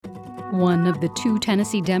One of the two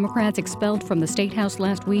Tennessee Democrats expelled from the State House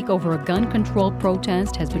last week over a gun control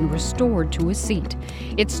protest has been restored to his seat.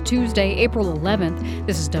 It's Tuesday, April 11th.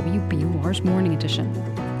 This is WBUR's Morning Edition.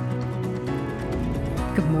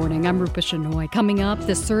 Good morning, I'm Rupa Shenoy. Coming up,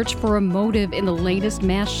 the search for a motive in the latest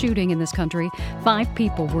mass shooting in this country. 5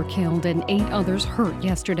 people were killed and 8 others hurt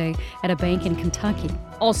yesterday at a bank in Kentucky.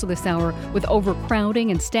 Also this hour, with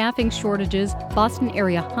overcrowding and staffing shortages, Boston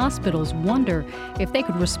area hospitals wonder if they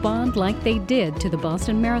could respond like they did to the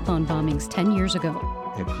Boston Marathon bombings 10 years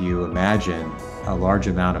ago. If you imagine a large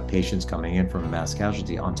amount of patients coming in from a mass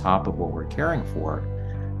casualty on top of what we're caring for,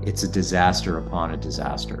 it's a disaster upon a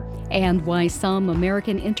disaster. And why some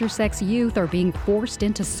American intersex youth are being forced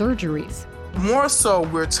into surgeries. More so,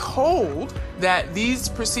 we're told that these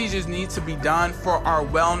procedures need to be done for our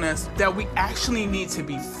wellness, that we actually need to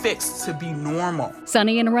be fixed to be normal.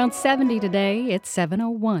 Sunny and around 70 today. It's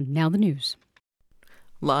 7:01. Now the news.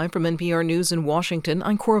 Live from NPR News in Washington,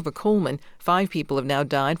 I'm Corva Coleman. 5 people have now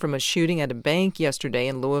died from a shooting at a bank yesterday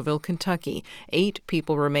in Louisville, Kentucky. 8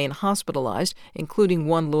 people remain hospitalized, including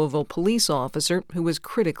one Louisville police officer who was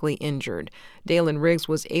critically injured. Dalen Riggs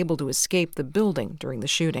was able to escape the building during the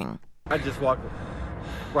shooting. I just walked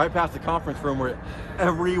right past the conference room where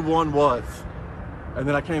everyone was. And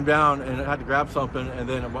then I came down and I had to grab something, and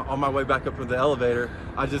then on my way back up in the elevator,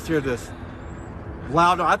 I just hear this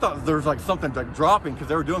loud. I thought there was like something like dropping because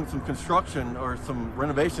they were doing some construction or some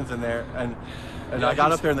renovations in there, and I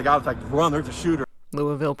got up there and the guy was like, "Run, there's a shooter."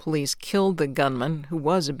 Louisville police killed the gunman, who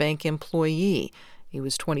was a bank employee. He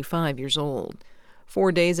was 25 years old.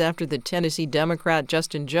 4 days after the Tennessee Democrat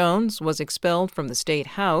Justin Jones was expelled from the State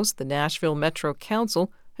House, the Nashville Metro Council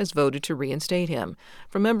has voted to reinstate him.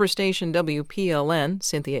 From member station WPLN,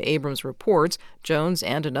 Cynthia Abrams reports Jones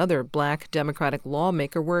and another black Democratic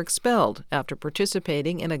lawmaker were expelled after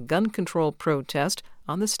participating in a gun control protest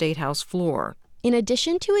on the State House floor. In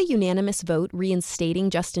addition to a unanimous vote reinstating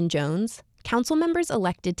Justin Jones, council members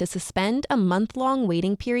elected to suspend a month-long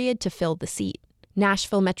waiting period to fill the seat.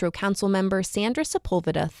 Nashville Metro Council member Sandra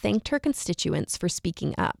Sepulveda thanked her constituents for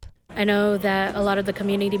speaking up. I know that a lot of the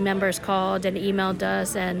community members called and emailed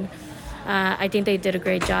us, and I think they did a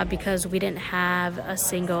great job because we didn't have a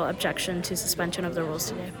single objection to suspension of the rules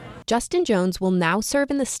today. Justin Jones will now serve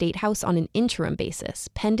in the State House on an interim basis,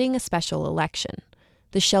 pending a special election.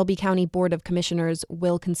 The Shelby County Board of Commissioners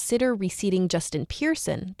will consider reseating Justin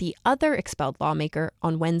Pearson, the other expelled lawmaker,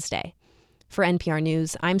 on Wednesday. For NPR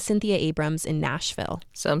News, I'm Cynthia Abrams in Nashville.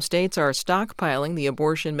 Some states are stockpiling the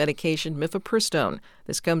abortion medication mifepristone.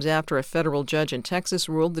 This comes after a federal judge in Texas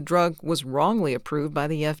ruled the drug was wrongly approved by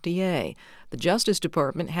the FDA. The Justice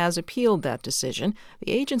Department has appealed that decision.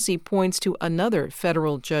 The agency points to another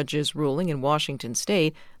federal judge's ruling in Washington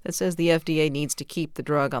state that says the FDA needs to keep the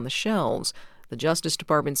drug on the shelves. The Justice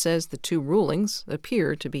Department says the two rulings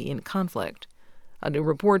appear to be in conflict. A new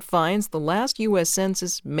report finds the last U.S.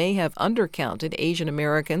 Census may have undercounted Asian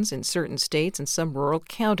Americans in certain states and some rural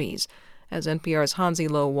counties. As NPR's Hansi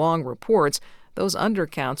Lo Wong reports, those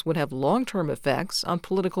undercounts would have long-term effects on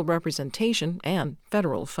political representation and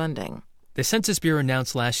federal funding. The Census Bureau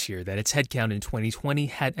announced last year that its headcount in 2020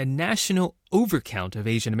 had a national overcount of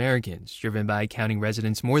Asian Americans, driven by counting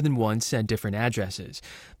residents more than once at different addresses.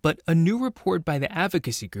 But a new report by the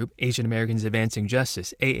advocacy group Asian Americans Advancing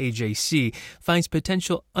Justice, AAJC, finds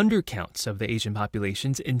potential undercounts of the Asian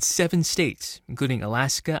populations in 7 states, including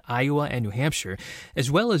Alaska, Iowa, and New Hampshire, as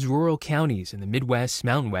well as rural counties in the Midwest,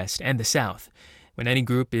 Mountain West, and the South. When any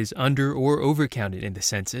group is under or overcounted in the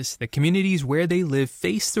census, the communities where they live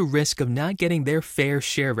face the risk of not getting their fair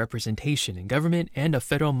share of representation in government and of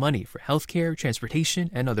federal money for health care,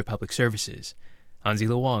 transportation, and other public services. Hansi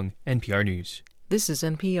Lo Wong, NPR News. This is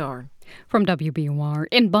NPR. From WBUR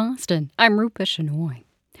in Boston, I'm Rupa Shenoy.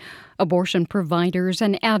 Abortion providers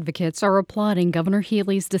and advocates are applauding Governor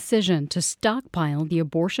Healey's decision to stockpile the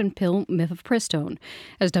abortion pill mifepristone.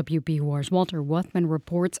 As WBUR's Walter Wuthman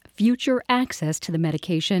reports, future access to the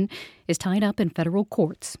medication is tied up in federal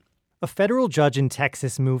courts. A federal judge in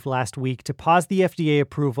Texas moved last week to pause the FDA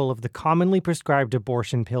approval of the commonly prescribed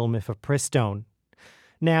abortion pill mifepristone.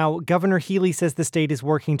 Now, Governor Healey says the state is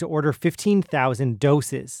working to order 15,000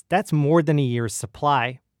 doses. That's more than a year's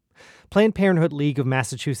supply. Planned Parenthood League of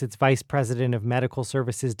Massachusetts Vice President of Medical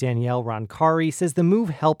Services Danielle Roncari says the move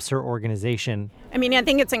helps her organization. I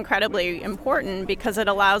think it's incredibly important because it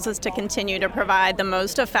allows us to continue to provide the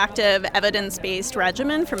most effective evidence-based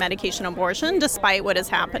regimen for medication abortion despite what is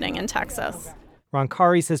happening in Texas.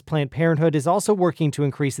 Roncari says Planned Parenthood is also working to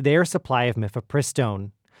increase their supply of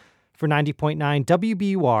mifepristone. For 90.9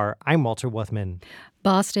 WBUR, I'm Walter Wuthman.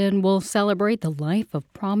 Boston will celebrate the life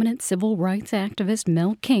of prominent civil rights activist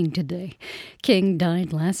Mel King today. King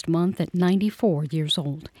died last month at 94 years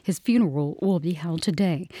old. His funeral will be held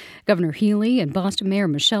today. Governor Healy and Boston Mayor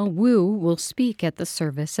Michelle Wu will speak at the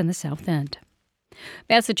service in the South End.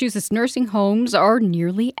 Massachusetts nursing homes are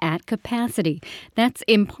nearly at capacity. That's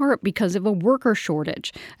in part because of a worker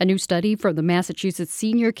shortage. A new study from the Massachusetts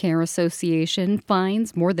Senior Care Association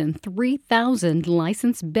finds more than 3,000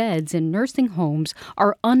 licensed beds in nursing homes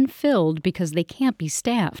are unfilled because they can't be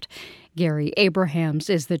staffed. Gary Abrahams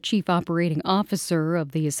is the chief operating officer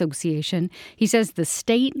of the association. He says the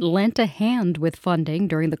state lent a hand with funding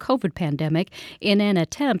during the COVID pandemic in an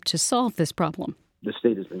attempt to solve this problem. The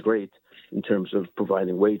state has been great in terms of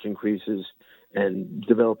providing wage increases and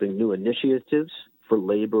developing new initiatives for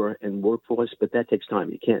labor and workforce, but that takes time.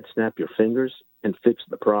 You can't snap your fingers and fix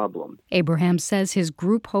the problem. Abraham says his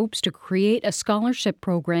group hopes to create a scholarship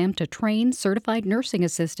program to train certified nursing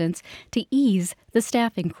assistants to ease the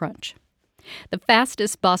staffing crunch. The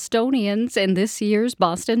fastest Bostonians in this year's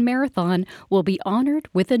Boston Marathon will be honored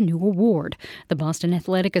with a new award. The Boston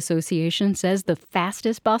Athletic Association says the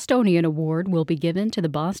fastest Bostonian award will be given to the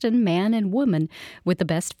Boston man and woman with the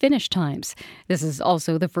best finish times. This is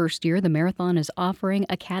also the first year the marathon is offering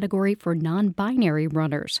a category for non-binary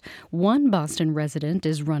runners. One Boston resident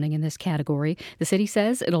is running in this category. The city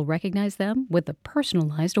says it'll recognize them with a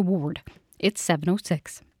personalized award. It's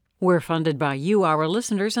 7:06. We're funded by you, our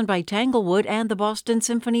listeners, and by Tanglewood and the Boston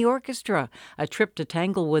Symphony Orchestra. A trip to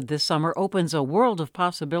Tanglewood this summer opens a world of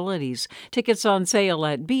possibilities. Tickets on sale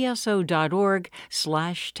at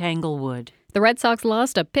bso.org/Tanglewood. The Red Sox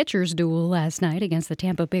lost a pitcher's duel last night against the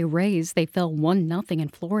Tampa Bay Rays. They fell 1-0 in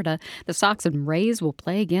Florida. The Sox and Rays will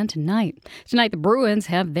play again tonight. Tonight, the Bruins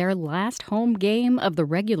have their last home game of the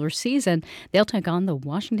regular season. They'll take on the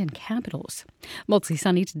Washington Capitals. Mostly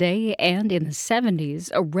sunny today and in the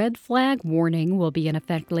 70s. A red flag warning will be in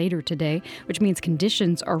effect later today, which means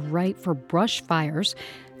conditions are right for brush fires.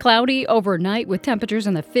 Cloudy overnight with temperatures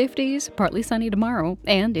in the 50s, partly sunny tomorrow,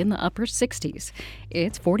 and in the upper 60s.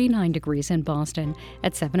 It's 49 degrees in Boston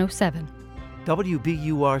at 7:07.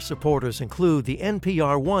 WBUR supporters include the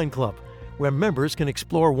NPR Wine Club, where members can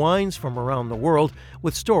explore wines from around the world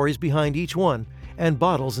with stories behind each one and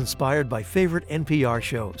bottles inspired by favorite NPR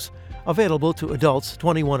shows. Available to adults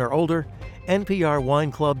 21 or older,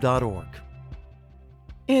 nprwineclub.org.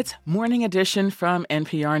 It's Morning Edition from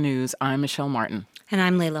NPR News. I'm Michelle Martin. And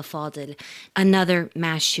I'm Layla Falded. Another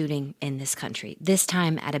mass shooting in this country, this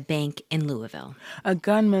time at a bank in Louisville. A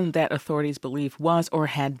gunman that authorities believe was or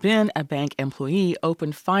had been a bank employee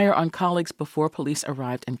opened fire on colleagues before police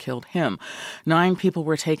arrived and killed him. 9 people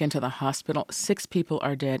were taken to the hospital. 6 people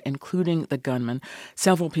are dead, including the gunman.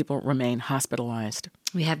 Several people remain hospitalized.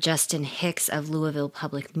 We have Justin Hicks of Louisville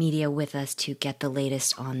Public Media with us to get the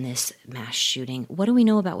latest on this mass shooting. What do we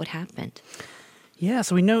know about what happened? Yeah,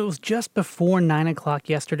 so we know it was just before 9 o'clock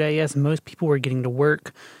yesterday, as most people were getting to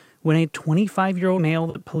work, when a 25-year-old male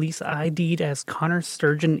that police ID'd as Connor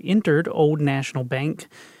Sturgeon entered Old National Bank.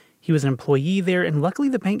 He was an employee there, and luckily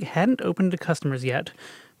the bank hadn't opened to customers yet,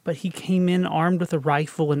 but he came in armed with a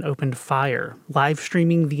rifle and opened fire, live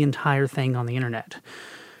streaming the entire thing on the internet.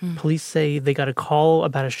 Police say they got a call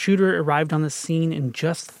about a shooter arrived on the scene in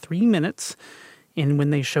just 3 minutes. And when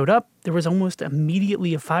they showed up, there was almost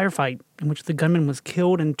immediately a firefight in which the gunman was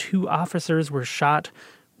killed and 2 officers were shot,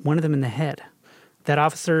 one of them in the head. That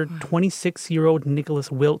officer, 26-year-old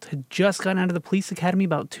Nicholas Wilt, had just gotten out of the police academy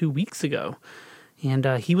about 2 weeks ago. And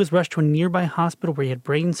he was rushed to a nearby hospital where he had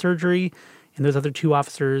brain surgery. And those other 2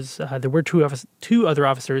 officers, there were two other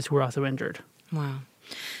officers who were also injured. Wow.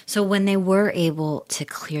 So when they were able to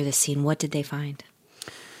clear the scene, what did they find?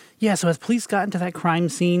 Yeah, so as police got into that crime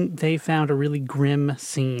scene, they found a really grim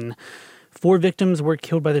scene. 4 victims were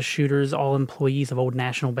killed by the shooters, all employees of Old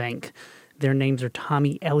National Bank. Their names are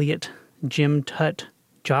Tommy Elliott, Jim Tutt,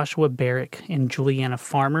 Joshua Barrick, and Juliana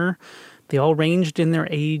Farmer. They all ranged in their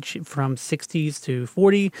age from 60s to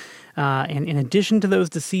 40. And in addition to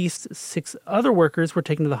those deceased, 6 other workers were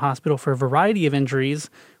taken to the hospital for a variety of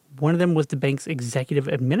injuries. One of them was the bank's executive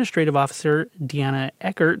administrative officer, Deanna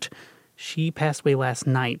Eckert. She passed away last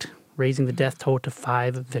night, raising the death toll to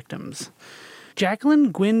 5 victims.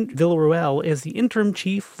 Jacqueline Gwynn Villaruel is the interim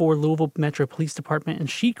chief for Louisville Metro Police Department,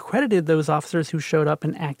 and she credited those officers who showed up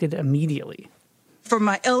and acted immediately. For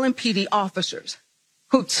my LMPD officers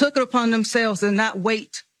who took it upon themselves to not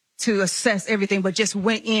wait to assess everything, but just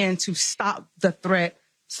went in to stop the threat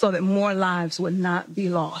so that more lives would not be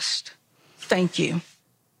lost. Thank you.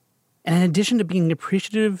 And in addition to being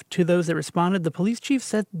appreciative to those that responded, the police chief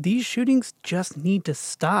said these shootings just need to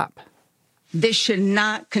stop. This should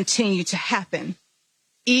not continue to happen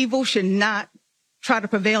Evil should not try to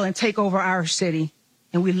prevail and take over our city,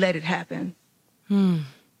 and we let it happen.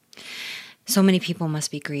 So many people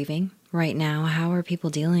must be grieving right now. How are people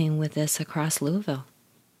dealing with this across Louisville?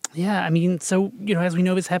 Yeah, I mean, so, as we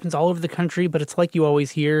know, this happens all over the country, but it's like you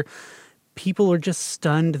always hear, people are just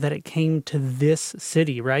stunned that it came to this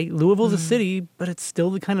city, right? Louisville's a city, but it's still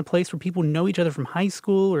the kind of place where people know each other from high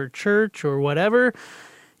school or church or whatever.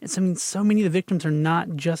 And so, I mean, so many of the victims are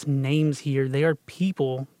not just names here. They are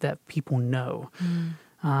people that people know.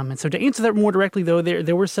 And so to answer that more directly, though,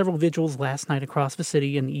 there were several vigils last night across the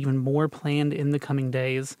city and even more planned in the coming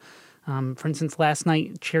days. For instance, last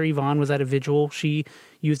night, Cherry Vaughn was at a vigil. She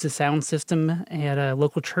used a sound system at a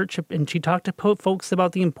local church, and she talked to folks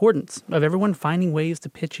about the importance of everyone finding ways to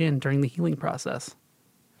pitch in during the healing process.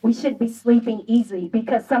 We should be sleeping easy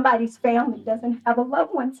because somebody's family doesn't have a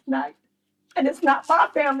loved one tonight. And it's not my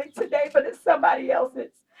family today, but it's somebody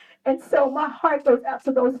else's. And so my heart goes out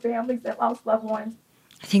to those families that lost loved ones.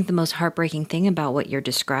 I think the most heartbreaking thing about what you're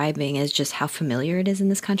describing is just how familiar it is in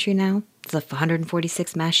this country now. It's the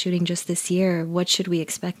 146th mass shooting just this year. What should we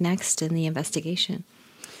expect next in the investigation?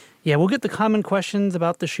 Yeah, we'll get the common questions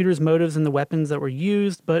about the shooter's motives and the weapons that were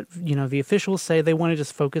used, but, the officials say they want to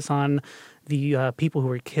just focus on the people who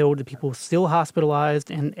were killed, the people still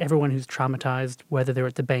hospitalized, and everyone who's traumatized, whether they're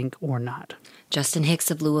at the bank or not. Justin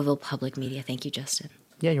Hicks of Louisville Public Media. Thank you, Justin.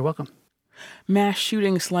 Yeah, you're welcome. Mass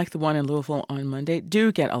shootings like the one in Louisville on Monday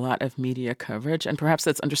do get a lot of media coverage, and perhaps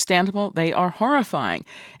that's understandable. They are horrifying,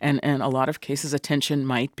 and in a lot of cases, attention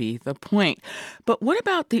might be the point. But what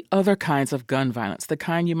about the other kinds of gun violence, the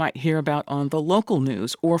kind you might hear about on the local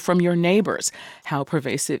news or from your neighbors? How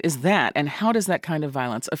pervasive is that, and how does that kind of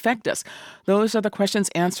violence affect us? Those are the questions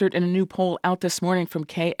answered in a new poll out this morning from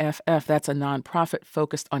KFF. That's a nonprofit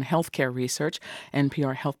focused on healthcare research.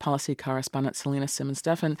 NPR health policy correspondent Selena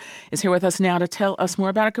Simmons-Duffin is here with us now to tell us more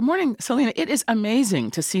about it. Good morning, Selena. It is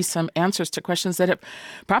amazing to see some answers to questions that have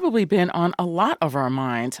probably been on a lot of our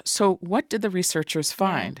minds. So what did the researchers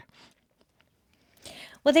find?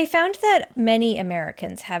 Well, they found that many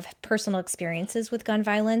Americans have personal experiences with gun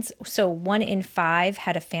violence. So 1 in 5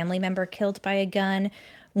 had a family member killed by a gun.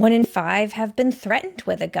 1 in 5 have been threatened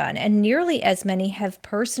with a gun, and nearly as many have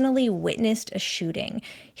personally witnessed a shooting.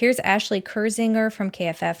 Here's Ashley Kurzinger from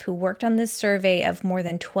KFF, who worked on this survey of more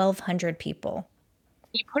than 1,200 people.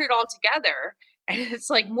 You put it all together, and it's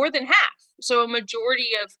like more than half. So a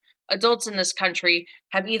majority of adults in this country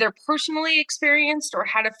have either personally experienced or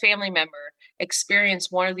had a family member experience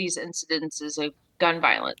one of these incidences of gun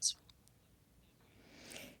violence.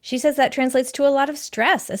 She says that translates to a lot of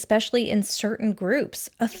stress, especially in certain groups.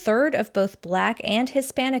 A third of both Black and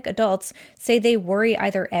Hispanic adults say they worry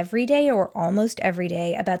either every day or almost every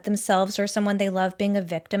day about themselves or someone they love being a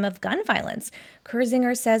victim of gun violence.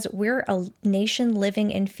 Kurzinger says we're a nation living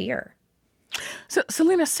in fear. So,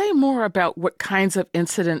 Selena, say more about what kinds of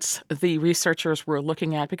incidents the researchers were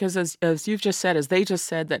looking at, because as you've just said, as they just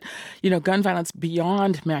said, that, gun violence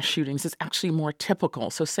beyond mass shootings is actually more typical.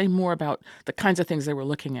 So say more about the kinds of things they were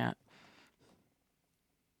looking at.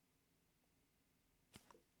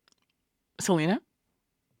 Selena?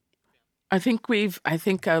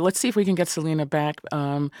 Let's see if we can get Selena back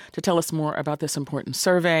to tell us more about this important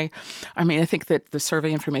survey. I mean, I think that the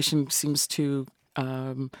survey information seems to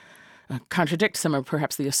contradict some of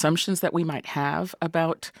perhaps the assumptions that we might have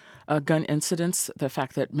about gun incidents, the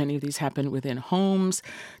fact that many of these happen within homes.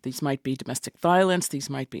 These might be domestic violence. These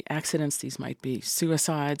might be accidents. These might be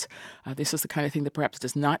suicides. This is the kind of thing that perhaps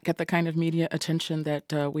does not get the kind of media attention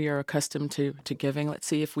that we are accustomed to giving. Let's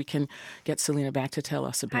see if we can get Selena back to tell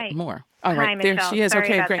us a bit more. All right, Hi, there Michelle. she is. Sorry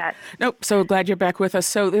okay, about great. That. Nope. So glad you're back with us.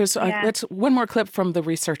 So there's Yeah. one more clip from the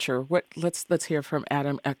researcher. Let's hear from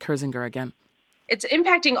Adam Kurzinger again. It's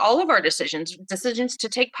impacting all of our decisions to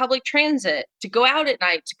take public transit, to go out at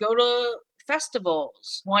night, to go to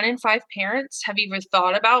festivals. 1 in 5 parents have either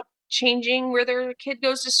thought about changing where their kid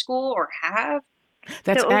goes to school or have.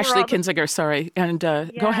 That's So Ashley overall, Kinzinger, sorry. And go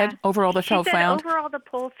Yeah. ahead. Overall, the She poll said found. overall the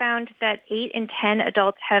poll found that 8 in 10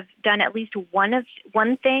 adults have done at least one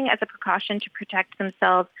thing as a precaution to protect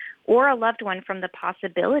themselves or a loved one from the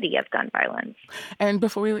possibility of gun violence. And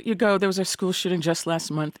before we let you go, there was a school shooting just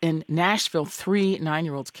last month in Nashville. 3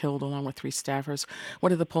 9-year-olds killed along with 3 staffers. What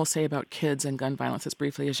did the poll say about kids and gun violence, as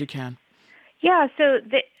briefly as you can? Yeah, so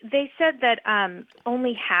they said that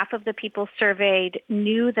only half of the people surveyed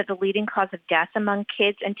knew that the leading cause of death among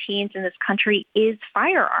kids and teens in this country is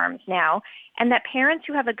firearms now, and that parents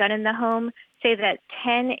who have a gun in the home say that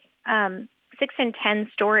 6 in 10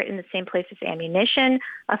 store it in the same place as ammunition.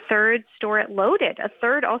 A third store it loaded. A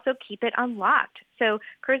third also keep it unlocked. So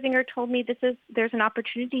Kersinger told me there's an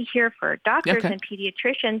opportunity here for doctors and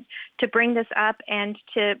pediatricians to bring this up and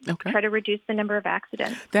to try to reduce the number of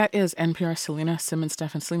accidents. That is NPR's Selena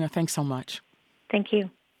Simmons-Stephan. Selena, thanks so much. Thank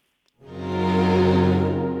you.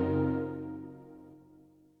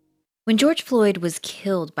 When George Floyd was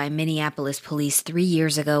killed by Minneapolis police 3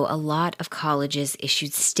 years ago, a lot of colleges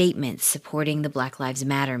issued statements supporting the Black Lives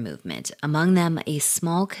Matter movement, among them a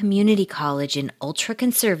small community college in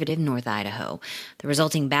ultra-conservative North Idaho. The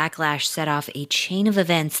resulting backlash set off a chain of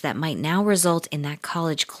events that might now result in that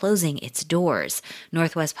college closing its doors.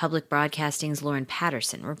 Northwest Public Broadcasting's Lauren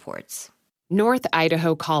Patterson reports. North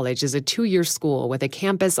Idaho College is a 2-year school with a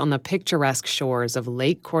campus on the picturesque shores of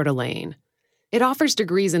Lake Coeur d'Alene. It offers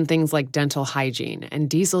degrees in things like dental hygiene and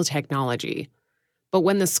diesel technology. But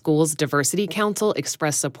when the school's Diversity Council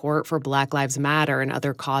expressed support for Black Lives Matter and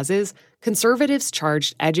other causes, conservatives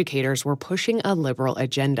charged educators were pushing a liberal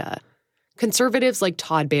agenda. Conservatives like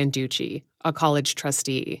Todd Banducci, a college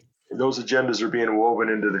trustee. Those agendas are being woven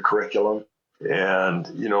into the curriculum. And,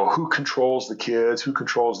 who controls the kids, who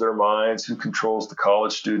controls their minds, who controls the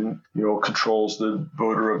college student, controls the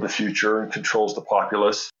voter of the future and controls the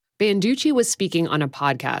populace. Banducci was speaking on a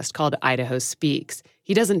podcast called Idaho Speaks.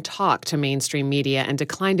 He doesn't talk to mainstream media and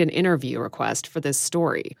declined an interview request for this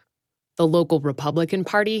story. The local Republican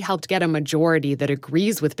Party helped get a majority that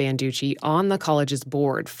agrees with Banducci on the college's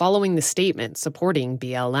board following the statement supporting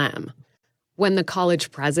BLM. When the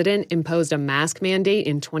college president imposed a mask mandate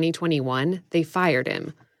in 2021, they fired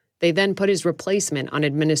him. They then put his replacement on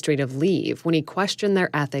administrative leave when he questioned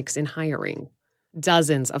their ethics in hiring.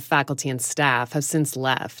 Dozens of faculty and staff have since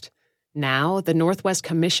left. Now, the Northwest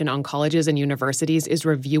Commission on Colleges and Universities is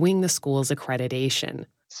reviewing the school's accreditation.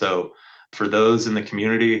 So for those in the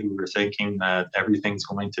community who are thinking that everything's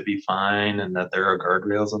going to be fine and that there are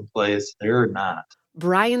guardrails in place, they're not.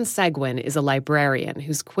 Brian Seguin is a librarian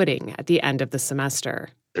who's quitting at the end of the semester.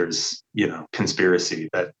 There's, conspiracy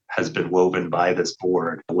that has been woven by this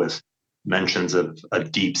board with mentions of a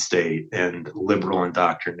deep state and liberal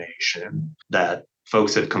indoctrination that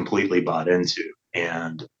folks have completely bought into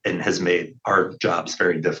and has made our jobs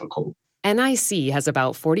very difficult. NIC has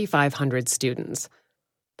about 4,500 students.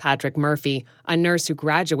 Patrick Murphy, a nurse who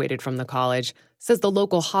graduated from the college, says the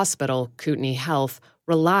local hospital, Kootenai Health,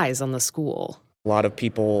 relies on the school. A lot of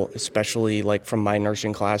people, especially from my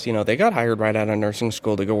nursing class, they got hired right out of nursing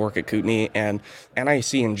school to go work at Kootenai, and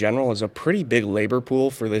NIC in general is a pretty big labor pool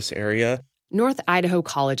for this area. North Idaho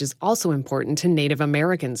College is also important to Native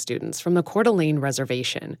American students from the Coeur d'Alene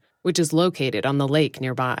Reservation, which is located on the lake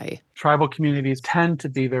nearby. Tribal communities tend to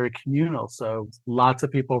be very communal, so lots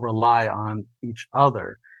of people rely on each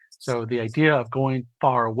other. So the idea of going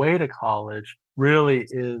far away to college really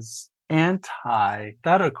is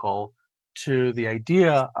antithetical to the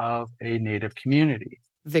idea of a Native community.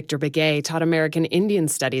 Victor Begay taught American Indian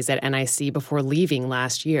Studies at NIC before leaving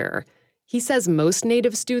last year. He says most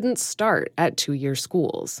Native students start at 2-year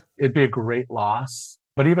schools. It'd be a great loss,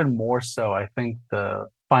 but even more so, I think the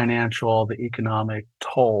financial, the economic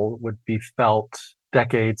toll would be felt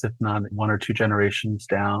decades, if not 1 or 2 generations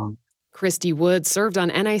down. Christy Wood served on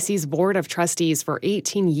NIC's Board of Trustees for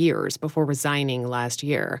 18 years before resigning last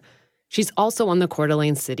year. She's also on the Coeur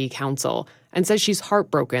d'Alene City Council and says she's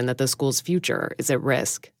heartbroken that the school's future is at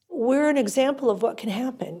risk. We're an example of what can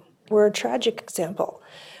happen. We're a tragic example.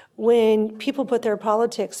 When people put their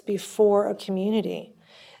politics before a community,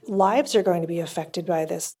 lives are going to be affected by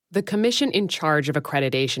this. The commission in charge of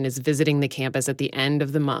accreditation is visiting the campus at the end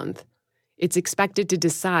of the month. It's expected to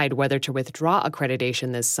decide whether to withdraw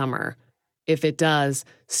accreditation this summer. If it does,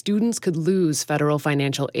 students could lose federal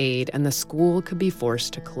financial aid and the school could be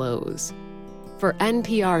forced to close. For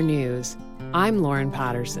NPR News, I'm Lauren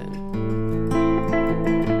Patterson.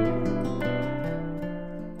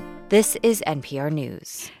 This is NPR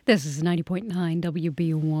News. This is 90.9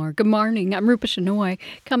 WBUR. Good morning. I'm Rupa Shenoy.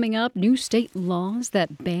 Coming up, new state laws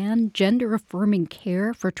that ban gender-affirming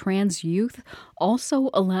care for trans youth also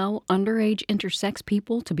allow underage intersex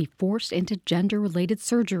people to be forced into gender-related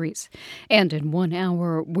surgeries. And in 1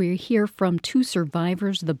 hour, we hear from 2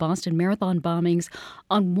 survivors of the Boston Marathon bombings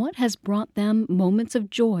on what has brought them moments of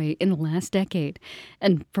joy in the last decade.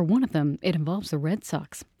 And for one of them, it involves the Red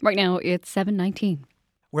Sox. Right now, it's 7:19.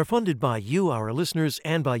 We're funded by you, our listeners,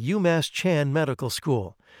 and by UMass Chan Medical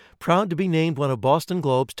School. Proud to be named one of Boston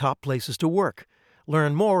Globe's top places to work.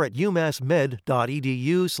 Learn more at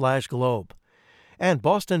umassmed.edu/globe. And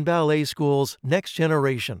Boston Ballet School's Next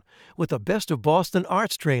Generation, with the Best of Boston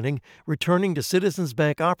arts training returning to Citizens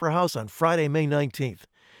Bank Opera House on Friday, May 19th.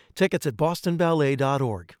 Tickets at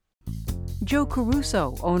bostonballet.org. Joe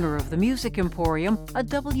Caruso, owner of the Music Emporium, a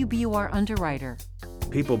WBUR underwriter.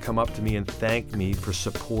 People come up to me and thank me for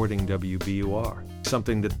supporting WBUR,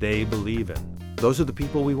 something that they believe in. Those are the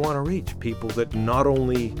people we want to reach, people that not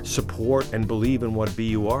only support and believe in what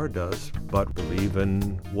BUR does, but believe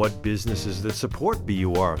in what businesses that support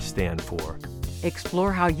BUR stand for.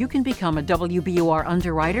 Explore how you can become a WBUR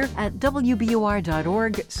underwriter at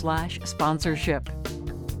wbur.org/sponsorship.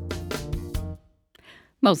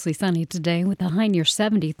 Mostly sunny today with a high near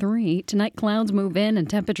 73. Tonight, clouds move in and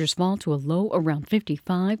temperatures fall to a low around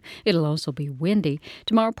 55. It'll also be windy.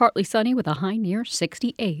 Tomorrow, partly sunny with a high near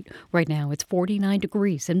 68. Right now, it's 49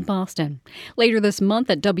 degrees in Boston. Later this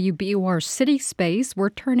month at WBUR City Space,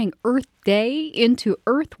 we're turning Earth Day into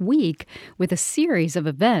Earth Week with a series of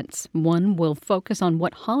events. One will focus on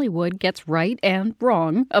what Hollywood gets right and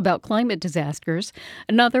wrong about climate disasters.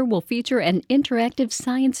 Another will feature an interactive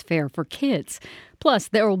science fair for kids. Plus,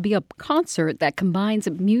 there will be a concert that combines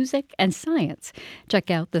music and science.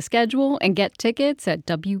 Check out the schedule and get tickets at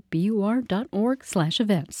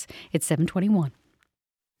wbur.org/events. It's 7:21.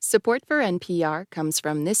 Support for NPR comes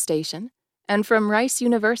from this station and from Rice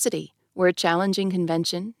University, where challenging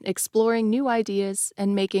convention, exploring new ideas,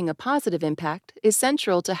 and making a positive impact is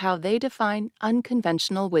central to how they define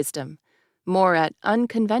unconventional wisdom. More at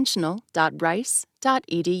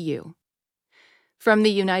unconventional.rice.edu. From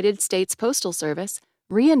the United States Postal Service,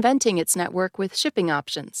 reinventing its network with shipping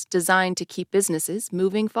options designed to keep businesses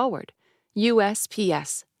moving forward.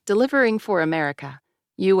 USPS, delivering for America.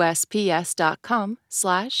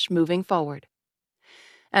 USPS.com/moving forward.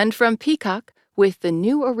 And from Peacock, with the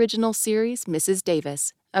new original series Mrs.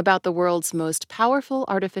 Davis, about the world's most powerful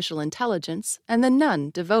artificial intelligence and the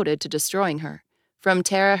nun devoted to destroying her. From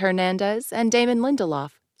Tara Hernandez and Damon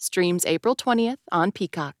Lindelof, streams April 20th on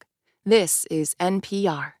Peacock. This is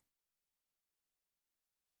NPR.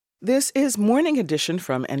 This is Morning Edition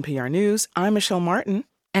from NPR News. I'm Michelle Martin.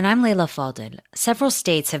 And I'm Layla Faldin. Several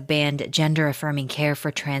states have banned gender-affirming care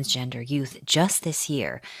for transgender youth just this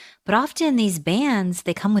year. But often these bans,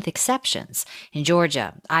 they come with exceptions. In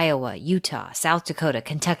Georgia, Iowa, Utah, South Dakota,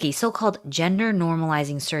 Kentucky, so-called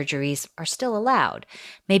gender-normalizing surgeries are still allowed.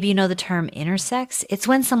 Maybe you know the term intersex? It's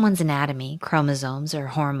when someone's anatomy, chromosomes, or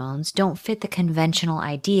hormones don't fit the conventional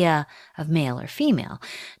idea of male or female.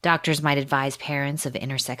 Doctors might advise parents of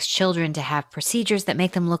intersex children to have procedures that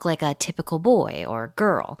make them look like a typical boy or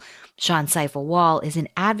girl. Sean Seifel-Wall is an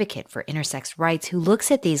advocate for intersex rights who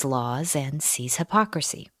looks at these laws and sees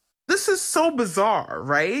hypocrisy. This is so bizarre,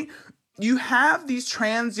 right? You have these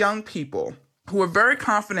trans young people who are very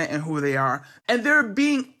confident in who they are, and they're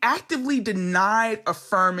being actively denied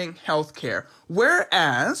affirming healthcare,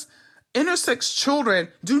 whereas intersex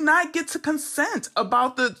children do not get to consent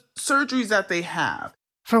about the surgeries that they have.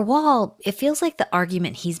 For Wall, it feels like the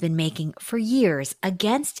argument he's been making for years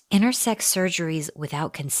against intersex surgeries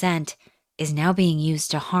without consent is now being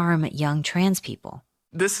used to harm young trans people.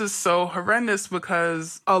 This is so horrendous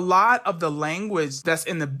because a lot of the language that's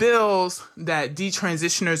in the bills that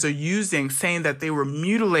detransitioners are using, saying that they were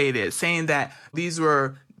mutilated, saying that these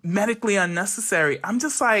were medically unnecessary. I'm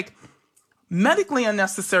just like, medically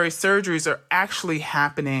unnecessary surgeries are actually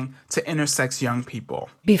happening to intersex young people.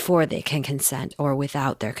 Before they can consent or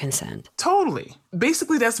without their consent. Totally.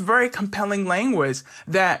 Basically, that's very compelling language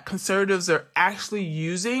that conservatives are actually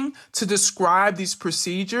using to describe these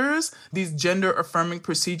procedures, these gender-affirming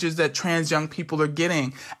procedures that trans young people are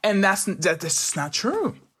getting. And that's just not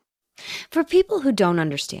true. For people who don't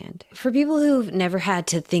understand, for people who've never had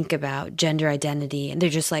to think about gender identity, and they're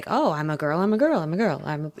just like, oh, I'm a girl, I'm a girl, I'm a girl,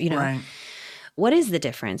 Right. What is the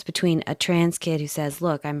difference between a trans kid who says,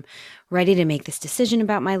 look, I'm ready to make this decision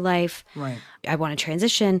about my life. Right. I want to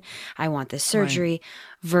transition. I want this surgery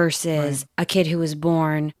versus a kid who was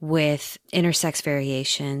born with intersex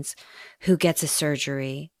variations who gets a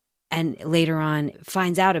surgery and later on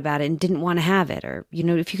finds out about it and didn't want to have it? Or,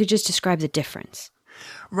 if you could just describe the difference.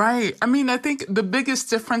 Right. I mean, I think the biggest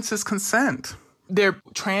difference is consent. They're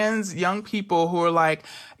trans young people who are like,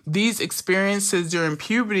 these experiences during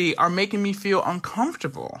puberty are making me feel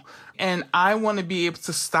uncomfortable, and I want to be able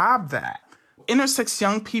to stop that. Intersex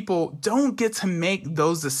young people don't get to make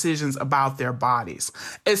those decisions about their bodies.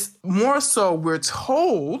 It's more so we're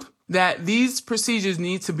told that these procedures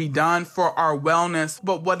need to be done for our wellness,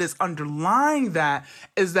 but what is underlying that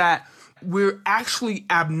is that we're actually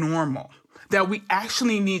abnormal, that we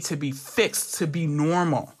actually need to be fixed to be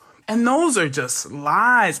normal. And those are just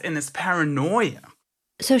lies, and it's paranoia.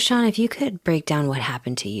 So, Sean, if you could break down what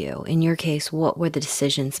happened to you, in your case, what were the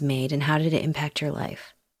decisions made and how did it impact your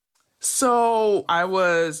life? So I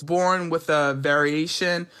was born with a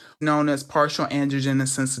variation known as partial androgen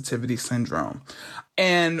insensitivity syndrome.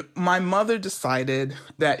 And my mother decided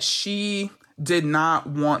that she did not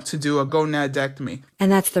want to do a gonadectomy.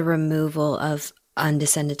 And that's the removal of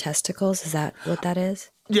undescended testicles? Is that what that is?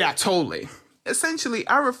 Yeah, totally. Essentially,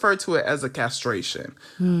 I refer to it as a castration.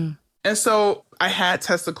 Hmm. And so I had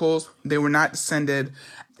testicles. They were not descended,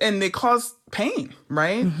 and they caused pain,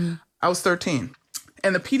 right? Mm-hmm. I was 13.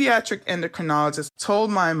 And the pediatric endocrinologist told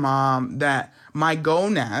my mom that my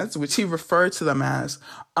gonads, which he referred to them as,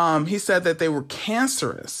 he said that they were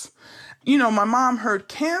cancerous. You know, my mom heard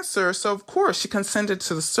cancer, so of course she consented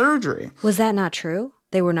to the surgery. Was that not true?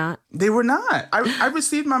 They were not? They were not. I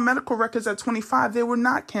received my medical records at 25. They were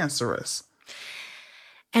not cancerous.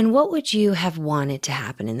 And what would you have wanted to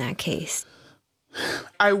happen in that case?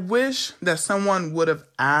 I wish that someone would have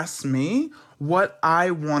asked me what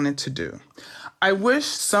I wanted to do. I wish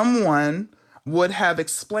someone would have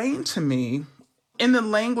explained to me in the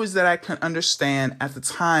language that I can understand at the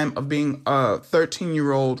time of being a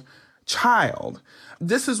 13-year-old child.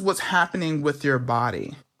 This is what's happening with your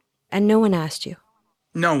body. And no one asked you?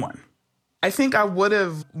 No one. I think I would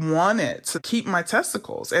have wanted to keep my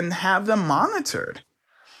testicles and have them monitored.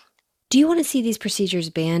 Do you want to see these procedures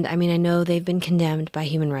banned? I mean, I know they've been condemned by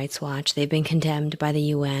Human Rights Watch. They've been condemned by the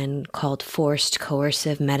UN, called forced,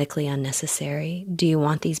 coercive, medically unnecessary. Do you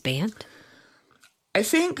want these banned? I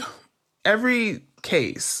think every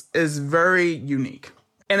case is very unique.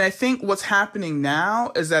 And I think what's happening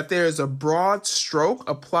now is that there is a broad stroke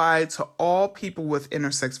applied to all people with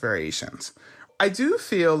intersex variations. I do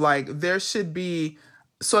feel like there should be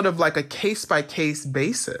sort of like a case-by-case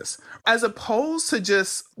basis, as opposed to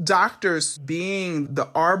just doctors being the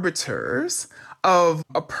arbiters of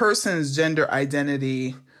a person's gender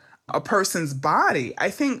identity, a person's body.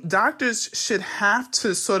 I think doctors should have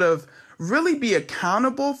to sort of really be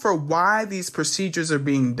accountable for why these procedures are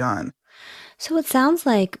being done. So it sounds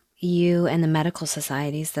like you and the medical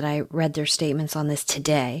societies that I read their statements on this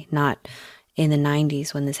today, not in the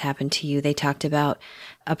 90s when this happened to you, they talked about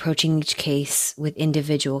approaching each case with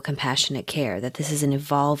individual compassionate care, that this is an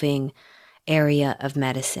evolving area of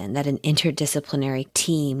medicine, that an interdisciplinary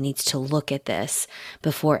team needs to look at this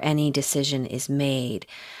before any decision is made.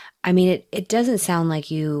 I mean, it doesn't sound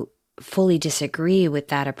like you fully disagree with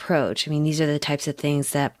that approach. I mean, these are the types of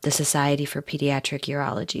things that the Society for Pediatric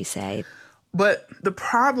Urology say. But the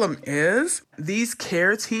problem is these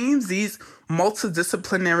care teams, these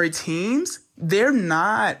multidisciplinary teams, they're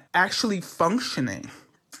not actually functioning.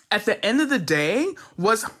 At the end of the day,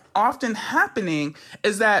 what's often happening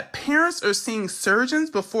is that parents are seeing surgeons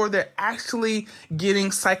before they're actually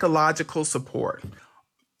getting psychological support.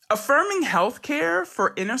 Affirming healthcare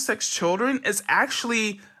for intersex children is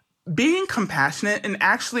actually being compassionate and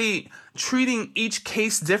actually treating each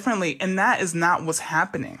case differently, and that is not what's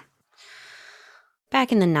happening.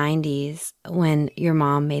 Back in the 90s, when your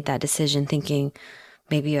mom made that decision thinking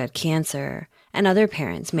maybe you had cancer, and other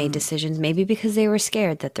parents made decisions maybe because they were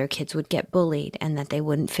scared that their kids would get bullied and that they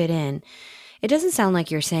wouldn't fit in, it doesn't sound like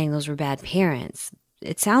you're saying those were bad parents.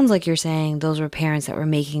 It sounds like you're saying those were parents that were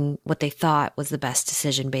making what they thought was the best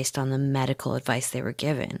decision based on the medical advice they were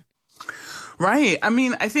given. Right. I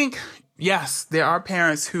mean, I think, yes, there are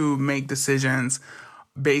parents who make decisions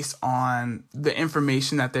based on the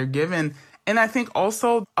information that they're given. And I think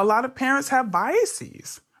also a lot of parents have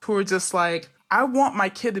biases who are just like, I want my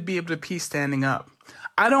kid to be able to pee standing up.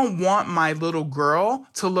 I don't want my little girl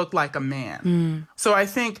to look like a man. So I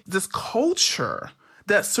think this culture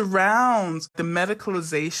that surrounds the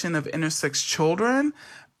medicalization of intersex children,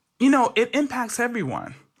 you know, it impacts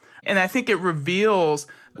everyone. And I think it reveals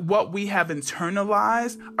what we have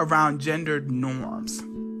internalized around gendered norms.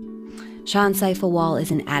 Sean Seifel-Wall is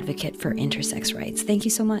an advocate for intersex rights. Thank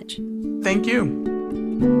you so much. Thank you.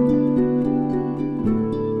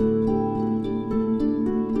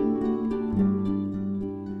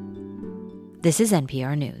 This is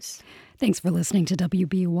NPR News. Thanks for listening to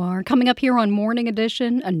WBUR. Coming up here on Morning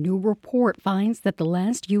Edition, a new report finds that the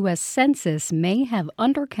last U.S. Census may have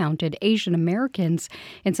undercounted Asian Americans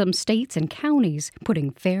in some states and counties,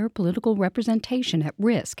 putting fair political representation at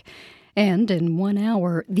risk. And in 1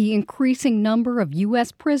 hour, the increasing number of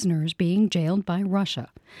U.S. prisoners being jailed by Russia.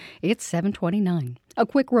 It's 7:29. A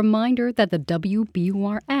quick reminder that the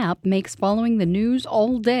WBUR app makes following the news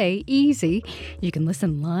all day easy. You can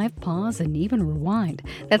listen live, pause, and even rewind.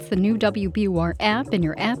 That's the new WBUR app in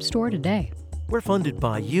your app store today. We're funded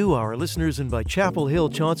by you, our listeners, and by Chapel Hill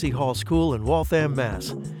Chauncey Hall School in Waltham,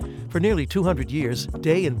 Mass. For nearly 200 years,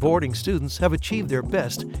 day and boarding students have achieved their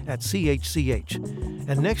best at CHCH.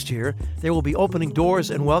 And next year, they will be opening doors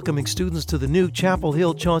and welcoming students to the new Chapel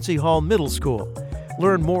Hill Chauncey Hall Middle School.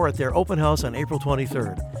 Learn more at their open house on April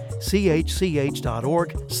 23rd.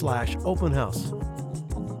 chch.org/open house.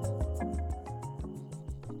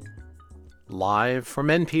 Live from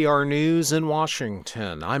NPR News in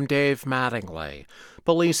Washington, I'm Dave Mattingly.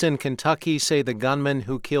 Police in Kentucky say the gunman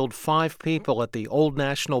who killed 5 people at the Old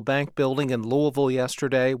National Bank building in Louisville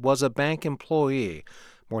yesterday was a bank employee.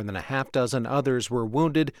 More than a half dozen others were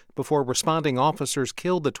wounded before responding officers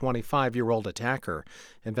killed the 25-year-old attacker.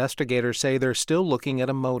 Investigators say they're still looking at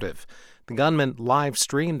a motive. The gunman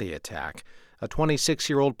live-streamed the attack. A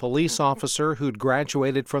 26-year-old police officer who'd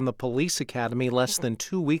graduated from the police academy less than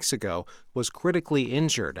 2 weeks ago was critically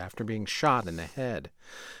injured after being shot in the head.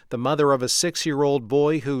 The mother of a 6-year-old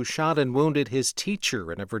boy who shot and wounded his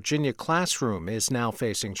teacher in a Virginia classroom is now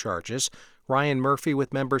facing charges. Ryan Murphy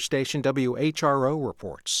with member station WHRO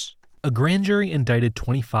reports. A grand jury indicted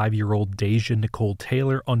 25-year-old Deja Nicole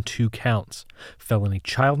Taylor on 2 counts, felony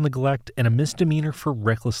child neglect and a misdemeanor for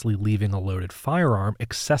recklessly leaving a loaded firearm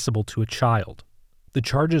accessible to a child. The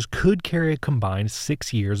charges could carry a combined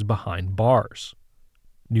 6 years behind bars.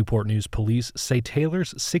 Newport News police say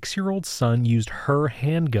Taylor's 6-year-old son used her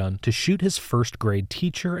handgun to shoot his first-grade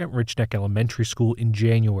teacher at Rich Neck Elementary School in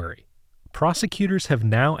January. Prosecutors have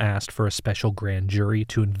now asked for a special grand jury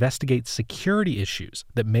to investigate security issues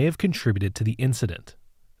that may have contributed to the incident.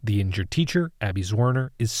 The injured teacher, Abby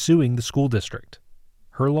Zwerner, is suing the school district.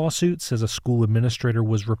 Her lawsuit says a school administrator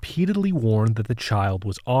was repeatedly warned that the child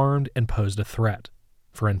was armed and posed a threat.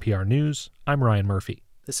 For NPR News, I'm Ryan Murphy.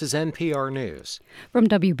 This is NPR News. From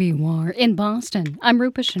WBUR in Boston, I'm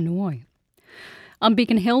Rupa Shenoy. On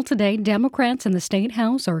Beacon Hill today, Democrats in the State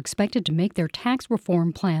House are expected to make their tax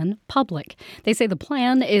reform plan public. They say the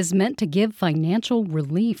plan is meant to give financial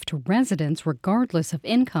relief to residents regardless of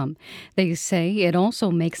income. They say it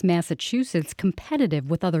also makes Massachusetts competitive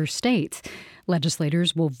with other states.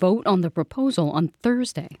 Legislators will vote on the proposal on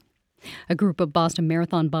Thursday. A group of Boston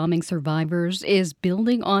Marathon bombing survivors is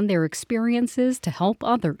building on their experiences to help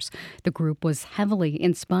others. The group was heavily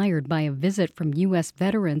inspired by a visit from U.S.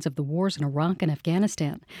 veterans of the wars in Iraq and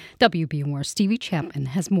Afghanistan. WBUR Stevie Chapman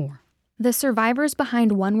has more. The survivors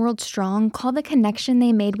behind One World Strong call the connection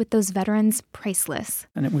they made with those veterans priceless.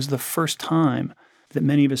 And it was the first time that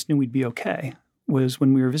many of us knew we'd be okay, was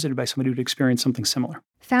when we were visited by somebody who'd experienced something similar.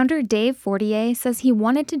 Founder Dave Fortier says he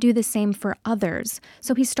wanted to do the same for others,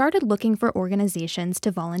 so he started looking for organizations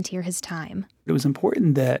to volunteer his time. It was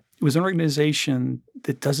important that it was an organization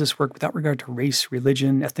that does this work without regard to race,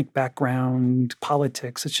 religion, ethnic background,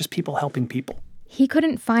 politics. It's just people helping people. He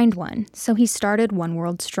couldn't find one, so he started One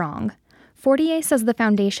World Strong. Fortier says the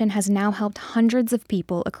foundation has now helped hundreds of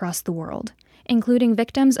people across the world, including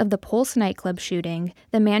victims of the Pulse nightclub shooting,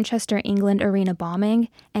 the Manchester, England arena bombing,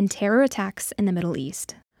 and terror attacks in the Middle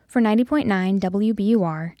East. For 90.9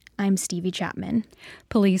 WBUR, I'm Stevie Chapman.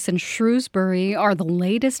 Police in Shrewsbury are the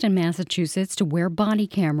latest in Massachusetts to wear body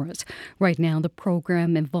cameras. Right now, the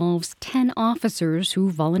program involves 10 officers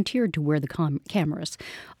who volunteered to wear the cameras.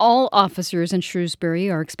 All officers in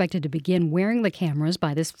Shrewsbury are expected to begin wearing the cameras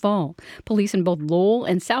by this fall. Police in both Lowell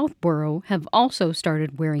and Southborough have also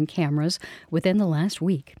started wearing cameras within the last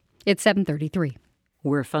week. It's 7:33.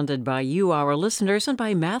 We're funded by you, our listeners, and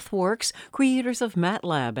by MathWorks, creators of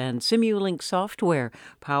MATLAB and Simulink software,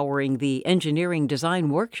 powering the Engineering Design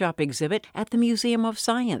Workshop exhibit at the Museum of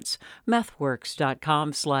Science.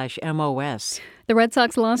 MathWorks.com/MOS. The Red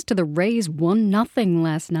Sox lost to the Rays 1-0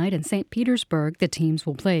 last night in St. Petersburg. The teams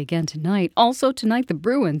will play again tonight. Also tonight, the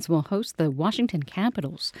Bruins will host the Washington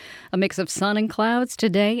Capitals. A mix of sun and clouds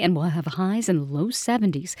today, and we'll have highs in the low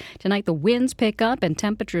 70s. Tonight, the winds pick up and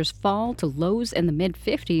temperatures fall to lows in the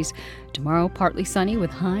mid-50s. Tomorrow, partly sunny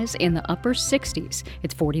with highs in the upper 60s.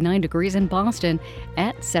 It's 49 degrees in Boston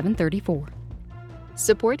at 7:34.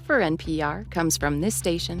 Support for NPR comes from this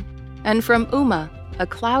station and from Ooma, a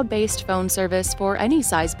cloud-based phone service for any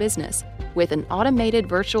size business with an automated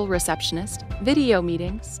virtual receptionist, video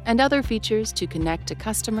meetings, and other features to connect to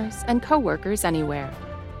customers and coworkers anywhere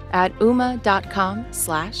at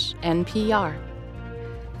ooma.com/NPR.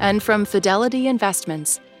 And from Fidelity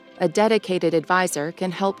Investments, a dedicated advisor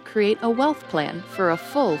can help create a wealth plan for a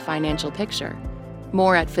full financial picture.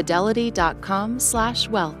 More at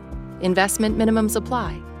fidelity.com/wealth. Investment minimums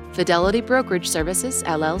apply. Fidelity Brokerage Services,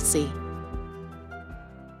 LLC.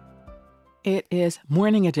 It is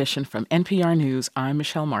Morning Edition from NPR News. I'm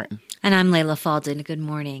Michelle Martin. And I'm Layla Falden. Good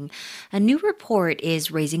morning. A new report is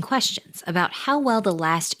raising questions about how well the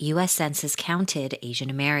last U.S. Census counted Asian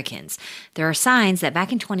Americans. There are signs that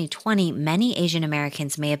back in 2020, many Asian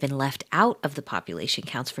Americans may have been left out of the population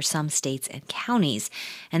counts for some states and counties,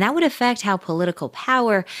 and that would affect how political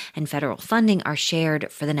power and federal funding are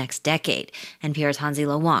shared for the next decade. NPR's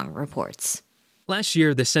Hanzila Wang reports. Last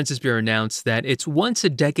year, the Census Bureau announced that its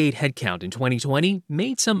once-a-decade headcount in 2020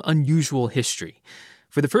 made some unusual history.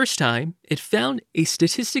 For the first time, it found a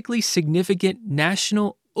statistically significant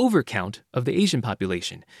national overcount of the Asian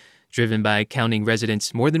population, driven by counting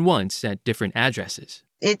residents more than once at different addresses.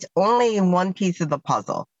 It's only one piece of the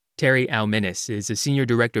puzzle. Terry Almenis is a senior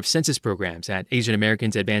director of census programs at Asian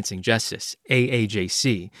Americans Advancing Justice,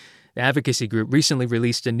 AAJC. The advocacy group recently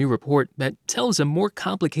released a new report that tells a more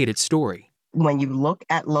complicated story. When you look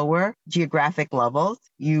at lower geographic levels,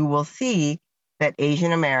 you will see that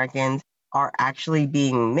Asian Americans are actually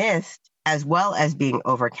being missed as well as being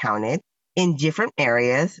overcounted in different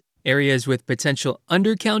areas. Areas with potential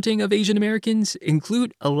undercounting of Asian Americans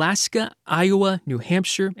include Alaska, Iowa, New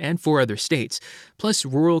Hampshire, and 4 other states, plus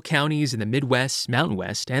rural counties in the Midwest, Mountain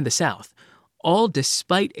West, and the South, all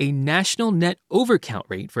despite a national net overcount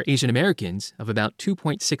rate for Asian Americans of about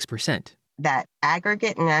 2.6%. That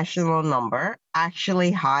aggregate national number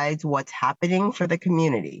actually hides what's happening for the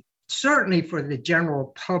community. Certainly for the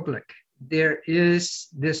general public, there is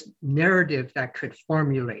this narrative that could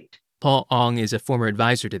formulate. Paul Ong is a former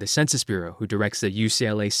advisor to the Census Bureau who directs the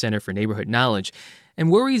UCLA Center for Neighborhood Knowledge and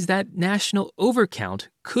worries that national overcount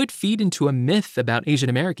could feed into a myth about Asian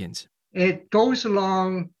Americans. It goes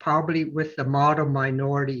along probably with the model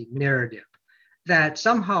minority narrative, that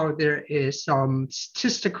somehow there is some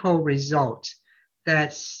statistical result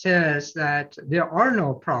that says that there are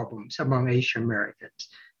no problems among Asian Americans,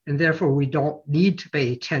 and therefore we don't need to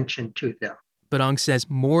pay attention to them. But Ong says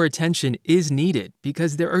more attention is needed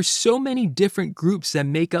because there are so many different groups that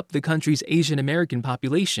make up the country's Asian American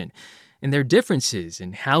population, and their differences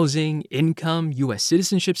in housing, income, U.S.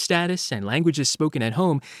 citizenship status, and languages spoken at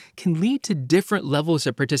home can lead to different levels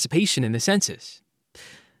of participation in the census.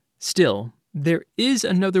 Still, there is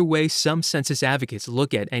another way some census advocates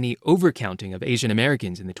look at any overcounting of Asian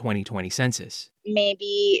Americans in the 2020 census.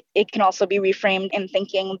 Maybe it can also be reframed in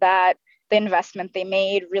thinking that the investment they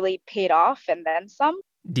made really paid off and then some.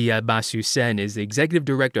 Dia Basu Sen is the executive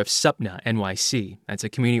director of SUPNA NYC. That's a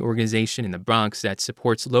community organization in the Bronx that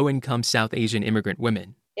supports low-income South Asian immigrant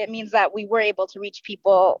women. It means that we were able to reach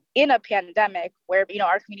people in a pandemic where,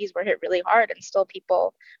 our communities were hit really hard and still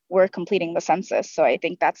people were completing the census. So I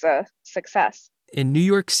think that's a success. In New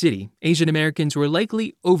York City, Asian Americans were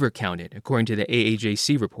likely overcounted, according to the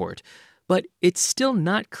AAJC report. But it's still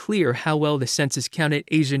not clear how well the census counted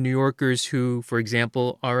Asian New Yorkers who, for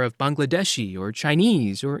example, are of Bangladeshi or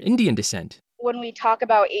Chinese or Indian descent. When we talk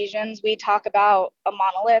about Asians, we talk about a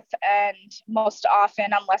monolith, and most often,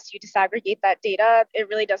 unless you disaggregate that data, it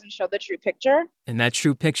really doesn't show the true picture. And that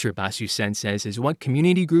true picture, Basu Sen says, is what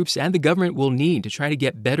community groups and the government will need to try to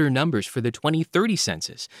get better numbers for the 2030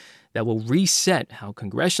 census that will reset how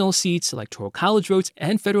congressional seats, electoral college votes,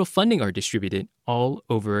 and federal funding are distributed all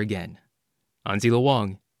over again. Hanzila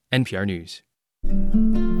Wang, NPR News.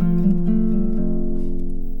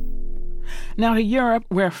 Now to Europe,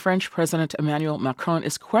 where French President Emmanuel Macron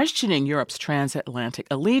is questioning Europe's transatlantic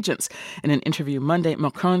allegiance. In an interview Monday,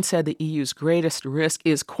 Macron said the EU's greatest risk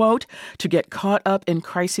is, quote, to get caught up in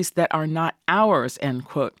crises that are not ours, end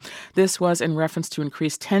quote. This was in reference to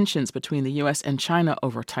increased tensions between the U.S. and China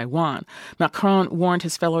over Taiwan. Macron warned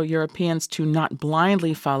his fellow Europeans to not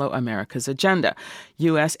blindly follow America's agenda.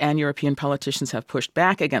 U.S. and European politicians have pushed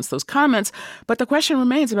back against those comments, but the question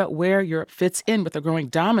remains about where Europe fits in with the growing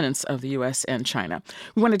dominance of the U.S. and China.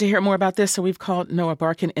 We wanted to hear more about this, so we've called Noah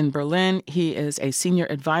Barkin in Berlin. He is a senior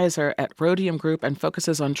advisor at Rhodium Group and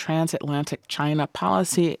focuses on transatlantic China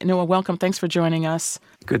policy. Noah, welcome. Thanks for joining us.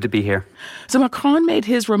 Good to be here. So Macron made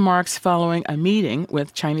his remarks following a meeting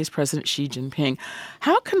with Chinese President Xi Jinping.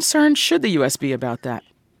 How concerned should the U.S. be about that?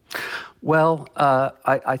 Well,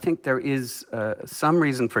 I think there is some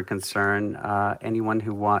reason for concern. Anyone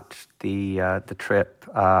who watched the trip,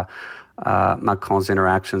 Macron's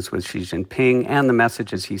interactions with Xi Jinping and the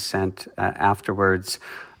messages he sent afterwards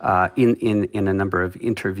in a number of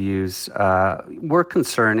interviews were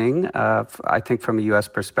concerning, I think, from a U.S.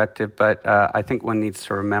 perspective. But I think one needs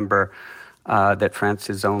to remember that France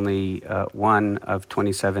is only one of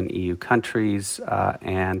 27 EU countries,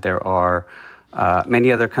 and there are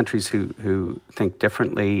many other countries who think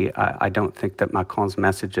differently. I don't think that Macron's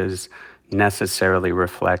messages necessarily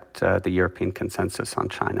reflect the European consensus on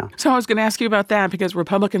China. So I was going to ask you about that because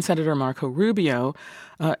Republican Senator Marco Rubio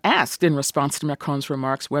asked in response to Macron's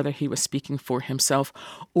remarks whether he was speaking for himself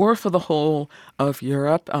or for the whole of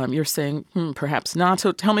Europe. You're saying perhaps not.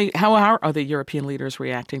 So tell me, how are the European leaders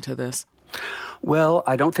reacting to this? Well,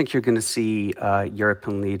 I don't think you're going to see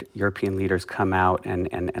European leaders come out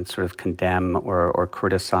and sort of condemn or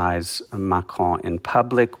criticize Macron in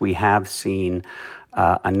public. We have seen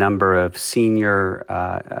a number of senior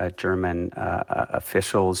German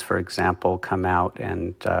officials, for example, come out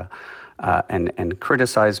and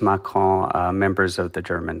criticize Macron, members of the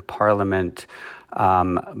German parliament.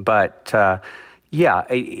 We're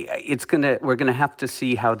gonna have to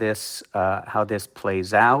see how this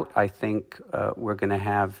plays out. I think we're gonna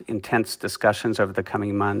have intense discussions over the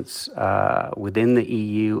coming months within the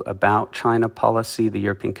EU about China policy. The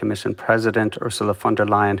European Commission President Ursula von der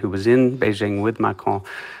Leyen, who was in Beijing with Macron,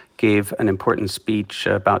 gave an important speech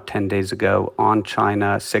about 10 days ago on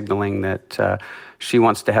China, signaling that she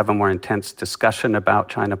wants to have a more intense discussion about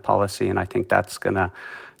China policy, and I think that's gonna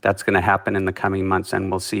happen in the coming months,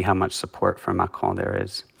 and we'll see how much support for Macron there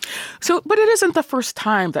is. So, but it isn't the first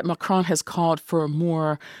time that Macron has called for a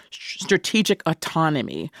more strategic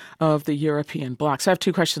autonomy of the European bloc. So I have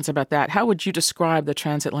two questions about that. How would you describe the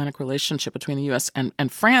transatlantic relationship between the U.S.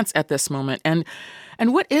 and France at this moment? And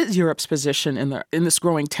what is Europe's position in this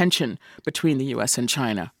growing tension between the U.S. and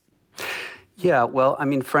China? Yeah, well, I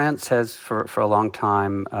mean, France has for a long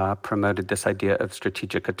time promoted this idea of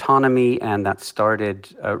strategic autonomy, and that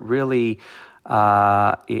started really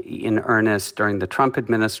in earnest during the Trump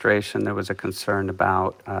administration. There was a concern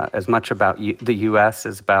about as much about the U.S.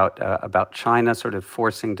 as about China, sort of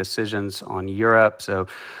forcing decisions on Europe. So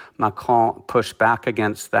Macron pushed back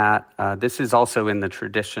against that. This is also in the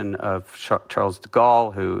tradition of Charles de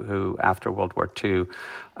Gaulle, who after World War II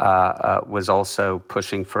was also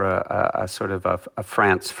pushing for a sort of a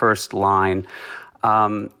France first line.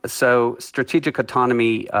 So strategic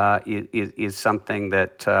autonomy is something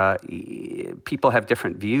that people have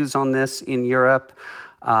different views on this in Europe.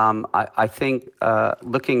 I think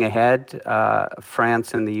looking ahead,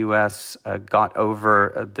 France and the U.S. got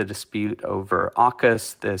over the dispute over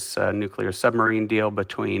AUKUS, this nuclear submarine deal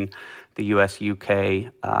between the U.S.,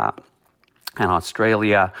 U.K., and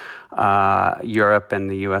Australia. Europe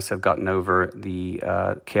and the U.S. have gotten over the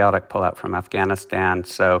chaotic pullout from Afghanistan.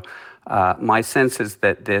 So my sense is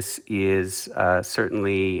that this is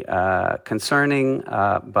certainly concerning,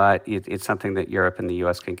 but it's something that Europe and the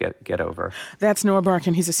U.S. can get over. That's Noah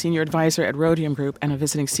Barkin. He's a senior advisor at Rhodium Group and a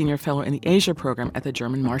visiting senior fellow in the Asia program at the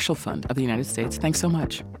German Marshall Fund of the United States. Thanks so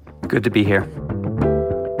much. Good to be here.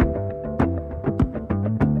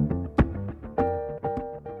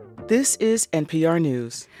 This is NPR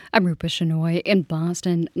News. I'm Rupa Shenoy in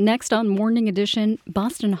Boston. Next on Morning Edition,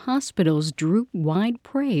 Boston hospitals drew wide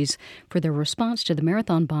praise for their response to the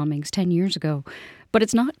marathon bombings 10 years ago. But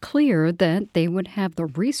it's not clear that they would have the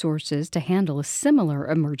resources to handle a similar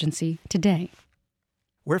emergency today.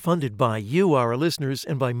 We're funded by you, our listeners,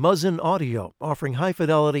 and by Muzzin Audio, offering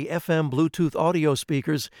high-fidelity FM Bluetooth audio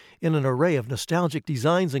speakers in an array of nostalgic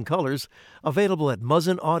designs and colors, available at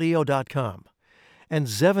muzzinaudio.com. And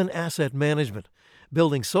Zevin Asset Management,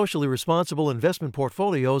 building socially responsible investment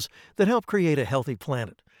portfolios that help create a healthy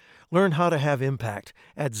planet. Learn how to have impact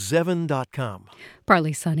at Zevin.com.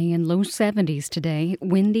 Partly sunny and low 70s today,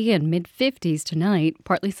 windy and mid-50s tonight,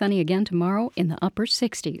 partly sunny again tomorrow in the upper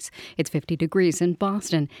 60s. It's 50 degrees in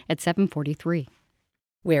Boston at 7:43.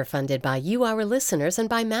 We're funded by you, our listeners, and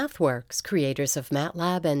by MathWorks, creators of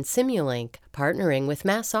MATLAB and Simulink, partnering with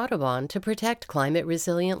Mass Audubon to protect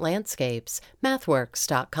climate-resilient landscapes.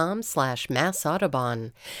 MathWorks.com/Mass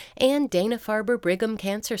Audubon. And Dana-Farber Brigham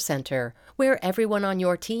Cancer Center, where everyone on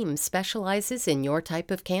your team specializes in your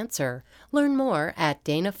type of cancer. Learn more at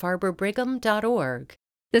danafarberbrigham.org.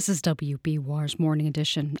 This is WBUR's Morning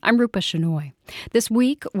Edition. I'm Rupa Shenoy. This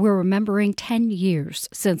week, we're remembering 10 years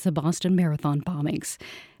since the Boston Marathon bombings.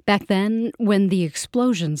 Back then, when the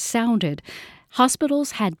explosions sounded,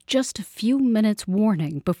 hospitals had just a few minutes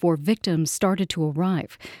warning before victims started to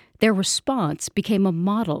arrive. Their response became a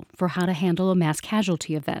model for how to handle a mass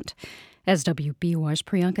casualty event. As WBUR's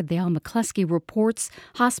Priyanka Dale McCluskey reports,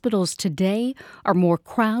 hospitals today are more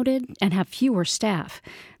crowded and have fewer staff.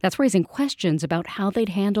 That's raising questions about how they'd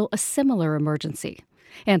handle a similar emergency.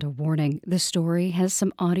 And a warning, this story has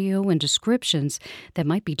some audio and descriptions that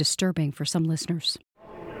might be disturbing for some listeners.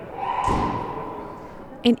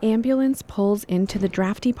 An ambulance pulls into the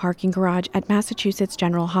drafty parking garage at Massachusetts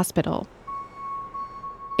General Hospital.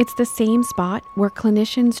 It's the same spot where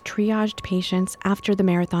clinicians triaged patients after the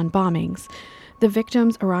marathon bombings. The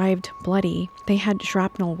victims arrived bloody. They had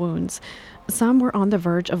shrapnel wounds. Some were on the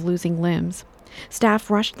verge of losing limbs. Staff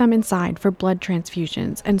rushed them inside for blood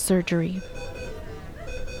transfusions and surgery.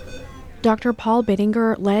 Dr. Paul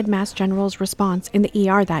Bittinger led Mass General's response in the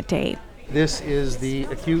ER that day. This is the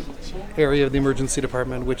acute area of the emergency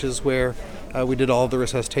department, which is where we did all the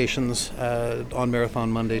resuscitations on Marathon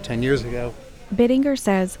Monday 10 years ago. Bittinger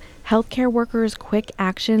says healthcare workers' quick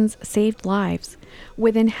actions saved lives.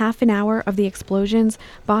 Within half an hour of the explosions,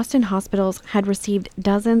 Boston hospitals had received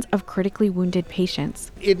dozens of critically wounded patients.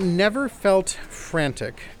 It never felt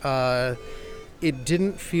frantic. It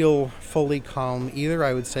didn't feel fully calm either.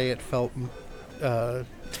 I would say it felt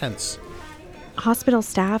tense. Hospital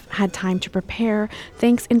staff had time to prepare,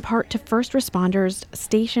 thanks in part to first responders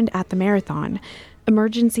stationed at the marathon.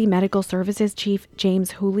 Emergency Medical Services Chief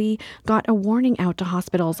James Hooley got a warning out to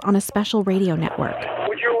hospitals on a special radio network.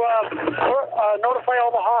 Would you notify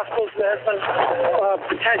all the hospitals that has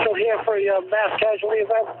been potential here for a mass casualty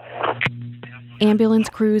event? Ambulance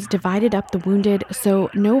crews divided up the wounded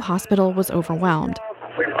so no hospital was overwhelmed.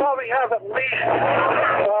 We probably have at least,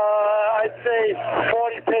 I'd say,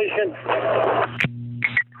 40 patients.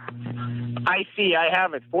 I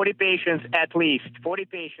have it. 40 patients at least. 40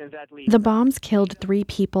 patients at least. The bombs killed 3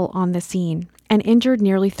 people on the scene and injured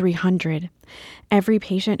nearly 300. Every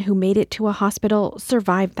patient who made it to a hospital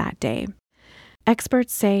survived that day.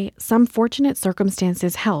 Experts say some fortunate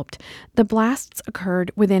circumstances helped. The blasts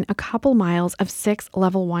occurred within a couple miles of 6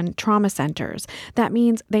 Level 1 trauma centers. That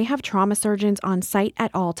means they have trauma surgeons on site at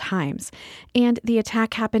all times. And the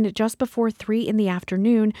attack happened just before 3 in the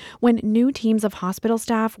afternoon when new teams of hospital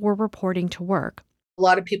staff were reporting to work. A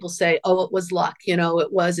lot of people say, oh, it was luck. You know,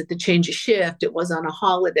 it was at the change of shift. It was on a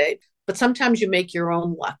holiday. But sometimes you make your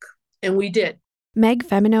own luck. And we did. Meg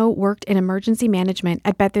Femino worked in emergency management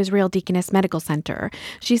at Beth Israel Deaconess Medical Center.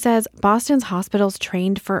 She says Boston's hospitals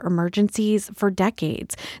trained for emergencies for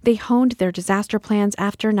decades. They honed their disaster plans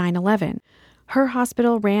after 9/11. Her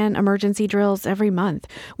hospital ran emergency drills every month,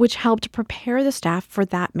 which helped prepare the staff for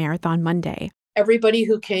that Marathon Monday. Everybody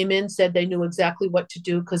who came in said they knew exactly what to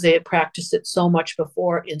do because they had practiced it so much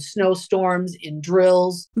before in snowstorms, in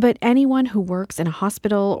drills. But anyone who works in a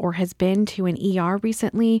hospital or has been to an ER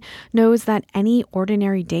recently knows that any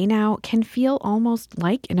ordinary day now can feel almost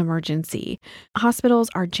like an emergency. Hospitals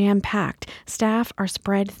are jam-packed, staff are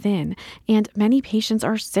spread thin, and many patients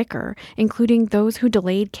are sicker, including those who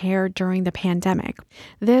delayed care during the pandemic.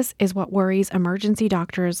 This is what worries emergency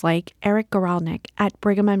doctors like Eric Goralnik at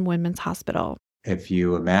Brigham and Women's Hospital. If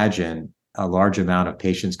you imagine a large amount of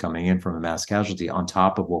patients coming in from a mass casualty on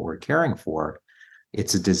top of what we're caring for,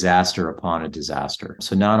 it's a disaster upon a disaster.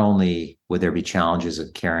 So not only would there be challenges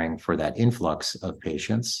of caring for that influx of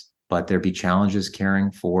patients, but there'd be challenges caring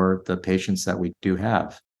for the patients that we do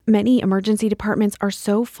have. Many emergency departments are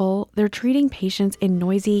so full, they're treating patients in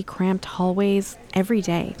noisy, cramped hallways every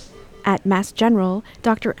day. At Mass General,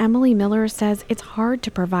 Dr. Emily Miller says it's hard to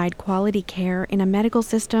provide quality care in a medical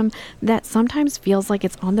system that sometimes feels like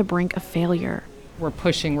it's on the brink of failure. We're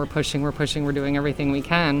pushing, we're doing everything we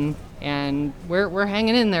can, and we're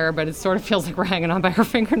hanging in there, but it sort of feels like we're hanging on by our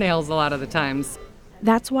fingernails a lot of the times.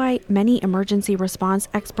 That's why many emergency response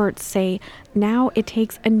experts say now it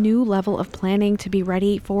takes a new level of planning to be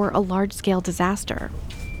ready for a large-scale disaster.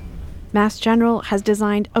 Mass General has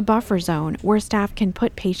designed a buffer zone where staff can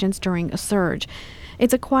put patients during a surge.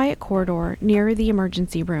 It's a quiet corridor near the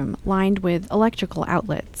emergency room, lined with electrical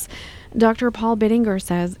outlets. Dr. Paul Bittinger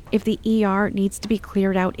says if the ER needs to be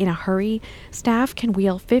cleared out in a hurry, staff can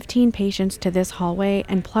wheel 15 patients to this hallway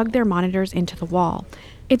and plug their monitors into the wall.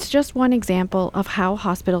 It's just one example of how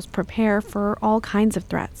hospitals prepare for all kinds of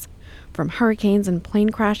threats, from hurricanes and plane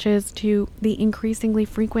crashes to the increasingly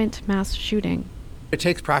frequent mass shooting. It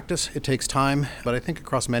takes practice, it takes time, but I think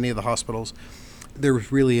across many of the hospitals, there's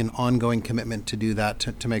really an ongoing commitment to do that,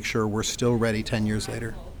 to make sure we're still ready 10 years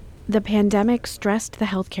later. The pandemic stressed the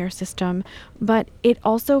healthcare system, but it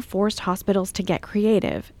also forced hospitals to get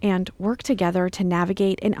creative and work together to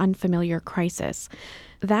navigate an unfamiliar crisis.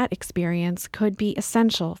 That experience could be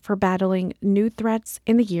essential for battling new threats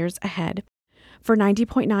in the years ahead. For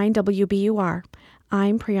 90.9 WBUR,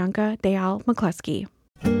 I'm Priyanka Dayal McCluskey.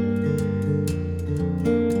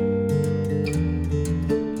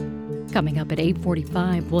 Coming up at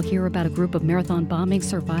 8:45, we'll hear about a group of marathon bombing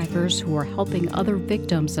survivors who are helping other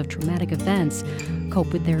victims of traumatic events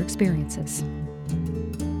cope with their experiences.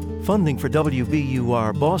 Funding for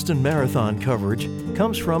WBUR Boston Marathon coverage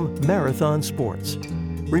comes from Marathon Sports,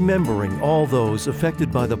 remembering all those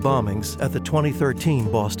affected by the bombings at the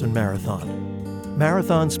 2013 Boston Marathon.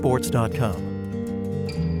 marathonsports.com.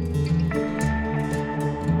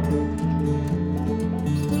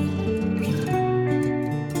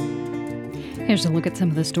 Here's a look at some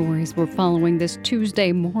of the stories we're following this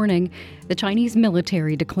Tuesday morning. The Chinese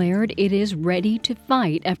military declared it is ready to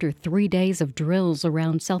fight after 3 days of drills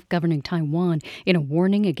around self-governing Taiwan in a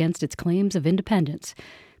warning against its claims of independence.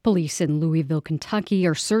 Police in Louisville, Kentucky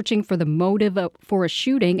are searching for the motive for a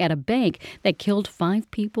shooting at a bank that killed 5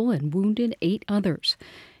 people and wounded 8 others.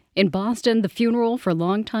 In Boston, the funeral for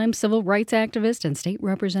longtime civil rights activist and state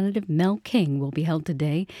representative Mel King will be held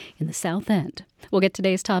today in the South End. We'll get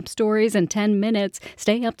today's top stories in 10 minutes.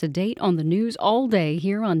 Stay up to date on the news all day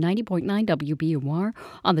here on 90.9 WBUR,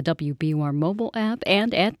 on the WBUR mobile app,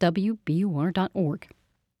 and at WBUR.org.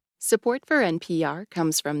 Support for NPR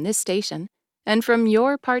comes from this station and from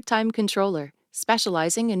your part-time controller,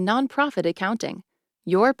 specializing in nonprofit accounting.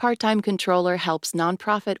 Your part-time controller helps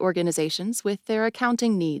nonprofit organizations with their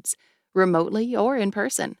accounting needs, remotely or in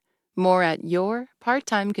person. More at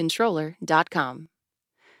yourparttimecontroller.com.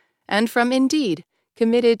 And from Indeed,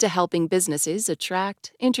 committed to helping businesses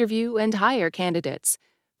attract, interview, and hire candidates.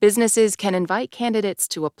 Businesses can invite candidates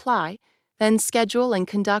to apply, then schedule and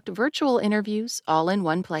conduct virtual interviews all in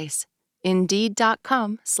one place.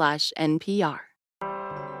 Indeed.com/NPR.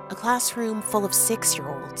 A classroom full of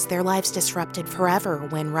 6-year-olds, their lives disrupted forever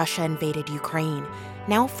when Russia invaded Ukraine.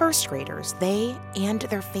 Now first graders, they and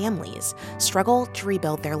their families struggle to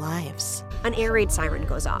rebuild their lives. An air raid siren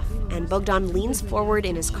goes off, and Bogdan leans forward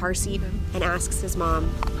in his car seat and asks his mom,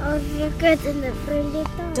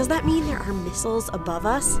 does that mean there are missiles above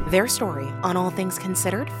us? Their story on All Things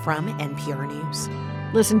Considered from NPR News.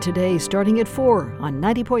 Listen today starting at 4 on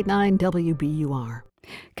 90.9 WBUR.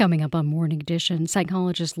 Coming up on Morning Edition,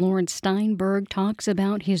 psychologist Lawrence Steinberg talks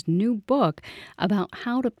about his new book about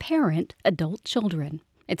how to parent adult children.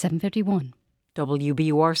 It's 7:51.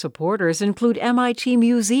 WBUR supporters include MIT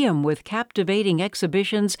Museum with captivating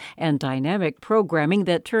exhibitions and dynamic programming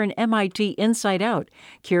that turn MIT inside out.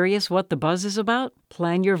 Curious what the buzz is about?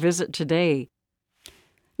 Plan your visit today.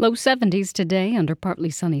 Low 70s today under partly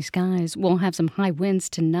sunny skies. We'll have some high winds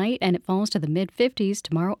tonight, and it falls to the mid-50s.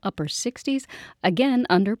 Tomorrow, upper 60s, again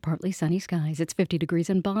under partly sunny skies. It's 50 degrees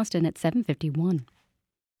in Boston at 7:51.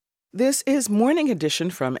 This is Morning Edition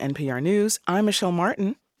from NPR News. I'm Michelle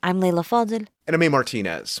Martin. I'm Leila Fadel. And I'm A.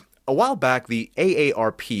 Martinez. A while back, the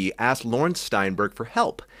AARP asked Lawrence Steinberg for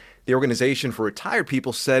help. The Organization for Retired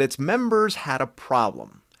People said its members had a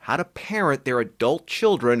problem: how to parent their adult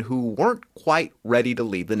children who weren't quite ready to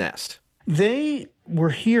leave the nest. They were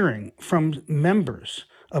hearing from members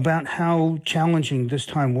about how challenging this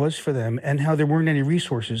time was for them and how there weren't any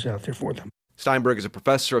resources out there for them. Steinberg is a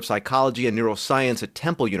professor of psychology and neuroscience at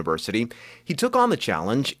Temple University. He took on the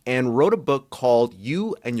challenge and wrote a book called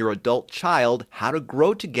You and Your Adult Child: How to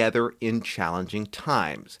Grow Together in Challenging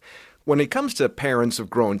Times. When it comes to parents of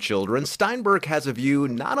grown children, Steinberg has a view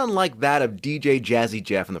not unlike that of DJ Jazzy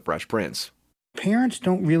Jeff and the Fresh Prince. Parents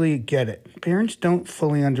don't really get it. Parents don't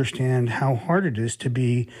fully understand how hard it is to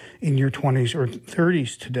be in your 20s or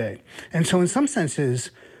 30s today. And so in some senses,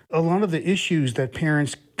 a lot of the issues that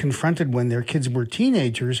parents confronted when their kids were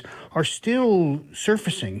teenagers are still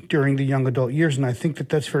surfacing during the young adult years, and I think that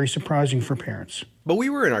that's very surprising for parents. But we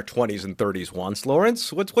were in our 20s and 30s once,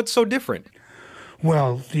 Lawrence. What's so different?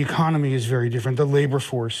 Well, the economy is very different. The labor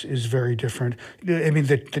force is very different. I mean,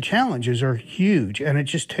 the challenges are huge, and it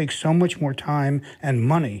just takes so much more time and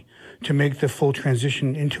money to make the full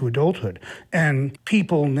transition into adulthood. And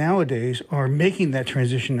people nowadays are making that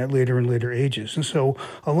transition at later and later ages. And so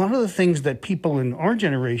a lot of the things that people in our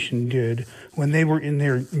generation did when they were in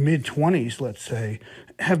their mid-20s, let's say,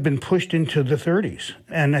 have been pushed into the 30s.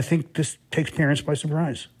 And I think this takes parents by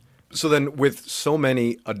surprise. So then, with so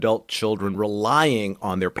many adult children relying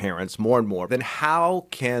on their parents more and more, then how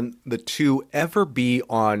can the two ever be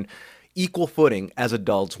on equal footing as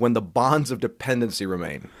adults when the bonds of dependency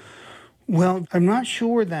remain? Well, I'm not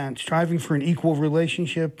sure that striving for an equal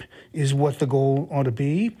relationship is what the goal ought to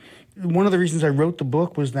be. One of the reasons I wrote the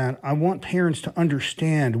book was that I want parents to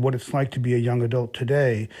understand what it's like to be a young adult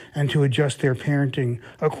today and to adjust their parenting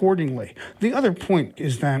accordingly. The other point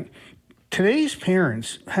is that today's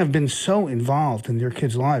parents have been so involved in their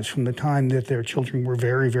kids' lives from the time that their children were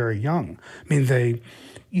very, very young. I mean, they,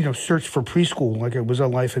 searched for preschool like it was a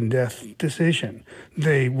life and death decision.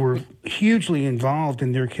 They were hugely involved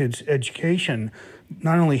in their kids' education,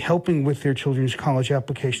 not only helping with their children's college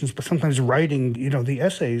applications, but sometimes writing, the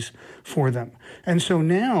essays for them. And so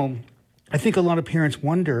now I think a lot of parents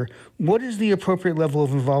wonder, what is the appropriate level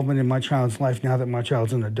of involvement in my child's life now that my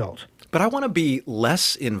child's an adult? but I want to be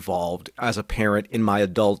less involved as a parent in my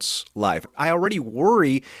adult's life. I already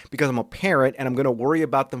worry because I'm a parent and I'm going to worry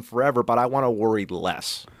about them forever, but I want to worry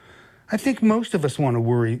less. I think most of us want to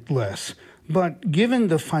worry less. But given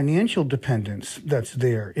the financial dependence that's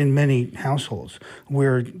there in many households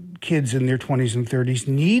where kids in their 20s and 30s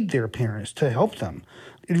need their parents to help them,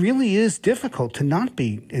 it really is difficult to not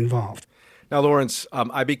be involved. Now, Lawrence,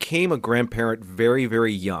 I became a grandparent very,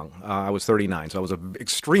 very young. I was 39, so I was an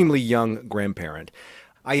extremely young grandparent.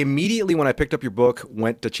 I immediately, when I picked up your book,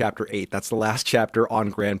 went to chapter 8. That's the last chapter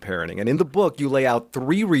on grandparenting. And in the book, you lay out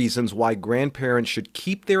 3 reasons why grandparents should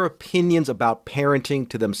keep their opinions about parenting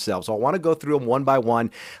to themselves. So I want to go through them one by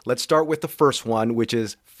one. Let's start with the first one, which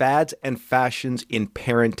is fads and fashions in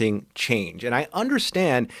parenting change. And I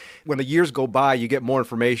understand when the years go by, you get more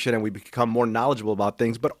information and we become more knowledgeable about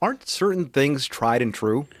things, but aren't certain things tried and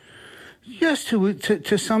true? Yes,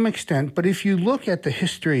 to some extent. But if you look at the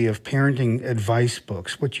history of parenting advice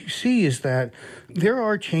books, what you see is that there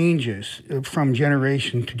are changes from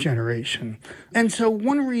generation to generation. And so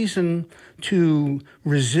one reason to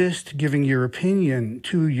resist giving your opinion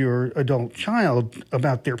to your adult child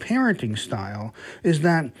about their parenting style is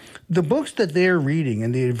that the books that they're reading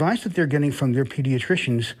and the advice that they're getting from their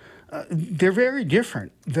pediatricians, they're very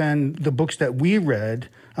different than the books that we read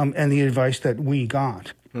and the advice that we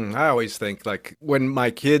got. I always think, like, when my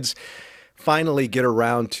kids finally get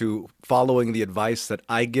around to following the advice that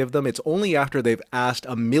I give them, it's only after they've asked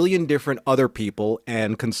a million different other people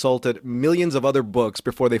and consulted millions of other books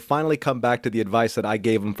before they finally come back to the advice that I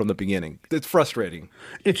gave them from the beginning. It's frustrating.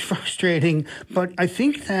 It's frustrating, but I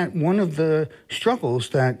think that one of the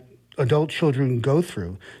struggles that adult children go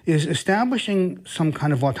through is establishing some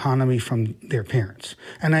kind of autonomy from their parents.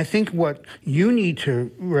 And I think what you need to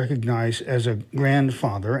recognize as a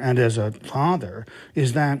grandfather and as a father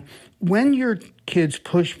is that when your kids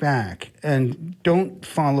push back and don't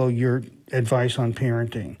follow your advice on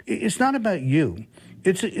parenting, it's not about you.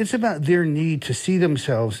 It's about their need to see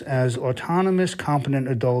themselves as autonomous, competent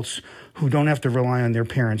adults who don't have to rely on their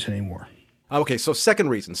parents anymore. Okay, so second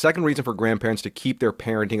reason for grandparents to keep their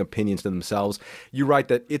parenting opinions to themselves. You write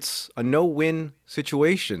that it's a no-win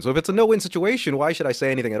situation. So if it's a no-win situation, why should I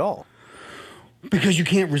say anything at all? Because you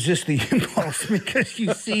can't resist the impulse, because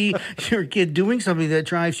you see your kid doing something that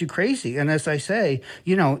drives you crazy. And as I say,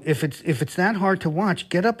 if it's that hard to watch,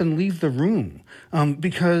 get up and leave the room,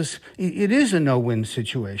 because it is a no-win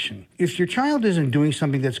situation. If your child isn't doing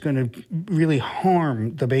something that's going to really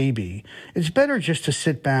harm the baby, it's better just to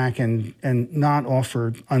sit back and not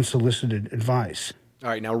offer unsolicited advice. All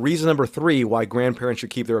right, now reason number 3 why grandparents should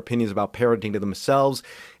keep their opinions about parenting to themselves.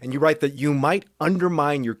 And you write that you might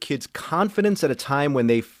undermine your kids' confidence at a time when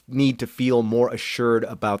they need to feel more assured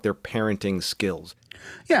about their parenting skills.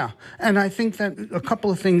 Yeah, and I think that a couple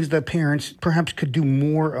of things that parents perhaps could do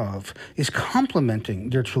more of is complimenting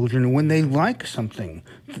their children when they like something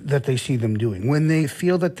that they see them doing, when they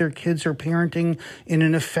feel that their kids are parenting in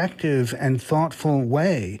an effective and thoughtful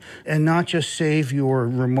way, and not just save your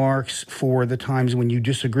remarks for the times when you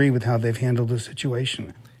disagree with how they've handled the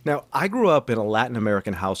situation. Now, I grew up in a Latin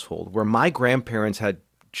American household where my grandparents had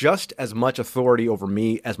just as much authority over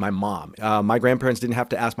me as my mom. My grandparents didn't have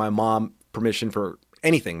to ask my mom permission for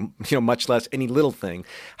anything, much less any little thing.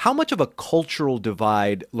 How much of a cultural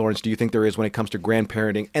divide, Lawrence, do you think there is when it comes to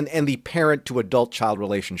grandparenting and the parent-to-adult-child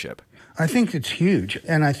relationship? I think it's huge.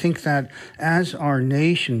 And I think that as our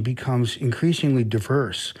nation becomes increasingly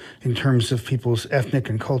diverse in terms of people's ethnic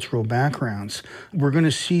and cultural backgrounds, we're going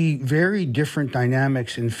to see very different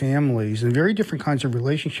dynamics in families and very different kinds of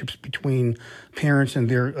relationships between parents and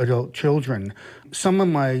their adult children. Some of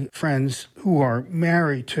my friends who are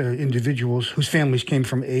married to individuals whose families came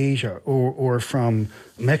from Asia or from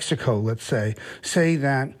Mexico, let's say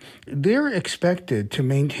that they're expected to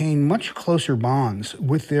maintain much closer bonds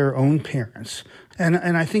with their own parents. And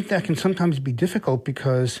I think that can sometimes be difficult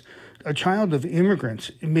because a child of immigrants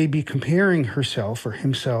may be comparing herself or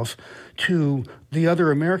himself to the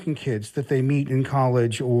other American kids that they meet in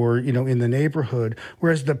college or, in the neighborhood,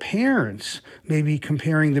 whereas the parents may be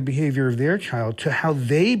comparing the behavior of their child to how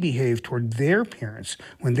they behaved toward their parents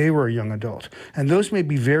when they were a young adult. And those may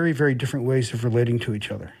be very, very different ways of relating to each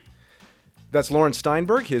other. That's Lawrence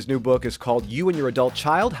Steinberg. His new book is called You and Your Adult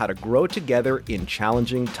Child, How to Grow Together in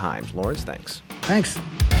Challenging Times. Lawrence, thanks. Thanks.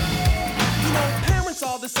 Parents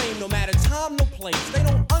are the same, no matter time, no place. They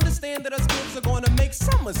don't understand that us kids are going to make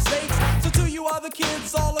some mistakes. So to you other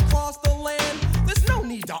kids all across the land, there's no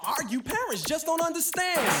need to argue. Parents just don't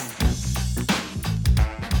understand.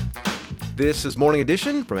 This is Morning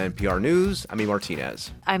Edition from NPR News. I'm E.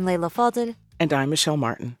 Martinez. I'm Layla Fadel. And I'm Michelle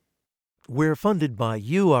Martin. We're funded by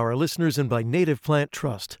you, our listeners, and by Native Plant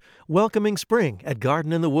Trust. Welcoming spring at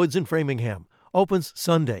Garden in the Woods in Framingham. Opens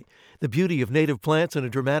Sunday. The beauty of native plants in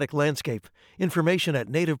a dramatic landscape. Information at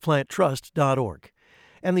nativeplanttrust.org.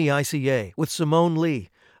 And the ICA with Simone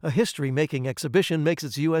Lee. A history-making exhibition makes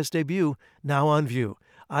its U.S. debut, now on view.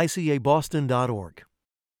 ICABoston.org.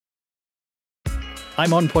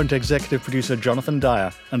 I'm On Point executive producer Jonathan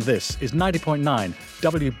Dyer, and this is 90.9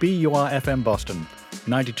 WBUR FM Boston,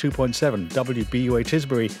 92.7 WBUH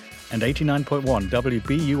Tisbury, and 89.1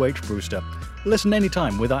 WBUH Brewster. Listen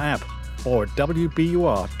anytime with our app or at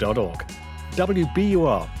WBUR.org.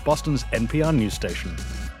 WBUR, Boston's NPR news station.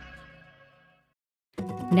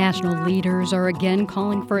 National leaders are again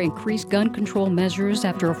calling for increased gun control measures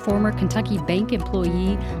after a former Kentucky bank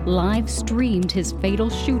employee live-streamed his fatal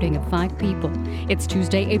shooting of 5 people. It's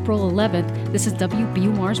Tuesday, April 11th. This is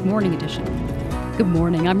WBUR's Morning Edition. Good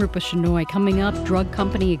morning, I'm Rupa Shenoy. Coming up, drug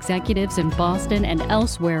company executives in Boston and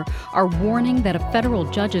elsewhere are warning that a federal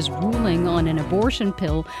judge's ruling on an abortion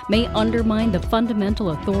pill may undermine the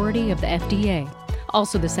fundamental authority of the FDA.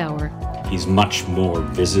 Also this hour, he's much more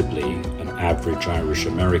visibly an average Irish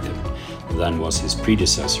American than was his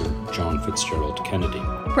predecessor, John Fitzgerald Kennedy.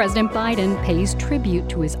 President Biden pays tribute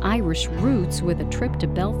to his Irish roots with a trip to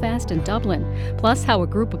Belfast and Dublin, plus how a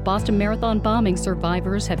group of Boston Marathon bombing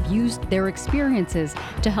survivors have used their experiences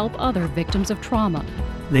to help other victims of trauma.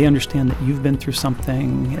 They understand that you've been through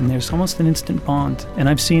something, and there's almost an instant bond. And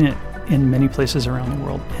I've seen it in many places around the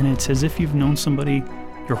world, and it's as if you've known somebody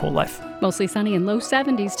your whole life. Mostly sunny and low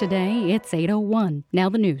 70s today. It's 8:01. Now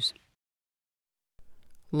the news.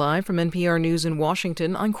 Live from NPR News in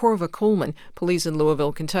Washington, I'm Corva Coleman. Police in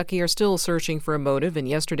Louisville, Kentucky are still searching for a motive in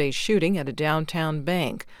yesterday's shooting at a downtown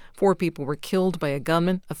bank. 4 people were killed by a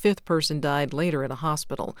gunman. A 5th person died later at a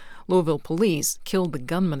hospital. Louisville police killed the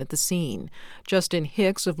gunman at the scene. Justin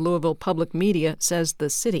Hicks of Louisville Public Media says the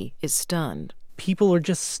city is stunned. People are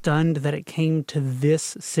just stunned that it came to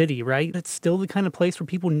this city, right? It's still the kind of place where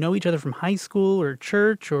people know each other from high school or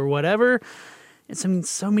church or whatever. It's,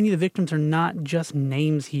 so many of the victims are not just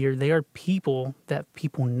names here. They are people that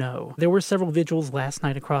people know. There were several vigils last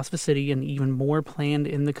night across the city and even more planned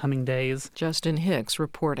in the coming days. Justin Hicks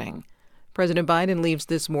reporting. President Biden leaves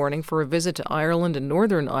this morning for a visit to Ireland and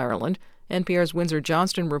Northern Ireland. NPR's Windsor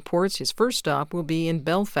Johnston reports his first stop will be in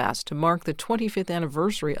Belfast to mark the 25th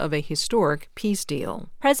anniversary of a historic peace deal.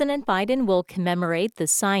 President Biden will commemorate the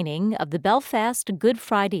signing of the Belfast Good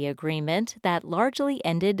Friday Agreement that largely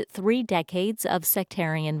ended 3 decades of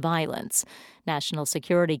sectarian violence. National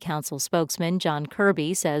Security Council spokesman John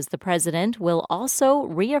Kirby says the president will also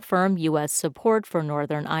reaffirm U.S. support for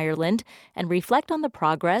Northern Ireland and reflect on the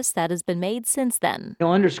progress that has been made since then.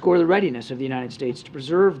 He'll underscore the readiness of the United States to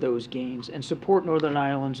preserve those gains and support Northern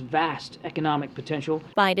Ireland's vast economic potential.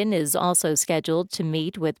 Biden is also scheduled to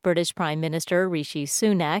meet with British Prime Minister Rishi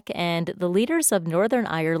Sunak and the leaders of Northern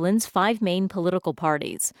Ireland's 5 main political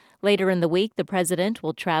parties. Later in the week, the president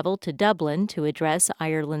will travel to Dublin to address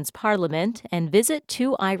Ireland's parliament and visit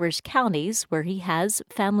 2 Irish counties where he has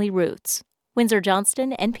family roots. Windsor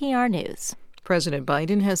Johnston, NPR News. President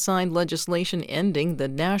Biden has signed legislation ending the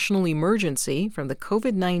national emergency from the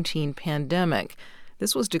COVID-19 pandemic.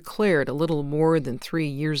 This was declared a little more than 3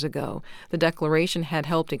 years ago. The declaration had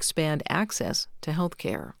helped expand access to health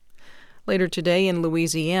care. Later today in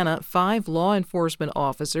Louisiana, 5 law enforcement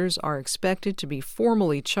officers are expected to be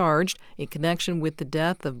formally charged in connection with the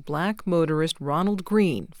death of black motorist Ronald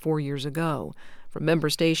Green 4 years ago. From member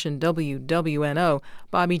station WWNO,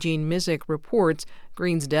 Bobby Jean Mizik reports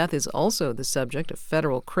Green's death is also the subject of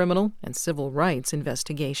federal criminal and civil rights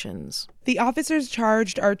investigations. The officers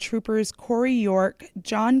charged are troopers Corey York,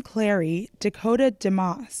 John Clary, Dakota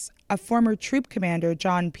DeMoss, a former troop commander,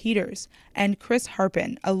 John Peters, and Chris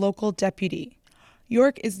Harpin, a local deputy.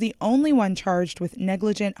 York is the only one charged with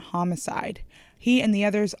negligent homicide. He and the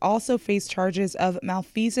others also face charges of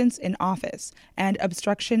malfeasance in office and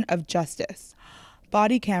obstruction of justice.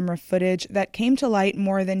 Body camera footage that came to light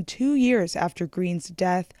more than 2 years after Green's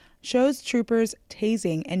death shows troopers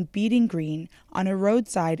tasing and beating Green on a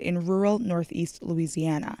roadside in rural northeast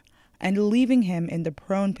Louisiana and leaving him in the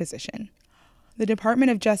prone position. The Department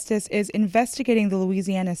of Justice is investigating the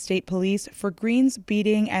Louisiana State Police for Green's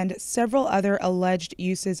beating and several other alleged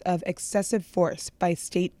uses of excessive force by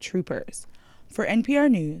state troopers. For NPR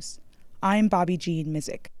News, I'm Bobby Jean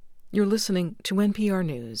Mizik. You're listening to NPR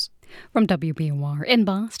News. From WBUR in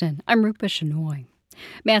Boston, I'm Rupa Shenoy.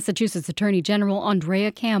 Massachusetts Attorney General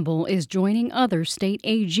Andrea Campbell is joining other state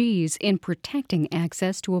AGs in protecting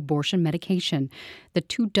access to abortion medication. The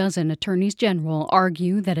 24 attorneys general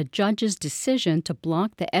argue that a judge's decision to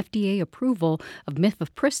block the FDA approval of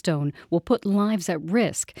mifepristone will put lives at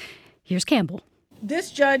risk. Here's Campbell.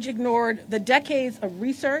 This judge ignored the decades of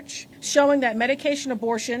research showing that medication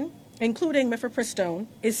abortion, including mifepristone,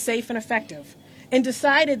 is safe and effective, and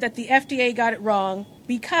decided that the FDA got it wrong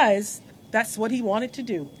because that's what he wanted to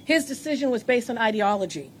do. His decision was based on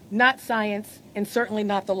ideology, not science, and certainly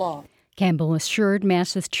not the law. Campbell assured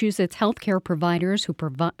Massachusetts healthcare providers who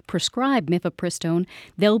prescribe mifepristone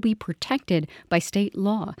they'll be protected by state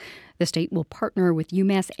law. The state will partner with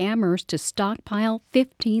UMass Amherst to stockpile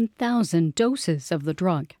 15,000 doses of the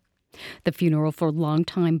drug. The funeral for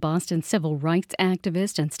longtime Boston civil rights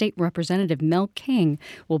activist and state representative Mel King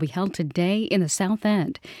will be held today in the South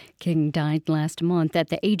End. King died last month at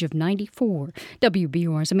the age of 94.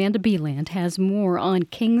 WBUR's Amanda Beeland has more on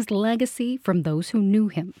King's legacy from those who knew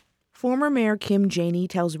him. Former Mayor Kim Janey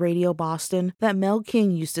tells Radio Boston that Mel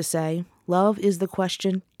King used to say, "Love is the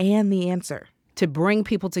question and the answer." To bring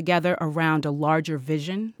people together around a larger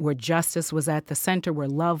vision where justice was at the center, where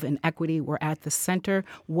love and equity were at the center,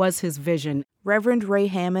 was his vision. Reverend Ray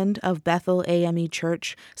Hammond of Bethel AME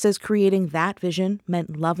Church says creating that vision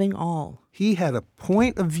meant loving all. He had a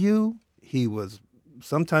point of view. He was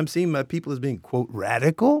sometimes seen by people as being, quote,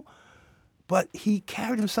 radical, but he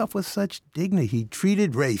carried himself with such dignity. He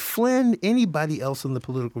treated Ray Flynn, anybody else in the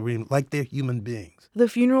political arena, like they're human beings. The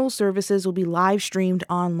funeral services will be live streamed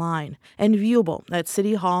online and viewable at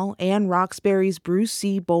City Hall and Roxbury's Bruce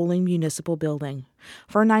C. Bowling Municipal Building.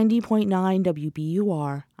 For 90.9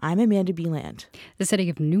 WBUR, I'm Amanda Beeland. The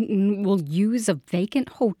city of Newton will use a vacant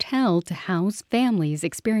hotel to house families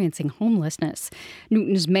experiencing homelessness.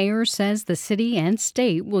 Newton's mayor says the city and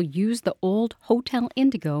state will use the old Hotel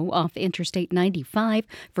Indigo off Interstate 95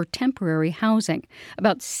 for temporary housing.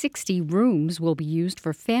 About 60 rooms will be used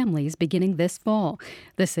for families beginning this fall.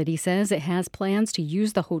 The city says it has plans to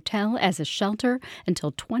use the hotel as a shelter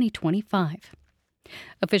until 2025.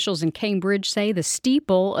 Officials in Cambridge say the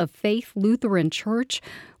steeple of Faith Lutheran Church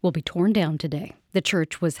will be torn down today. The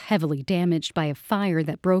church was heavily damaged by a fire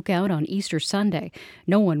that broke out on Easter Sunday.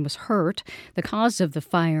 No one was hurt. The cause of the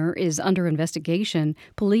fire is under investigation.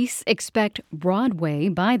 Police expect Broadway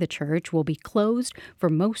by the church will be closed for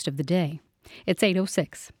most of the day. It's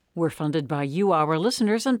 8:06. We're funded by you, our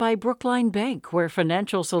listeners, and by Brookline Bank, where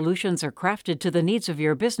financial solutions are crafted to the needs of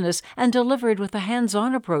your business and delivered with a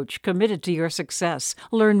hands-on approach committed to your success.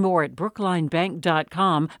 Learn more at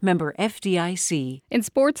brooklinebank.com, member FDIC. In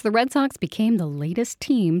sports, the Red Sox became the latest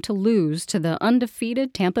team to lose to the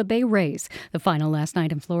undefeated Tampa Bay Rays. The final last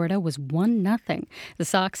night in Florida was 1-0. The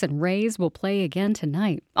Sox and Rays will play again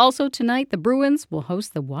tonight. Also tonight, the Bruins will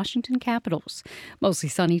host the Washington Capitals. Mostly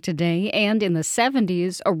sunny today, and in the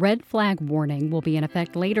 70s, a red flag warning will be in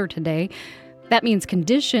effect later today. That means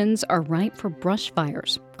conditions are ripe for brush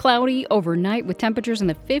fires. Cloudy overnight with temperatures in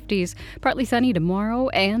the 50s, partly sunny tomorrow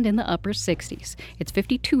and in the upper 60s. It's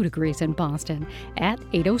 52 degrees in Boston at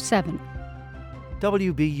 8:07.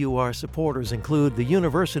 WBUR supporters include the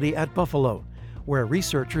University at Buffalo, where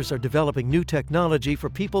researchers are developing new technology for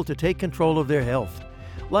people to take control of their health,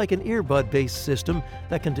 like an earbud-based system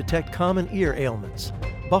that can detect common ear ailments.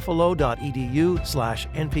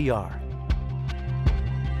 buffalo.edu/NPR.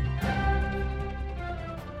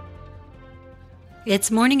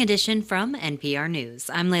 It's Morning Edition from NPR News.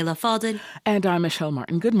 I'm Layla Faldin. And I'm Michelle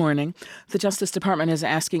Martin. Good morning. The Justice Department is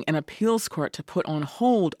asking an appeals court to put on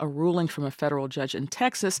hold a ruling from a federal judge in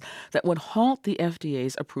Texas that would halt the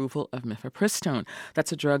FDA's approval of mifepristone.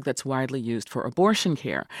 That's a drug that's widely used for abortion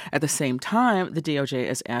care. At the same time, the DOJ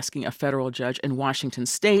is asking a federal judge in Washington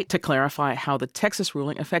state to clarify how the Texas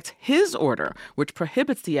ruling affects his order, which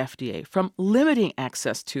prohibits the FDA from limiting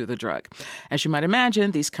access to the drug. As you might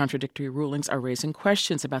imagine, these contradictory rulings are raising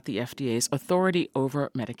questions about the FDA's authority over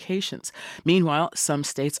medications. Meanwhile, some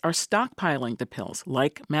states are stockpiling the pills,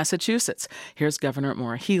 like Massachusetts. Here's Governor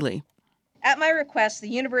Maura Healey. At my request, the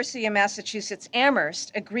University of Massachusetts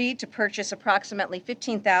Amherst agreed to purchase approximately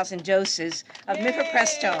 15,000 doses of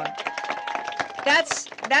mifepristone.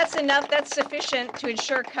 That's enough. That's sufficient to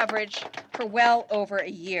ensure coverage for well over a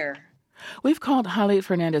year. We've called Holly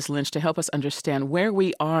Fernandez-Lynch to help us understand where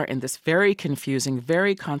we are in this very confusing,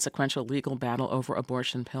 very consequential legal battle over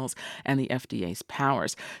abortion pills and the FDA's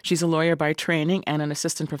powers. She's a lawyer by training and an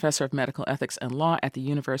assistant professor of medical ethics and law at the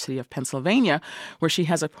University of Pennsylvania, where she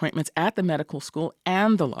has appointments at the medical school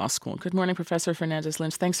and the law school. Good morning, Professor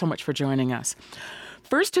Fernandez-Lynch. Thanks so much for joining us.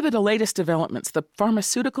 First, to the latest developments. The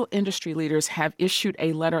pharmaceutical industry leaders have issued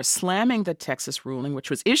a letter slamming the Texas ruling, which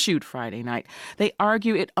was issued Friday night. They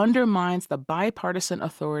argue it undermines the bipartisan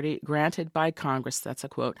authority granted by Congress, that's a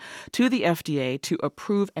quote, to the FDA to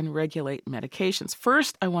approve and regulate medications.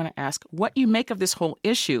 First, I want to ask what you make of this whole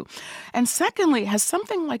issue. And secondly, has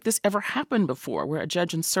something like this ever happened before, where a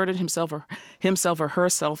judge inserted himself or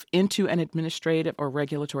herself into an administrative or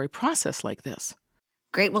regulatory process like this?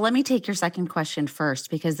 Great. Well, let me take your second question first,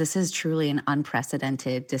 because this is truly an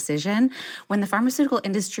unprecedented decision. When the pharmaceutical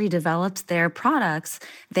industry develops their products,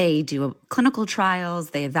 they do clinical trials,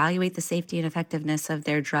 they evaluate the safety and effectiveness of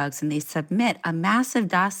their drugs, and they submit a massive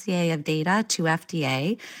dossier of data to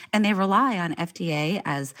FDA, and they rely on FDA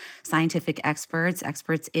as scientific experts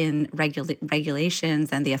in regulations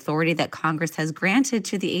and the authority that Congress has granted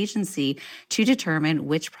to the agency to determine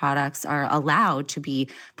which products are allowed to be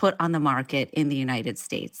put on the market in the United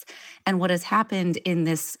States. And what has happened in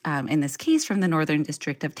this case from the Northern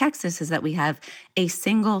District of Texas is that we have a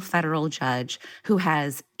single federal judge who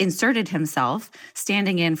has inserted himself,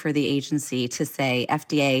 standing in for the agency to say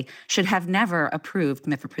FDA should have never approved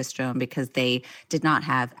mifepristone because they did not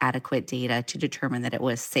have adequate data to determine that it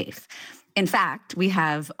was safe. In fact, we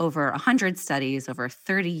have over 100 studies over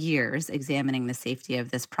 30 years examining the safety of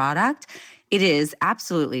this product. It is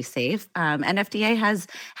absolutely safe, and FDA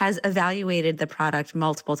has evaluated the product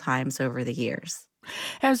multiple times over the years.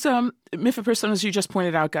 Has mifepristone, as you just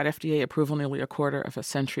pointed out, got FDA approval nearly a quarter of a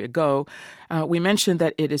century ago. We mentioned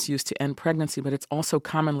that it is used to end pregnancy, but it's also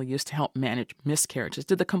commonly used to help manage miscarriages.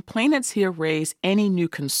 Did the complainants here raise any new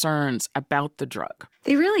concerns about the drug?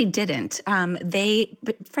 They really didn't. They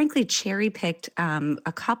frankly cherry-picked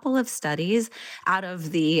a couple of studies out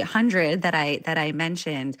of the 100 that I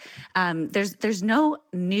mentioned. There's no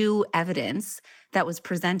new evidence that was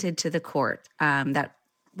presented to the court that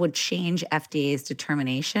would change FDA's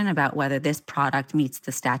determination about whether this product meets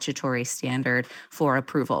the statutory standard for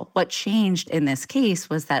approval. What changed in this case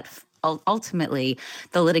was that ultimately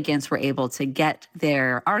the litigants were able to get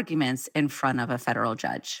their arguments in front of a federal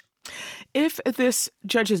judge. If this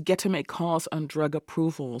judges get to make calls on drug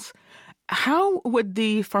approvals, how would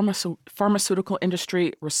the pharmaceutical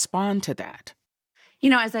industry respond to that? You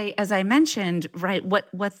know, as I mentioned, right,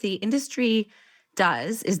 what the industry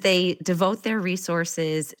does is they devote their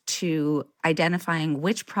resources to identifying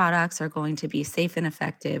which products are going to be safe and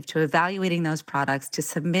effective, to evaluating those products, to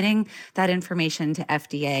submitting that information to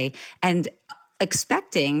FDA, and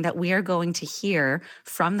expecting that we are going to hear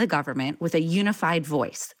from the government with a unified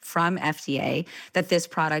voice from FDA that this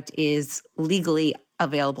product is legally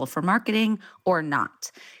available for marketing or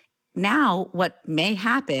not. Now, what may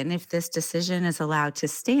happen if this decision is allowed to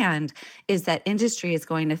stand is that industry is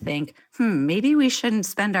going to think, maybe we shouldn't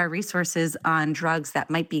spend our resources on drugs that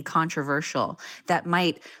might be controversial, that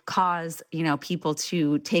might cause, people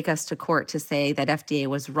to take us to court to say that FDA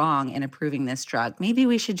was wrong in approving this drug. Maybe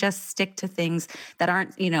we should just stick to things that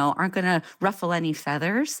aren't going to ruffle any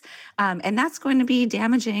feathers. And that's going to be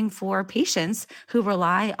damaging for patients who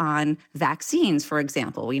rely on vaccines, for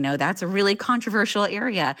example. We know that's a really controversial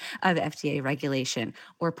area of FDA regulation,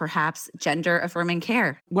 or perhaps gender-affirming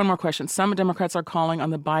care. One more question. Some Democrats are calling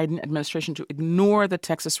on the Biden administration to ignore the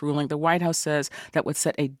Texas ruling. The White House says that would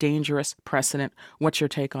set a dangerous precedent. What's your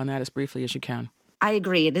take on that, as briefly as you can? I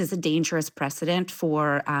agree. It is a dangerous precedent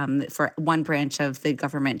for one branch of the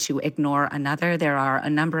government to ignore another. There are a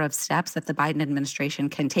number of steps that the Biden administration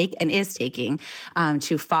can take and is taking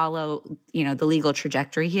to follow, the legal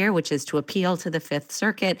trajectory here, which is to appeal to the Fifth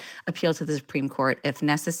Circuit, appeal to the Supreme Court if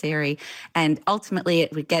necessary, and ultimately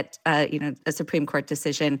it would get a Supreme Court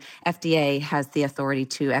decision. FDA has the authority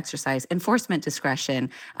to exercise enforcement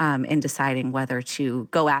discretion in deciding whether to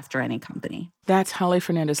go after any company. That's Holly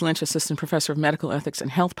Fernandez-Lynch, Assistant Professor of Medical Ethics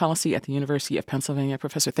and Health Policy at the University of Pennsylvania.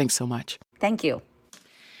 Professor, thanks so much. Thank you.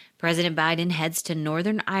 President Biden heads to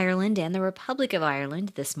Northern Ireland and the Republic of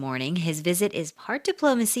Ireland this morning. His visit is part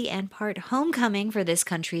diplomacy and part homecoming for this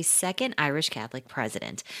country's second Irish Catholic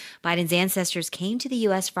president. Biden's ancestors came to the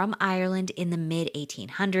U.S. from Ireland in the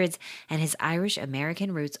mid-1800s, and his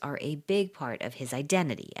Irish-American roots are a big part of his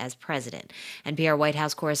identity as president. NPR White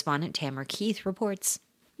House correspondent Tamara Keith reports.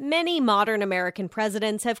 Many modern American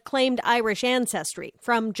presidents have claimed Irish ancestry,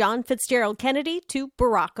 from John Fitzgerald Kennedy to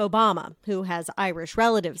Barack Obama, who has Irish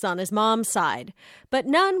relatives on his mom's side. But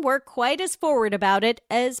none were quite as forward about it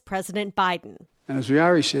as President Biden. And as we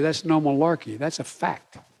Irish say, that's no malarkey. That's a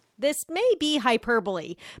fact. This may be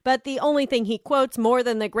hyperbole, but the only thing he quotes more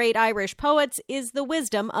than the great Irish poets is the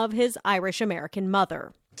wisdom of his Irish-American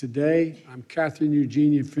mother. Today, I'm Catherine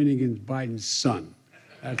Eugenia Finnegan Biden's son.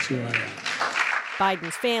 That's who I am.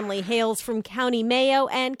 Biden's family hails from County Mayo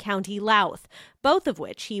and County Louth, both of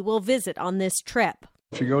which he will visit on this trip.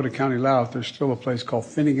 If you go to County Louth, there's still a place called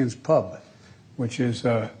Finnegan's Pub, which is,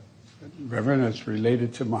 Reverend, it's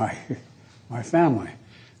related to my family.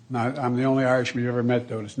 Now, I'm the only Irishman you ever met,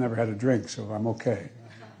 though, that's never had a drink, so I'm okay.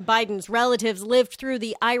 Biden's relatives lived through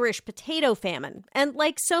the Irish potato famine, and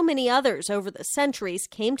like so many others over the centuries,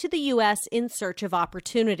 came to the U.S. in search of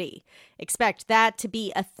opportunity. Expect that to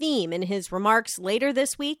be a theme in his remarks later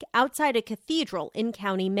this week outside a cathedral in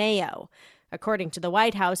County Mayo. According to the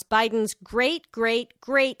White House, Biden's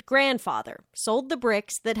great-great-great-grandfather sold the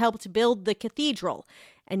bricks that helped build the cathedral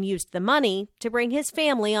and used the money to bring his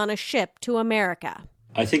family on a ship to America.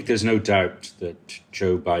 I think there's no doubt that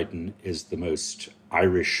Joe Biden is the most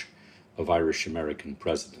Irish of Irish-American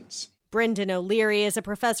presidents. Brendan O'Leary is a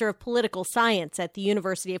professor of political science at the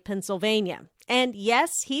University of Pennsylvania. And yes,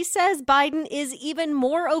 he says Biden is even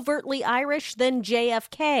more overtly Irish than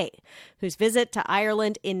JFK, whose visit to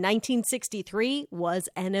Ireland in 1963 was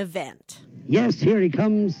an event. Yes, here he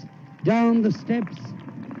comes down the steps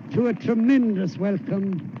to a tremendous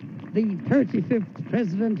welcome, the 35th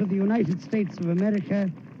President of the United States of America,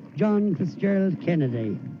 John Fitzgerald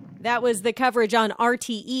Kennedy. That was the coverage on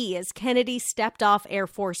RTE as Kennedy stepped off Air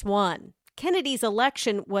Force One. Kennedy's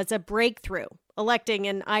election was a breakthrough. Electing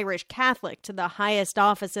an Irish Catholic to the highest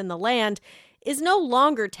office in the land is no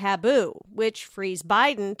longer taboo, which frees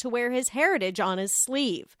Biden to wear his heritage on his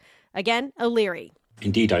sleeve. Again, O'Leary.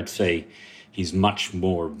 Indeed, I'd say he's much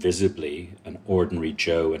more visibly an ordinary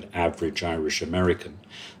Joe and average Irish American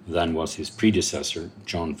than was his predecessor,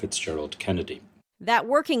 John Fitzgerald Kennedy. That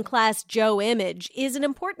working-class Joe image is an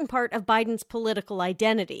important part of Biden's political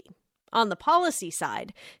identity. On the policy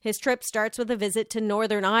side, his trip starts with a visit to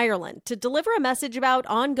Northern Ireland to deliver a message about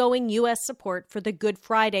ongoing U.S. support for the Good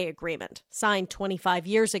Friday Agreement, signed 25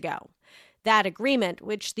 years ago. That agreement,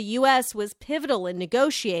 which the U.S. was pivotal in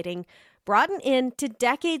negotiating, brought an end to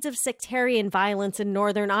decades of sectarian violence in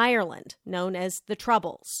Northern Ireland, known as the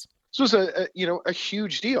Troubles. This was a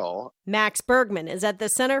huge deal. Max Bergman is at the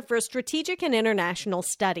Center for Strategic and International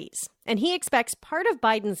Studies, and he expects part of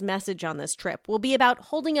Biden's message on this trip will be about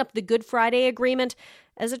holding up the Good Friday Agreement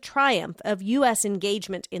as a triumph of U.S.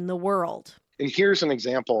 engagement in the world. And here's an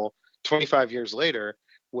example, 25 years later,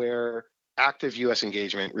 where active U.S.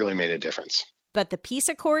 engagement really made a difference. But the peace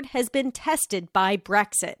accord has been tested by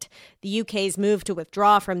Brexit. The UK's move to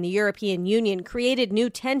withdraw from the European Union created new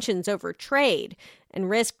tensions over trade and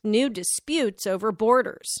risked new disputes over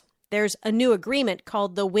borders. There's a new agreement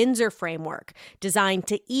called the Windsor Framework, designed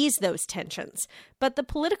to ease those tensions. But the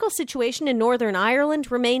political situation in Northern Ireland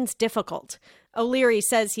remains difficult. O'Leary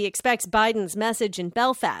says he expects Biden's message in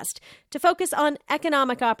Belfast to focus on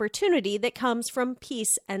economic opportunity that comes from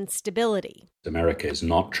peace and stability. America is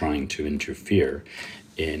not trying to interfere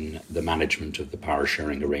in the management of the power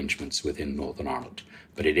sharing arrangements within Northern Ireland,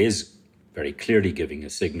 but it is very clearly giving a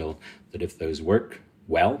signal that if those work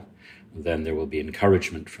well, then there will be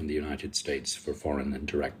encouragement from the United States for foreign and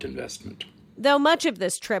direct investment. Though much of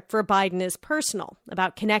this trip for Biden is personal,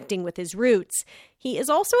 about connecting with his roots, he is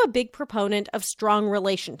also a big proponent of strong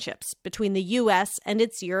relationships between the U.S. and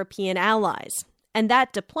its European allies. And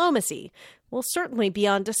that diplomacy will certainly be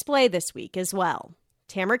on display this week as well.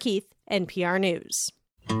 Tamara Keith, NPR News.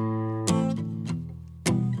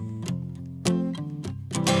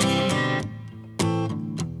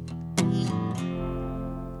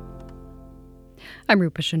 I'm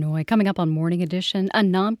Rupa Shenoy. Coming up on Morning Edition, a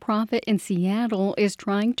nonprofit in Seattle is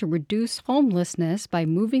trying to reduce homelessness by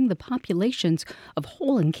moving the populations of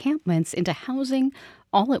whole encampments into housing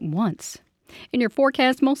all at once. In your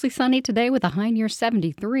forecast, mostly sunny today with a high near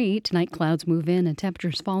 73. Tonight, clouds move in and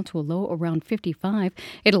temperatures fall to a low around 55.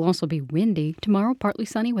 It'll also be windy. Tomorrow, partly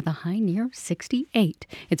sunny with a high near 68.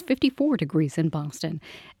 It's 54 degrees in Boston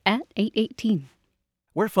at 8:18.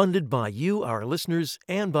 We're funded by you, our listeners,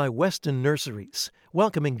 and by Weston Nurseries,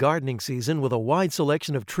 welcoming gardening season with a wide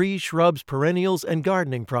selection of trees, shrubs, perennials, and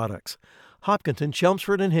gardening products. Hopkinton,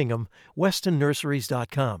 Chelmsford, and Hingham,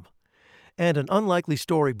 westonnurseries.com. And an unlikely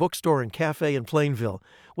story bookstore and cafe in Plainville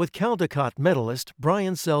with Caldecott medalist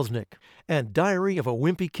Brian Selznick and Diary of a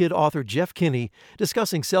Wimpy Kid author Jeff Kinney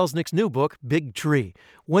discussing Selznick's new book, Big Tree,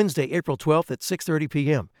 Wednesday, April 12th at 6:30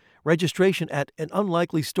 p.m. Registration at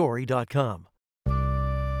anunlikelystory.com.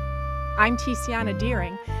 I'm Tiziana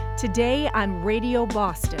Deering. Today on Radio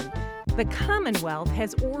Boston, the Commonwealth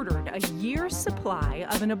has ordered a year's supply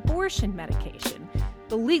of an abortion medication,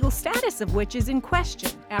 the legal status of which is in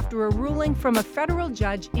question after a ruling from a federal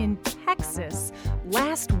judge in Texas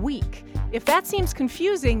last week. If that seems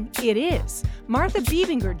confusing, it is. Martha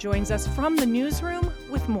Beebinger joins us from the newsroom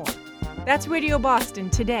with more. That's Radio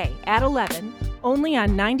Boston today at 11, only on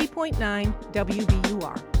 90.9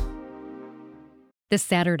 WBUR. This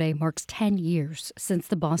Saturday marks 10 years since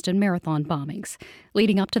the Boston Marathon bombings.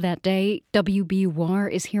 Leading up to that day,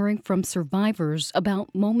 WBUR is hearing from survivors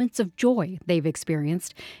about moments of joy they've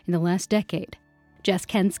experienced in the last decade. Jess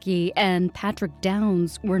Kensky and Patrick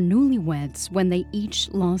Downs were newlyweds when they each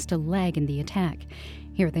lost a leg in the attack.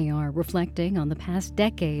 Here they are reflecting on the past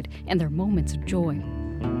decade and their moments of joy.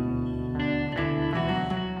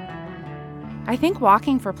 I think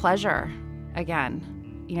walking for pleasure again.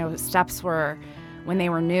 Steps were, when they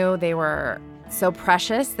were new, they were so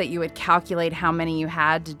precious that you would calculate how many you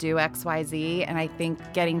had to do XYZ. And I think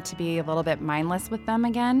getting to be a little bit mindless with them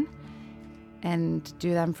again and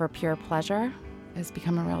do them for pure pleasure has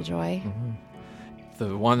become a real joy. Mm-hmm.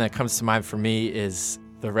 The one that comes to mind for me is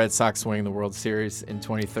the Red Sox winning the World Series in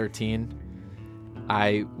 2013.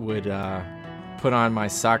 I would put on my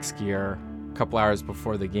Sox gear a couple hours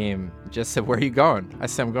before the game. Jess said, "Where are you going?" I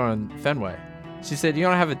said, "I'm going Fenway." She said, "You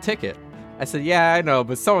don't have a ticket." I said, "Yeah, I know,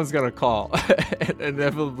 but someone's going to call." And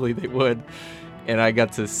inevitably they would. And I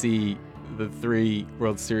got to see the 3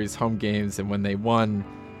 World Series home games, and when they won,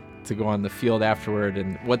 to go on the field afterward,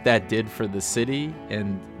 and what that did for the city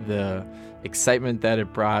and the excitement that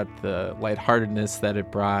it brought, the lightheartedness that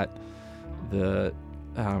it brought, the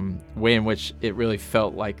way in which it really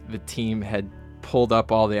felt like the team had pulled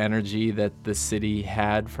up all the energy that the city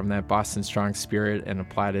had from that Boston Strong spirit and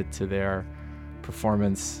applied it to their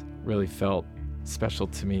performance really felt special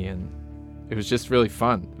to me. And it was just really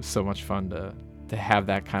fun. It was so much fun to have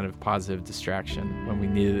that kind of positive distraction when we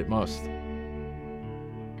needed it most.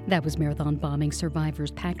 That was marathon bombing survivors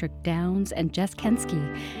Patrick Downs and Jess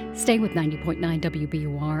Kensky. Stay with 90.9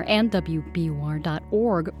 WBUR and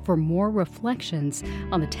WBUR.org for more reflections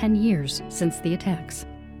on the 10 years since the attacks.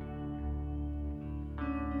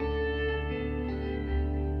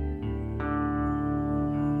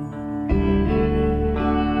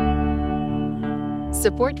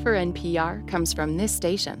 Support for NPR comes from this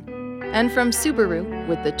station and from Subaru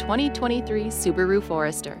with the 2023 Subaru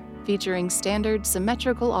Forester, featuring standard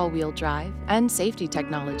symmetrical all-wheel drive and safety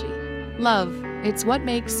technology. Love, it's what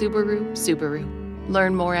makes Subaru, Subaru.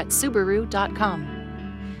 Learn more at Subaru.com.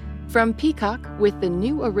 From Peacock with the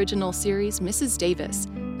new original series Mrs. Davis,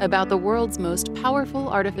 about the world's most powerful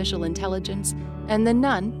artificial intelligence and the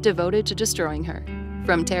nun devoted to destroying her.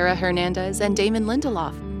 From Tara Hernandez and Damon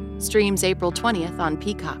Lindelof. Streams April 20th on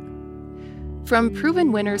Peacock. From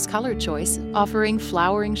Proven Winners Color Choice, offering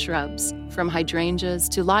flowering shrubs, from hydrangeas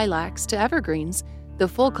to lilacs to evergreens, the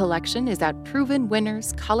full collection is at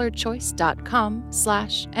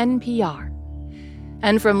provenwinnerscolorchoice.com/NPR.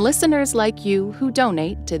 And from listeners like you who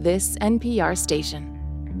donate to this NPR station.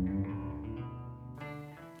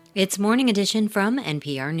 It's Morning Edition from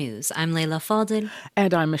NPR News. I'm Layla Faldin.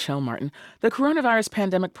 And I'm Michelle Martin. The coronavirus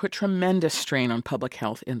pandemic put tremendous strain on public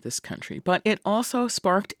health in this country, but it also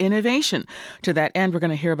sparked innovation. To that end, we're going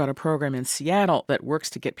to hear about a program in Seattle that works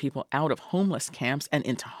to get people out of homeless camps and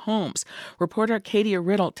into homes. Reporter Katie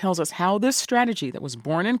Riddle tells us how this strategy that was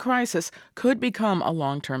born in crisis could become a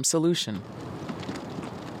long-term solution.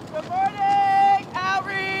 Good morning,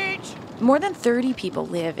 outreach! More than 30 people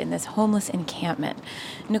live in this homeless encampment.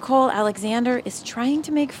 Nicole Alexander is trying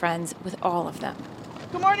to make friends with all of them.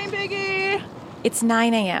 Good morning, Biggie! It's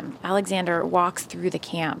 9 a.m. Alexander walks through the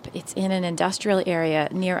camp. It's in an industrial area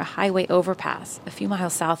near a highway overpass, a few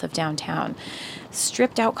miles south of downtown.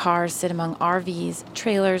 Stripped-out cars sit among RVs,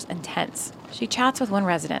 trailers, and tents. She chats with one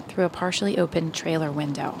resident through a partially open trailer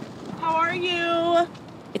window. How are you?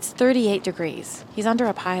 It's 38 degrees. He's under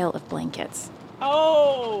a pile of blankets.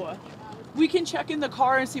 Oh, we can check in the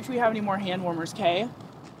car and see if we have any more hand warmers, Kay?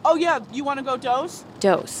 Oh, yeah, you want to go dose?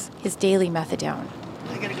 Dose, his daily methadone.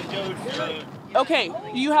 I gotta go dose. Okay,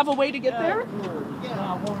 do you have a way to get there?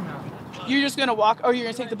 You're just gonna walk, or you're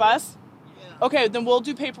gonna take the bus? Okay, then we'll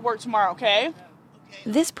do paperwork tomorrow, okay?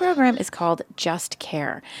 This program is called Just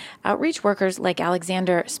Care. Outreach workers like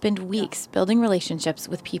Alexander spend weeks building relationships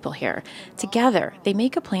with people here. Together, they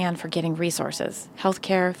make a plan for getting resources,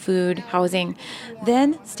 healthcare, food, housing.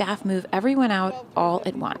 Then, staff move everyone out all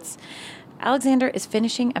at once. Alexander is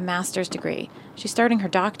finishing a master's degree. She's starting her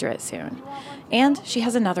doctorate soon. And she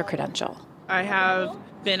has another credential. I have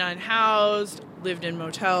been unhoused, lived in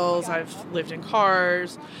motels, I've lived in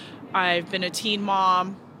cars, I've been a teen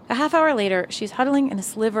mom. A half hour later, she's huddling in a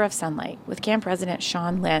sliver of sunlight with camp resident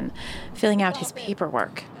Sean Lynn, filling out his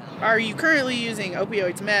paperwork. Are you currently using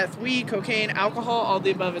opioids, meth, weed, cocaine, alcohol, all the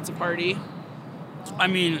above? It's a party. I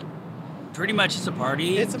mean, pretty much it's a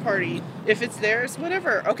party. It's a party. If it's theirs,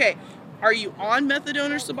 whatever. Okay, Are you on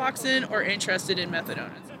methadone or Suboxone or interested in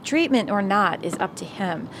methadone? Treatment or not is up to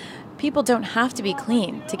him. People don't have to be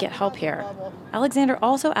clean to get help here. Alexander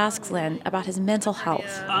also asks Lynn about his mental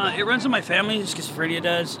health. It runs in my family, schizophrenia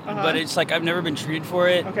does, but it's like I've never been treated for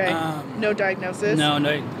it. Okay. No diagnosis? No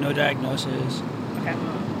diagnosis. Okay.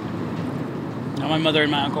 No, my mother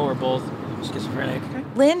and my uncle were both schizophrenic.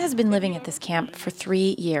 Lynn has been living at this camp for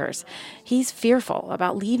 3 years. He's fearful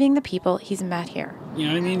about leaving the people he's met here. You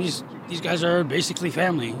know what I mean? These guys are basically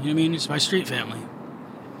family. You know what I mean? It's my street family.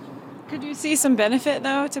 Could you see some benefit,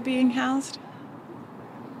 though, to being housed?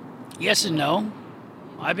 Yes and no.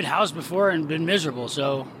 I've been housed before and been miserable,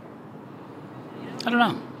 so I don't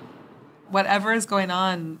know. Whatever is going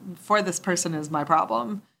on for this person is my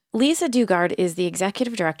problem. Lisa Dugard is the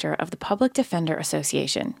executive director of the Public Defender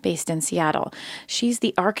Association, based in Seattle. She's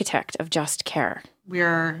the architect of Just Care.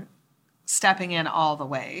 We're stepping in all the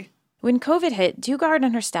way. When COVID hit, Dugard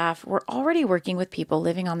and her staff were already working with people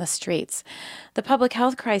living on the streets. The public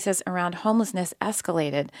health crisis around homelessness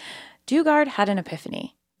escalated. Dugard had an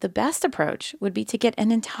epiphany. The best approach would be to get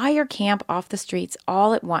an entire camp off the streets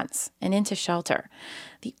all at once and into shelter.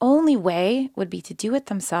 The only way would be to do it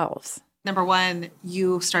themselves. Number one,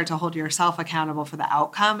 you start to hold yourself accountable for the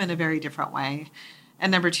outcome in a very different way.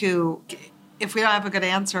 And number two, if we don't have a good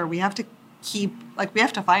answer, we have to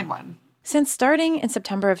find one. Since starting in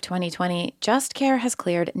September of 2020, Just Care has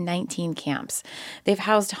cleared 19 camps. They've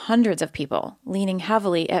housed hundreds of people, leaning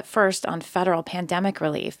heavily at first on federal pandemic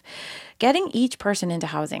relief. Getting each person into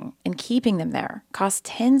housing and keeping them there costs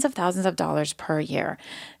tens of thousands of dollars per year.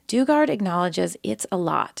 Dugard acknowledges it's a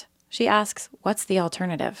lot. She asks, what's the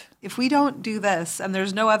alternative? If we don't do this and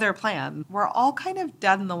there's no other plan, we're all kind of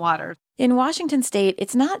dead in the water. In Washington state,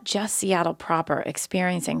 it's not just Seattle proper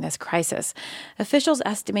experiencing this crisis. Officials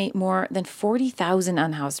estimate more than 40,000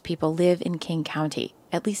 unhoused people live in King County,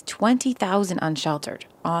 at least 20,000 unsheltered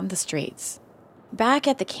on the streets. Back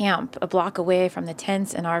at the camp, a block away from the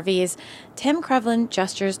tents and RVs, Tim Krevlin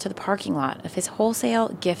gestures to the parking lot of his wholesale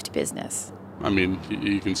gift business. I mean,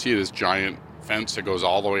 you can see this giant fence that goes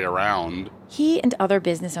all the way around. He and other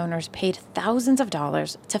business owners paid thousands of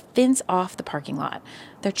dollars to fence off the parking lot.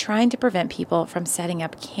 They're trying to prevent people from setting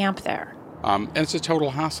up camp there. And it's a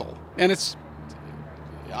total hassle. And it's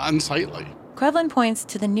unsightly. Krevlin points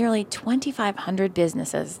to the nearly 2,500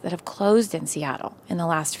 businesses that have closed in Seattle in the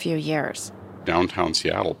last few years. Downtown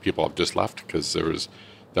Seattle, people have just left because there was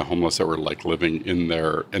the homeless that were like living in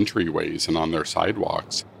their entryways and on their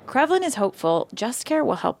sidewalks. Krevlin is hopeful Just Care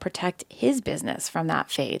will help protect his business from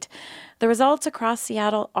that fate. The results across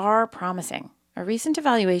Seattle are promising. A recent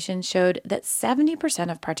evaluation showed that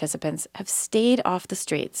 70% of participants have stayed off the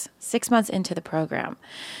streets 6 months into the program.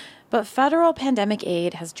 But federal pandemic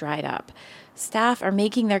aid has dried up. Staff are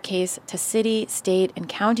making their case to city, state, and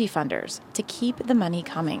county funders to keep the money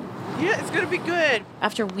coming. Yeah, it's going to be good.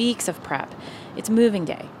 After weeks of prep, it's moving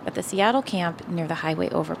day at the Seattle camp near the highway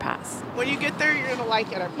overpass. When you get there, you're going to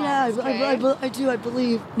like it, I promise. Yeah, I do, I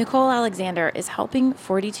believe. Nicole Alexander is helping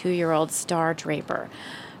 42-year-old Star Draper.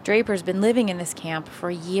 Draper's been living in this camp for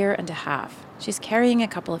a year and a half. She's carrying a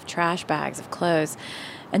couple of trash bags of clothes,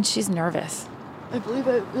 and she's nervous. I believe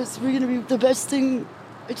it's going to be the best thing.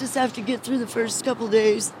 I just have to get through the first couple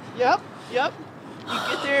days. Yep. You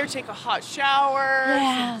get there, take a hot shower,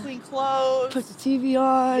 some clean clothes. Put the TV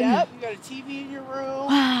on. Yep, you got a TV in your room.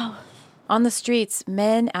 Wow. On the streets,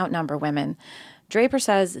 men outnumber women. Draper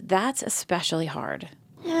says that's especially hard.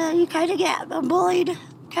 Yeah, you kind of get bullied,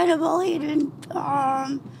 and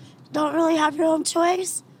don't really have your own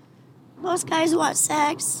choice. Most guys want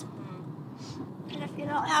sex. And if you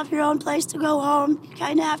don't have your own place to go home, you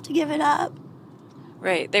kind of have to give it up.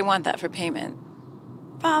 Right, they want that for payment.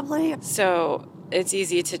 Probably. So it's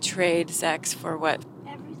easy to trade sex for what?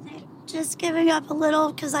 Everything. Just giving up a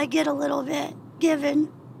little because I get a little bit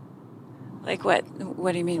given. Like what?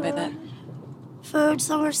 What do you mean by that? Food,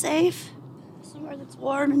 somewhere safe. Somewhere that's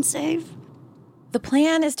warm and safe. The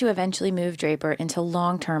plan is to eventually move Draper into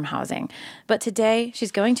long-term housing. But today,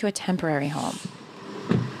 she's going to a temporary home.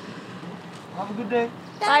 Have a good day.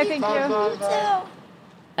 Bye, thank you. You too.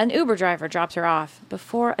 An Uber driver drops her off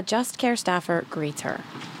before a Just Care staffer greets her.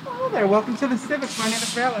 Hello there. Welcome to the Civic. My name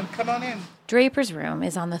is Marilyn. Come on in. Draper's room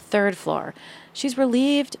is on the 3rd floor. She's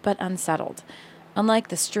relieved but unsettled. Unlike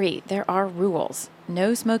the street, there are rules.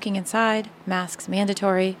 No smoking inside, masks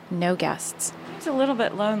mandatory, no guests. It's a little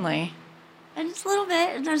bit lonely. And it's a little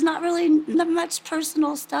bit. There's not really much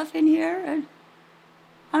personal stuff in here. And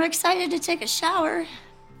I'm excited to take a shower.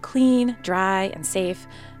 Clean, dry, and safe,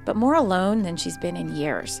 but more alone than she's been in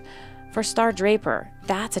years. For Star Draper,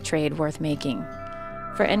 that's a trade worth making.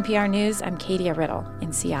 For NPR News, I'm Katie Riddle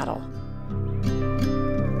in Seattle.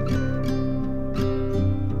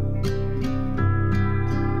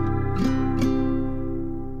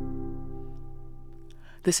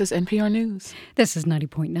 This is NPR News. This is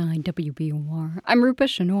 90.9 WBUR. I'm Rupa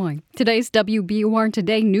Shenoy. Today's WBUR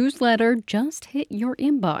Today newsletter just hit your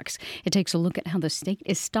inbox. It takes a look at how the state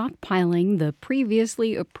is stockpiling the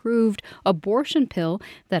previously approved abortion pill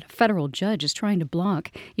that a federal judge is trying to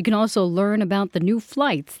block. You can also learn about the new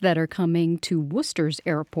flights that are coming to Worcester's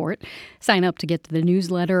airport. Sign up to get to the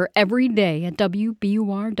newsletter every day at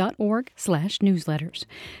wbur.org/newsletters.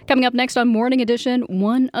 Coming up next on Morning Edition,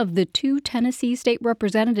 one of the two Tennessee state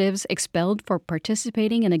representatives expelled for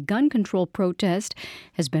participating in a gun control protest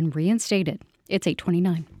has been reinstated. It's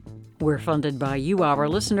 8:29. We're funded by you, our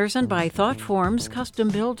listeners, and by ThoughtForms Custom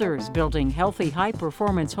Builders, building healthy,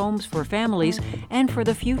 high-performance homes for families and for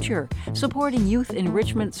the future. Supporting Youth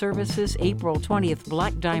Enrichment Services' April 20th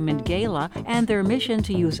Black Diamond Gala and their mission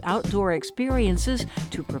to use outdoor experiences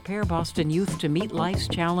to prepare Boston youth to meet life's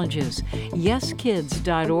challenges.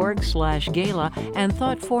 YesKids.org/gala and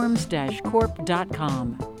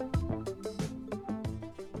thoughtforms-corp.com.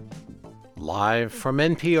 Live from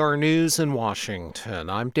NPR News in Washington,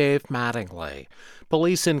 I'm Dave Mattingly.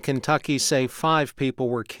 Police in Kentucky say 5 people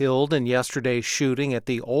were killed in yesterday's shooting at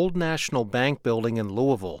the Old National Bank building in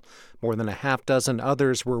Louisville. More than a half dozen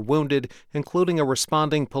others were wounded, including a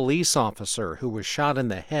responding police officer who was shot in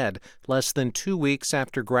the head less than 2 weeks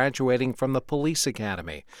after graduating from the police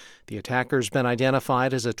academy. The attacker's been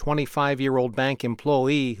identified as a 25-year-old bank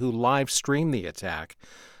employee who live-streamed the attack.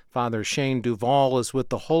 Father Shane Duvall is with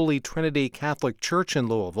the Holy Trinity Catholic Church in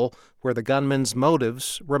Louisville, where the gunman's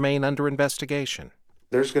motives remain under investigation.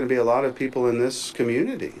 There's going to be a lot of people in this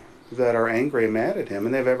community that are angry and mad at him,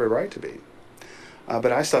 and they have every right to be.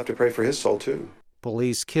 But I still have to pray for his soul, too.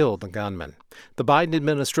 Police killed the gunman. The Biden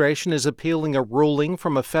administration is appealing a ruling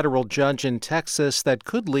from a federal judge in Texas that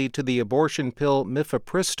could lead to the abortion pill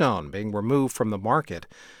mifepristone being removed from the market.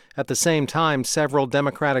 At the same time, several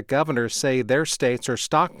Democratic governors say their states are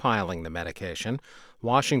stockpiling the medication.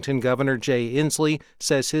 Washington Governor Jay Inslee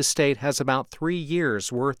says his state has about 3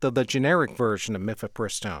 years' worth of the generic version of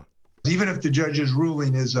mifepristone. Even if the judge's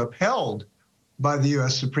ruling is upheld by the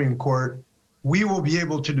U.S. Supreme Court, we will be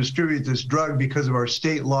able to distribute this drug because of our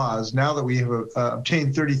state laws now that we have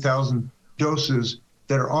obtained 30,000 doses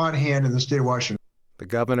that are on hand in the state of Washington. The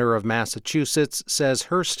governor of Massachusetts says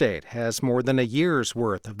her state has more than a year's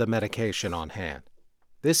worth of the medication on hand.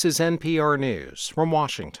 This is NPR News from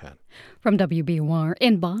Washington. From WBUR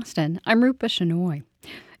in Boston, I'm Rupa Shenoy.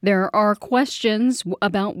 There are questions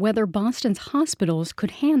about whether Boston's hospitals could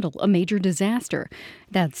handle a major disaster.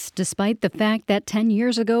 That's despite the fact that 10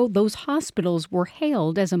 years ago, those hospitals were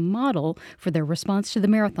hailed as a model for their response to the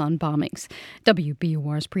marathon bombings.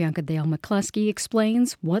 WBUR's Priyanka Dale McCluskey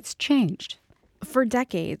explains what's changed. For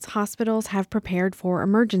decades, hospitals have prepared for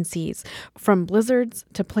emergencies, from blizzards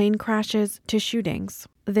to plane crashes to shootings.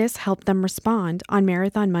 This helped them respond on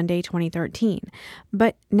Marathon Monday 2013.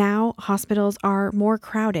 But now hospitals are more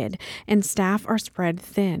crowded and staff are spread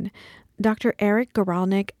thin. Dr. Eric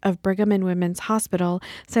Goralnik of Brigham and Women's Hospital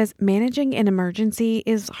says managing an emergency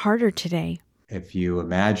is harder today. If you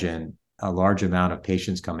imagine a large amount of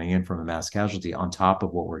patients coming in from a mass casualty on top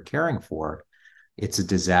of what we're caring for, it's a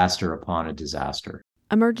disaster upon a disaster.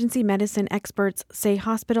 Emergency medicine experts say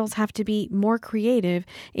hospitals have to be more creative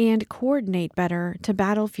and coordinate better to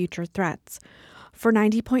battle future threats. For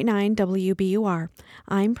 90.9 WBUR,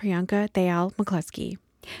 I'm Priyanka Dayal McCluskey.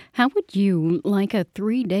 How would you like a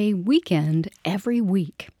 3-day weekend every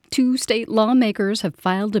week? 2 state lawmakers have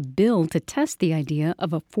filed a bill to test the idea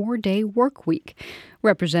of a 4-day work week.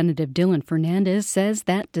 Representative Dylan Fernandez says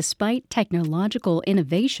that despite technological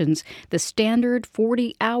innovations, the standard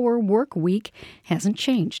 40-hour work week hasn't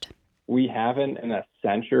changed. We haven't in a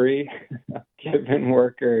century given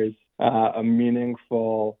workers a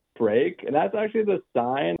meaningful break, and that's actually the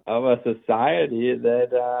sign of a society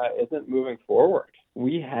that isn't moving forward.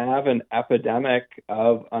 We have an epidemic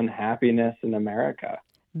of unhappiness in America.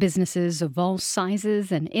 Businesses of all sizes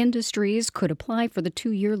and industries could apply for the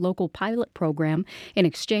 2-year local pilot program. In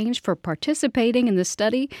exchange for participating in the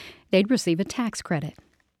study, they'd receive a tax credit.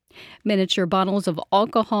 Miniature bottles of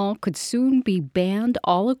alcohol could soon be banned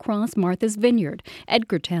all across Martha's Vineyard.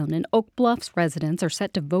 Edgartown and Oak Bluffs residents are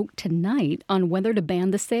set to vote tonight on whether to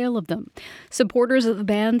ban the sale of them. Supporters of the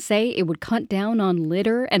ban say it would cut down on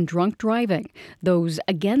litter and drunk driving. Those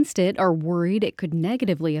against it are worried it could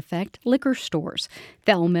negatively affect liquor stores.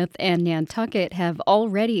 Falmouth and Nantucket have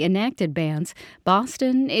already enacted bans.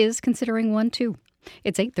 Boston is considering one, too.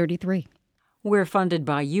 It's 8:33. We're funded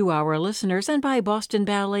by you, our listeners, and by Boston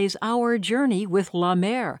Ballet's Our Journey with La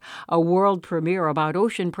Mer, a world premiere about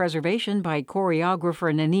ocean preservation by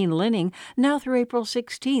choreographer Nanine Linning, now through April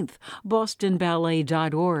 16th.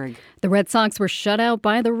 BostonBallet.org. The Red Sox were shut out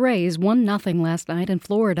by the Rays 1-0 last night in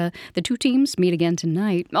Florida. The two teams meet again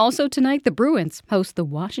tonight. Also tonight, the Bruins host the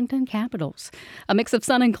Washington Capitals. A mix of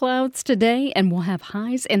sun and clouds today, and we'll have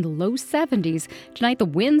highs in the low 70s. Tonight, the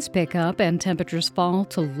winds pick up and temperatures fall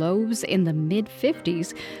to lows in the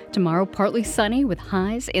mid-50s. Tomorrow, partly sunny with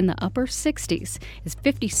highs in the upper 60s. It's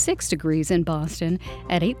 56 degrees in Boston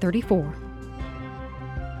at 8:34.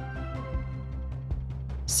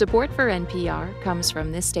 Support for NPR comes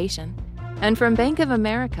from this station and from Bank of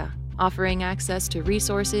America, offering access to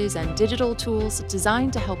resources and digital tools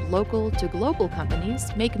designed to help local to global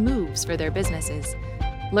companies make moves for their businesses.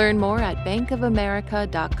 Learn more at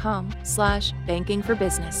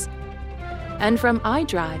bankofamerica.com/bankingforbusiness. And from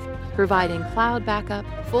iDrive, providing cloud backup,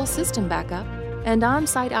 full system backup, and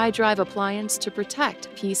on-site iDrive appliance to protect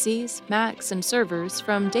PCs, Macs, and servers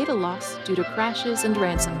from data loss due to crashes and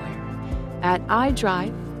ransomware. At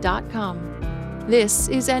iDrive.com. This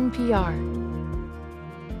is NPR.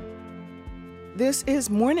 This is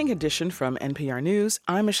Morning Edition from NPR News.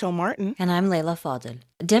 I'm Michelle Martin. And I'm Leila Fadel.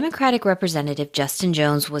 Democratic Representative Justin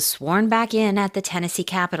Jones was sworn back in at the Tennessee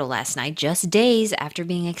Capitol last night, just days after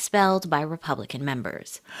being expelled by Republican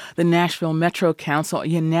members. The Nashville Metro Council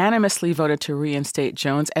unanimously voted to reinstate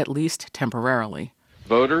Jones, at least temporarily.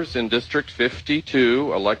 Voters in District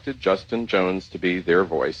 52 elected Justin Jones to be their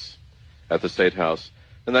voice at the State House,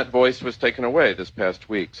 and that voice was taken away this past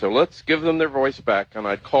week. So let's give them their voice back, and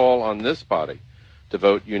I'd call on this body to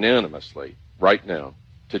vote unanimously right now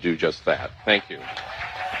to do just that. Thank you.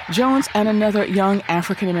 Jones and another young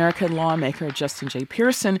African-American lawmaker, Justin J.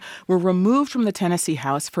 Pearson, were removed from the Tennessee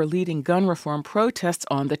House for leading gun reform protests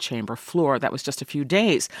on the chamber floor. That was just a few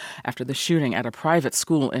days after the shooting at a private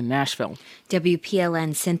school in Nashville.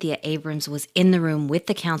 WPLN's Cynthia Abrams was in the room with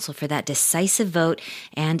the council for that decisive vote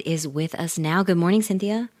and is with us now. Good morning,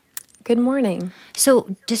 Cynthia. Good morning.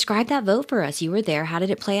 So describe that vote for us. You were there. How did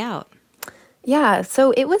it play out? Yeah,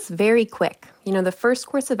 so it was very quick. The first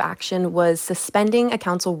course of action was suspending a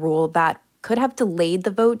council rule that could have delayed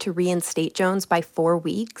the vote to reinstate Jones by 4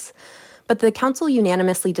 weeks. But the council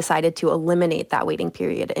unanimously decided to eliminate that waiting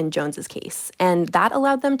period in Jones's case. And that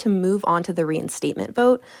allowed them to move on to the reinstatement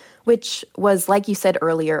vote, which was, like you said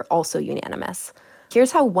earlier, also unanimous.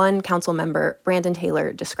 Here's how one council member, Brandon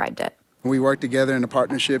Taylor, described it. We work together in a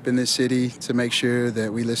partnership in this city to make sure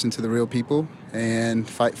that we listen to the real people and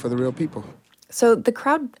fight for the real people. So the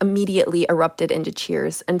crowd immediately erupted into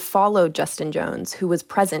cheers and followed Justin Jones, who was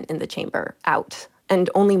present in the chamber, out. And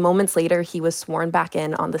only moments later, he was sworn back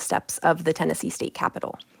in on the steps of the Tennessee State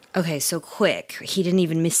Capitol. Okay, so quick. He didn't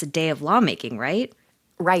even miss a day of lawmaking, right?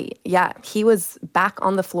 Right, yeah. He was back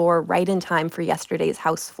on the floor right in time for yesterday's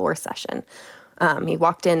House floor session. He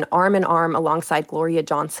walked in arm in arm alongside Gloria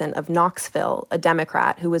Johnson of Knoxville, a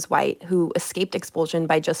Democrat who was white, who escaped expulsion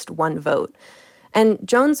by just one vote. And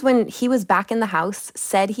Jones, when he was back in the House,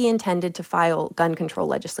 said he intended to file gun control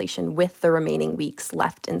legislation with the remaining weeks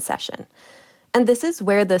left in session. And this is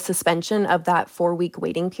where the suspension of that 4-week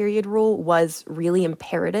waiting period rule was really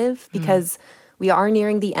imperative, because we are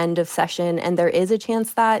nearing the end of session, and there is a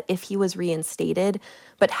chance that if he was reinstated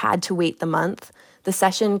but had to wait the month, the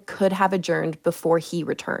session could have adjourned before he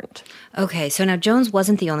returned. Okay, so now Jones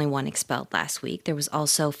wasn't the only one expelled last week. There was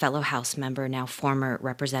also fellow House member, now former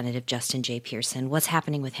Representative Justin J. Pearson. What's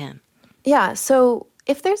happening with him? Yeah, so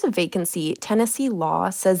if there's a vacancy, Tennessee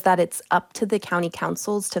law says that it's up to the county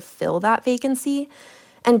councils to fill that vacancy.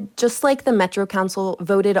 And just like the Metro Council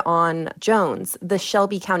voted on Jones, the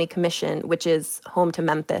Shelby County Commission, which is home to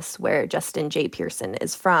Memphis, where Justin J. Pearson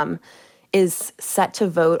is from, is set to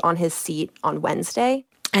vote on his seat on Wednesday.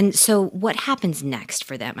 And so what happens next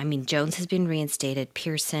for them? I mean, Jones has been reinstated,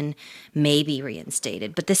 Pearson may be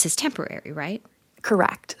reinstated, but this is temporary, right?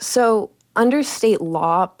 Correct. So under state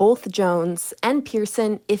law, both Jones and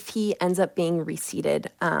Pearson, if he ends up being reseated,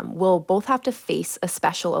 will both have to face a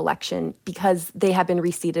special election because they have been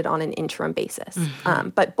reseated on an interim basis.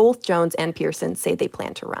 But both Jones and Pearson say they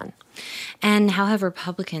plan to run. And how have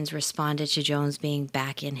Republicans responded to Jones being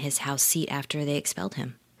back in his House seat after they expelled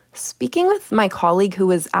him? Speaking with my colleague who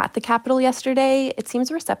was at the Capitol yesterday, it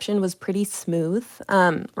seems reception was pretty smooth.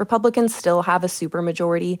 Republicans still have a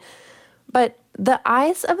supermajority, but the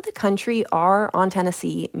eyes of the country are on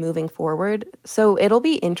Tennessee moving forward. So it'll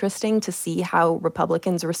be interesting to see how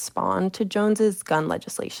Republicans respond to Jones's gun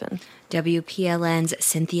legislation. WPLN's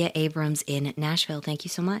Cynthia Abrams in Nashville. Thank you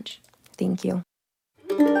so much. Thank you.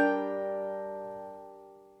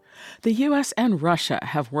 The U.S. and Russia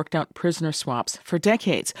have worked out prisoner swaps for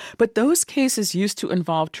decades, but those cases used to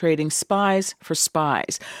involve trading spies for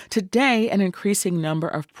spies. Today, an increasing number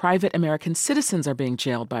of private American citizens are being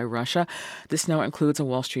jailed by Russia. This now includes a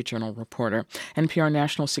Wall Street Journal reporter. NPR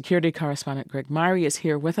national security correspondent Greg Myrie is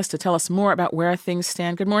here with us to tell us more about where things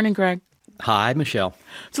stand. Good morning, Greg. Hi, Michelle.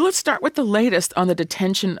 So let's start with the latest on the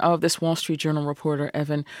detention of this Wall Street Journal reporter,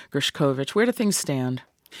 Evan Gershkovich. Where do things stand?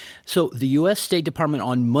 So the U.S. State Department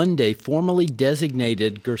on Monday formally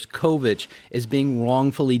designated Gershkovich as being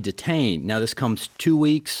wrongfully detained. Now, this comes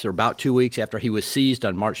about 2 weeks after he was seized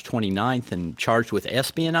on March 29th and charged with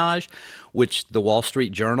espionage, which the Wall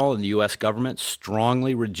Street Journal and the U.S. government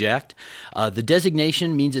strongly reject. The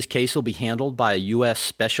designation means his case will be handled by a U.S.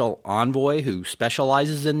 special envoy who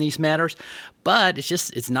specializes in these matters. But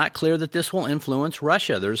it's not clear that this will influence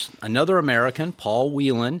Russia. There's another American, Paul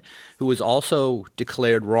Whelan, who was also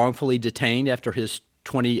declared wrongfully detained after his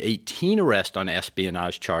 2018 arrest on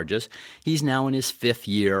espionage charges. He's now in his 5th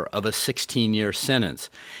year of a 16-year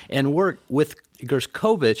sentence. And with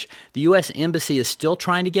Gershkovich, the U.S. Embassy is still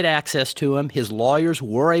trying to get access to him. His lawyers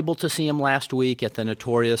were able to see him last week at the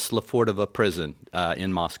notorious Lefortovo prison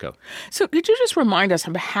in Moscow. So could you just remind us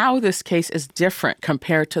of how this case is different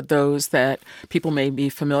compared to those that people may be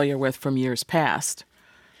familiar with from years past?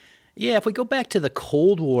 Yeah, if we go back to the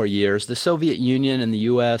Cold War years, the Soviet Union and the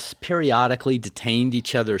U.S. periodically detained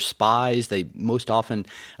each other's spies. They most often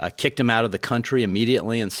kicked them out of the country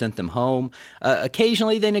immediately and sent them home.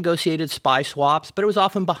 Occasionally, they negotiated spy swaps, but it was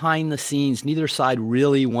often behind the scenes. Neither side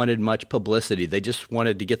really wanted much publicity. They just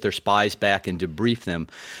wanted to get their spies back and debrief them.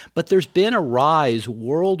 But there's been a rise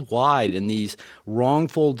worldwide in these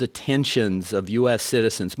wrongful detentions of U.S.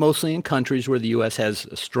 citizens, mostly in countries where the U.S. has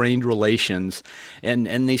strained relations, and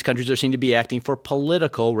these countries are seen to be acting for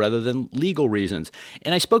political rather than legal reasons.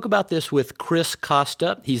 And I spoke about this with Chris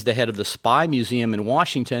Costa. He's the head of the Spy Museum in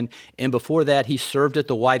Washington, and before that, he served at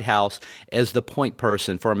the White House as the point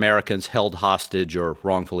person for Americans held hostage or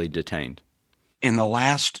wrongfully detained. In the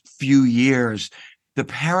last few years, the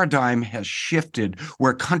paradigm has shifted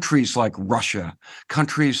where countries like Russia,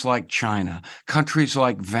 countries like China, countries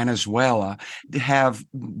like Venezuela have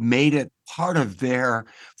made it part of their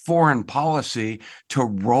foreign policy to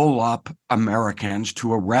roll up Americans,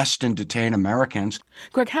 to arrest and detain Americans.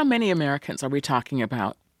 Greg, how many Americans are we talking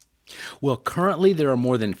about? Well, currently there are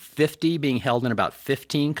more than 50 being held in about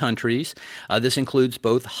 15 countries. This includes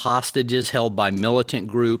both hostages held by militant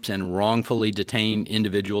groups and wrongfully detained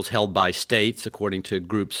individuals held by states, according to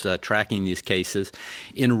groups tracking these cases.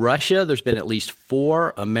 In Russia, there's been at least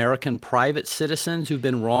 4 American private citizens who've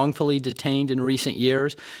been wrongfully detained in recent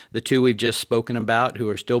years, the 2 we've just spoken about who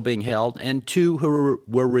are still being held, and 2 who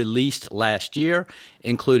were released last year,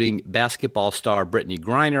 including basketball star Brittany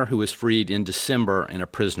Griner, who was freed in December in a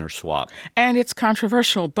prisoner swap. And it's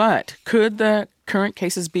controversial, but could the current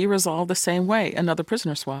cases be resolved the same way, another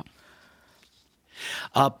prisoner swap?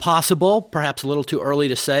 Possible, perhaps a little too early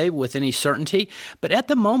to say with any certainty. But at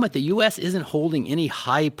the moment, the U.S. isn't holding any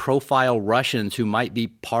high-profile Russians who might be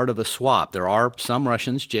part of a swap. There are some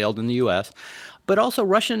Russians jailed in the U.S., but also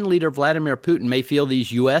Russian leader Vladimir Putin may feel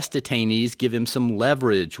these U.S. detainees give him some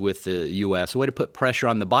leverage with the U.S., a way to put pressure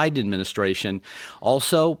on the Biden administration.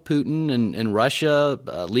 Also, Putin and Russia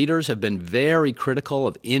leaders have been very critical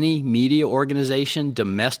of any media organization,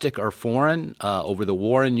 domestic or foreign, over the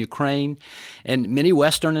war in Ukraine. And many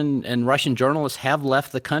Western and Russian journalists have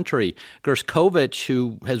left the country. Gershkovich,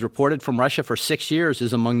 who has reported from Russia for 6 years,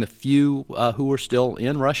 is among the few who are still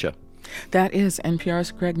in Russia. That is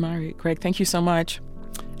NPR's Greg Myrie. Greg, thank you so much.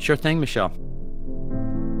 Sure thing, Michelle.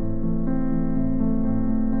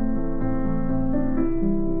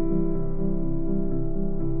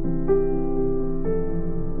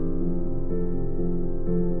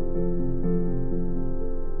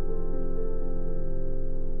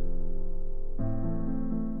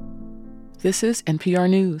 This is NPR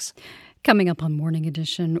News. Coming up on Morning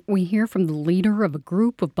Edition, we hear from the leader of a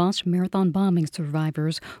group of Boston Marathon bombing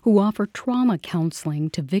survivors who offer trauma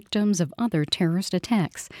counseling to victims of other terrorist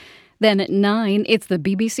attacks. Then at 9, it's the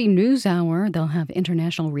BBC NewsHour. They'll have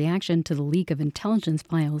international reaction to the leak of intelligence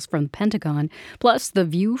files from the Pentagon, plus the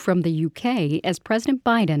view from the UK as President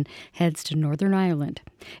Biden heads to Northern Ireland.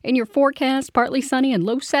 In your forecast, partly sunny and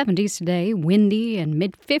low 70s today, windy and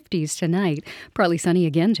mid-50s tonight. Partly sunny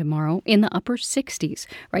again tomorrow in the upper 60s.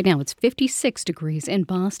 Right now it's 56 degrees in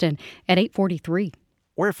Boston at 8:43.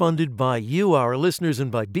 We're funded by you, our listeners,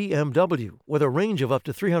 and by BMW. With a range of up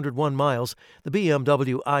to 301 miles, the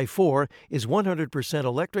BMW i4 is 100%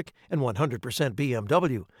 electric and 100%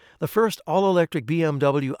 BMW. The first all-electric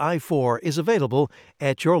BMW i4 is available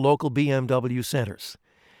at your local BMW centers.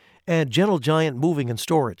 And Gentle Giant Moving and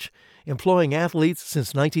Storage, employing athletes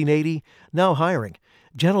since 1980, now hiring.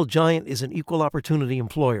 Gentle Giant is an equal opportunity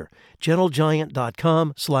employer.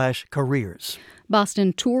 GentleGiant.com/careers.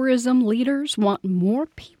 Boston tourism leaders want more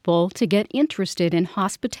people to get interested in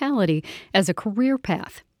hospitality as a career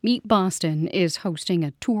path. Meet Boston is hosting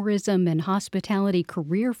a tourism and hospitality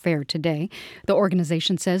career fair today. The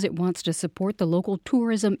organization says it wants to support the local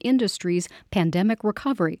tourism industry's pandemic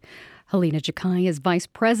recovery. Helena Jakai is vice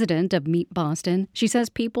president of Meet Boston. She says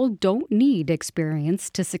people don't need experience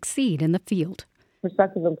to succeed in the field.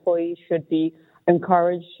 Prospective employees should be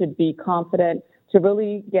encouraged, should be confident to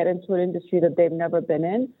really get into an industry that they've never been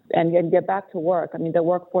in and get back to work. I mean, the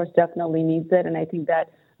workforce definitely needs it, and I think that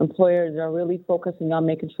employers are really focusing on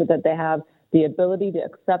making sure that they have the ability to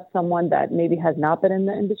accept someone that maybe has not been in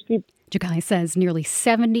the industry. Jakai says nearly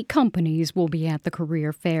 70 companies will be at the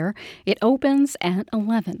career fair. It opens at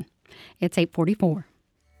 11. It's 8:44.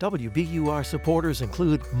 WBUR supporters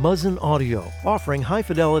include Muzzin Audio, offering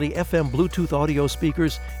high-fidelity FM Bluetooth audio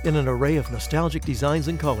speakers in an array of nostalgic designs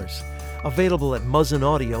and colors. Available at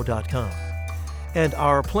muzzinaudio.com. And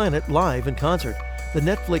Our Planet Live in Concert. The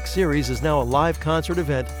Netflix series is now a live concert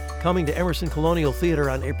event coming to Emerson Colonial Theater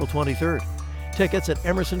on April 23rd. Tickets at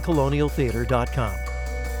emersoncolonialtheater.com.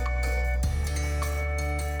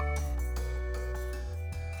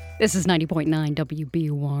 This is 90.9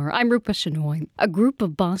 WBUR. I'm Rupa Shenoy. A group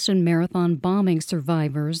of Boston Marathon bombing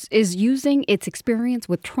survivors is using its experience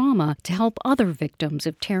with trauma to help other victims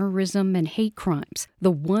of terrorism and hate crimes.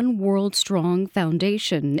 The One World Strong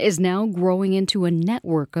Foundation is now growing into a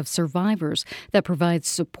network of survivors that provides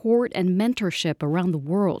support and mentorship around the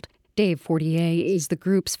world. Dave Fortier is the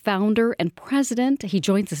group's founder and president. He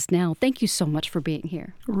joins us now. Thank you so much for being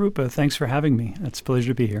here. Rupa, thanks for having me. It's a pleasure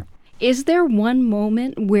to be here. Is there one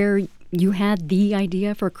moment where you had the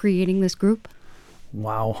idea for creating this group?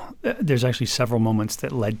 Wow. There's actually several moments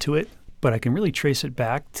that led to it, but I can really trace it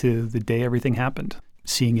back to the day everything happened.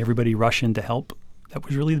 Seeing everybody rush in to help, that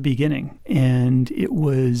was really the beginning. And it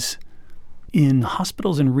was in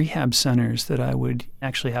hospitals and rehab centers that I would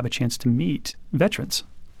actually have a chance to meet veterans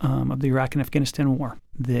of the Iraq and Afghanistan war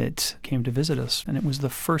that came to visit us. And it was the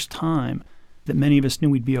first time that many of us knew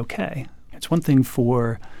we'd be okay. It's one thing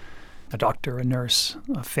for a doctor, a nurse,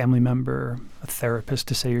 a family member, a therapist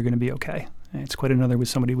to say you're going to be okay. And it's quite another with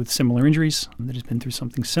somebody with similar injuries that has been through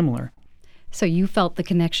something similar. So you felt the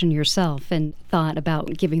connection yourself and thought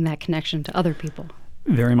about giving that connection to other people.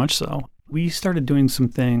 Very much so. We started doing some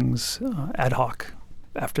things ad hoc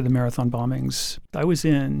after the marathon bombings. I was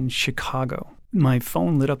in Chicago. My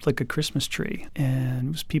phone lit up like a Christmas tree, and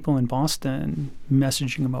it was people in Boston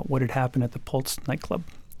messaging about what had happened at the Pulse nightclub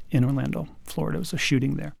in Orlando, Florida. It was a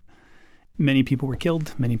shooting there. Many people were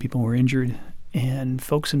killed, many people were injured, and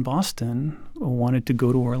folks in Boston wanted to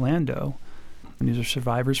go to Orlando. And these are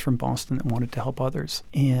survivors from Boston that wanted to help others,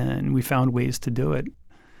 and we found ways to do it.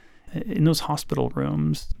 In those hospital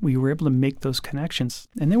rooms, we were able to make those connections.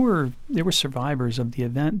 And there were survivors of the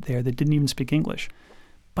event there that didn't even speak English.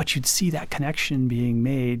 But you'd see that connection being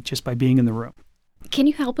made just by being in the room. Can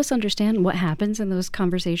you help us understand what happens in those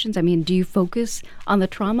conversations? I mean, do you focus on the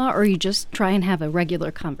trauma or you just try and have a regular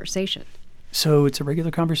conversation? So it's a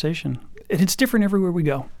regular conversation. And it's different everywhere we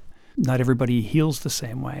go. Not everybody heals the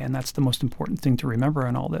same way, and that's the most important thing to remember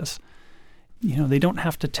in all this. You know, they don't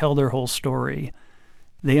have to tell their whole story.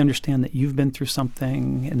 They understand that you've been through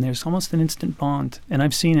something, and there's almost an instant bond. And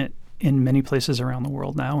I've seen it in many places around the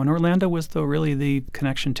world now. And Orlando was, though, really the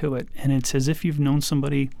connection to it. And it's as if you've known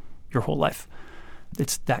somebody your whole life.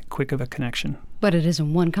 It's that quick of a connection. But it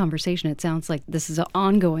isn't one conversation. It sounds like this is an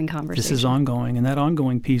ongoing conversation. This is ongoing. And that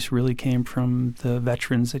ongoing piece really came from the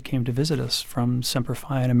veterans that came to visit us from Semper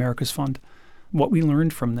Fi and America's Fund. What we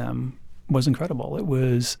learned from them was incredible. It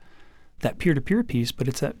was that peer-to-peer piece, but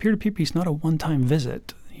it's that peer-to-peer piece, not a one-time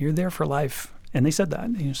visit. You're there for life. And they said that.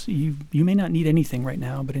 You may not need anything right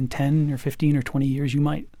now, but in 10 or 15 or 20 years, you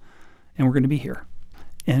might. And we're going to be here.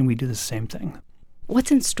 And we do the same thing.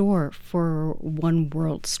 What's in store for One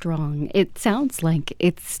World Strong? It sounds like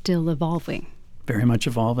it's still evolving. Very much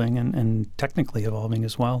evolving and technically evolving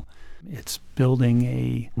as well. It's building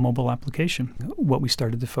a mobile application. What we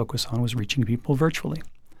started to focus on was reaching people virtually.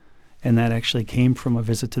 And that actually came from a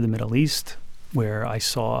visit to the Middle East where I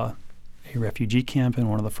saw a refugee camp, and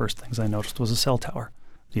one of the first things I noticed was a cell tower.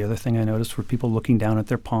 The other thing I noticed were people looking down at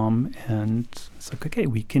their palm, and it's like, okay,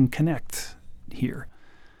 we can connect here.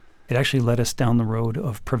 It actually led us down the road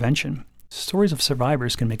of prevention. Stories of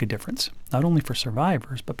survivors can make a difference, not only for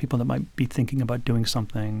survivors, but people that might be thinking about doing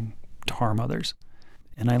something to harm others.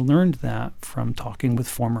 And I learned that from talking with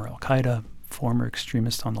former al-Qaeda, former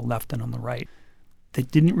extremists on the left and on the right. They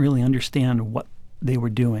didn't really understand what they were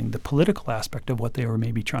doing, the political aspect of what they were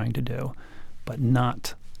maybe trying to do, but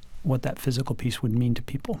not what that physical piece would mean to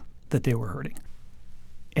people that they were hurting.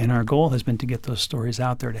 And our goal has been to get those stories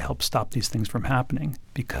out there to help stop these things from happening,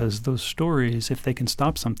 because those stories, if they can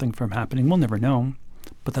stop something from happening, we'll never know.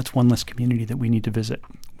 But that's one less community that we need to visit,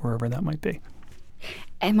 wherever that might be.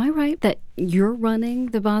 Am I right that you're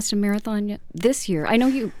running the Boston Marathon this year? I know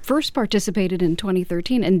you first participated in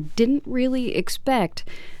 2013 and didn't really expect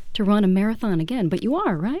to run a marathon again, but you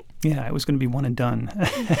are, right? Yeah, it was going to be one and done.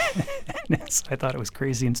 I thought it was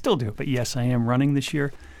crazy and still do. But yes, I am running this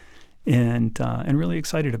year and really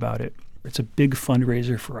excited about it. It's a big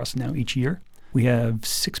fundraiser for us now each year. We have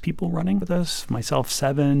 6 people running with us, myself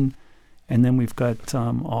 7, and then we've got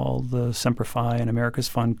all the Semper Fi and America's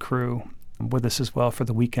Fund crew with us as well for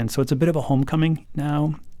the weekend. So it's a bit of a homecoming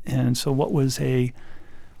now. And so what was a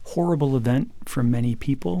horrible event for many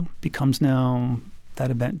people becomes now that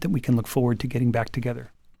event that we can look forward to getting back together.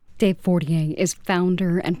 Dave Fortier is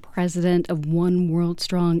founder and president of One World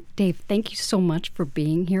Strong. Dave, thank you so much for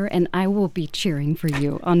being here, and I will be cheering for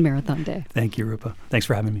you on Marathon Day. Thank you, Rupa. Thanks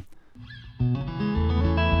for having me.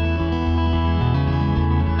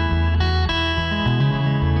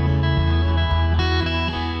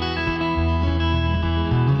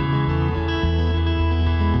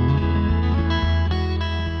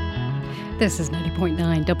 This is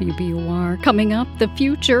 90.9 WBUR. Coming up, the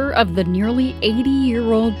future of the nearly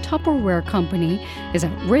 80-year-old Tupperware company is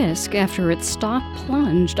at risk after its stock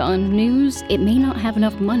plunged on news it may not have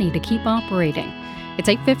enough money to keep operating. It's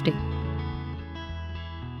 8:50.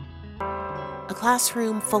 A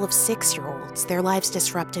classroom full of 6-year-olds, their lives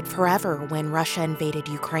disrupted forever when Russia invaded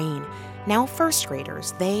Ukraine. Now first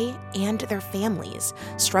graders, they and their families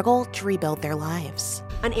struggle to rebuild their lives.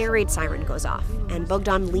 An air raid siren goes off, and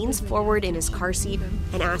Bogdan leans forward in his car seat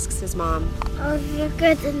and asks his mom,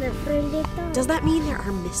 does that mean there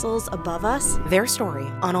are missiles above us? Their story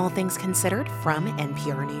on All Things Considered from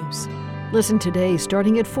NPR News. Listen today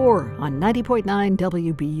starting at 4 on 90.9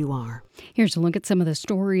 WBUR. Here's a look at some of the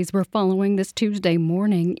stories we're following this Tuesday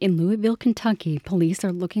morning. In Louisville, Kentucky, police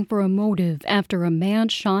are looking for a motive after a man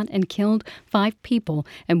shot and killed 5 people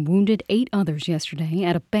and wounded 8 others yesterday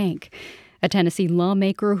at a bank. A Tennessee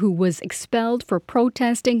lawmaker who was expelled for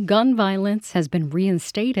protesting gun violence has been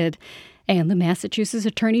reinstated. And the Massachusetts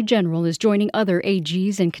Attorney General is joining other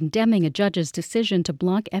AGs in condemning a judge's decision to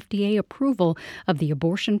block FDA approval of the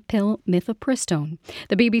abortion pill mifepristone.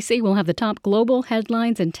 The BBC will have the top global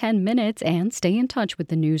headlines in 10 minutes, and stay in touch with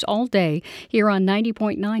the news all day here on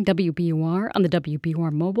 90.9 WBUR, on the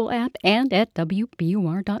WBUR mobile app, and at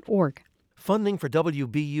WBUR.org. Funding for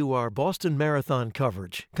WBUR Boston Marathon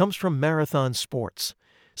coverage comes from Marathon Sports,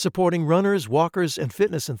 supporting runners, walkers, and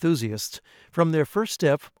fitness enthusiasts from their first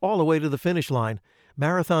step all the way to the finish line.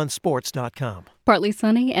 MarathonSports.com. Partly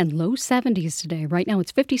sunny and low 70s today. Right now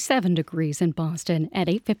it's 57 degrees in Boston at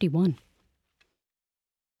 8:51.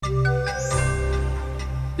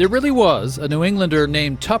 There really was a New Englander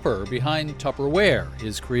named Tupper behind Tupperware.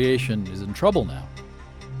 His creation is in trouble now.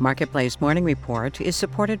 Marketplace Morning Report is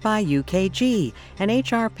supported by UKG, an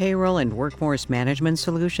HR, payroll, and workforce management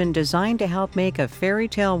solution designed to help make a fairy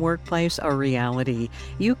tale workplace a reality.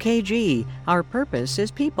 UKG, our purpose is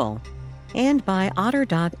people. And by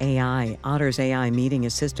Otter.ai. Otter's AI meeting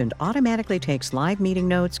assistant automatically takes live meeting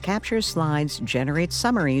notes, captures slides, generates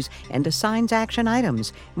summaries, and assigns action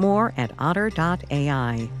items. More at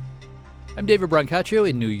Otter.ai. I'm David Brancaccio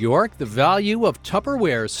in New York. The value of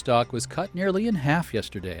Tupperware stock was cut nearly in half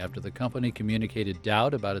yesterday after the company communicated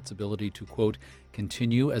doubt about its ability to, quote,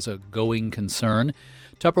 continue as a going concern.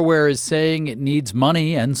 Tupperware is saying it needs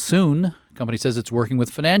money, and soon. The company says it's working with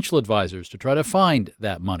financial advisors to try to find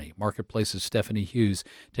that money. Marketplace's Stephanie Hughes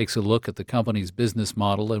takes a look at the company's business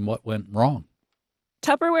model and what went wrong.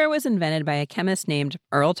 Tupperware was invented by a chemist named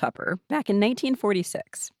Earl Tupper back in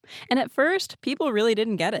 1946. And at first, people really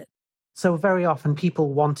didn't get it. So very often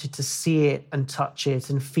people wanted to see it and touch it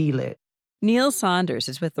and feel it. Neil Saunders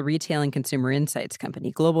is with the retail and consumer insights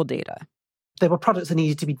company Global Data. There were products that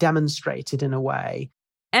needed to be demonstrated in a way.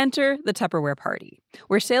 Enter the Tupperware party,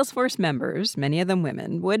 where Salesforce members, many of them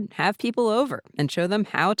women, would have people over and show them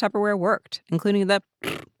how Tupperware worked, including the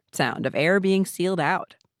sound of air being sealed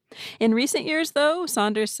out. In recent years, though,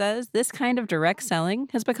 Saunders says this kind of direct selling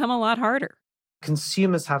has become a lot harder.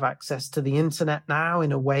 Consumers have access to the internet now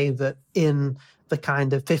in a way that in the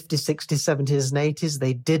kind of 50s, 60s, 70s, and 80s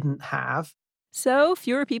they didn't have. So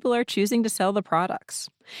fewer people are choosing to sell the products.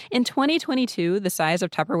 In 2022, the size of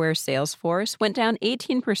Tupperware's sales force went down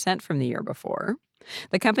 18% from the year before.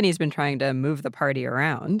 The company's been trying to move the party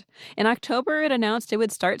around. In October, it announced it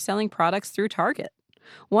would start selling products through Target.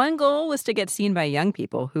 One goal was to get seen by young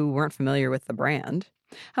people who weren't familiar with the brand.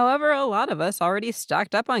 However, a lot of us already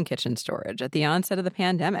stocked up on kitchen storage at the onset of the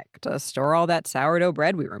pandemic to store all that sourdough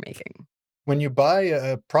bread we were making. When you buy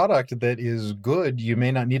a product that is good, you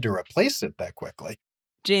may not need to replace it that quickly.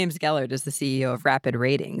 James Gellert is the CEO of Rapid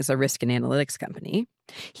Ratings, a risk and analytics company.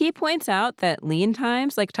 He points out that lean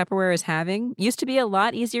times like Tupperware is having used to be a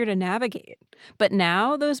lot easier to navigate. But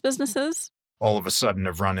now those businesses all of a sudden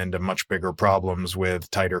have run into much bigger problems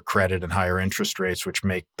with tighter credit and higher interest rates, which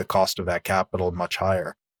make the cost of that capital much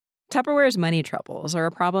higher. Tupperware's money troubles are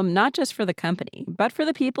a problem not just for the company, but for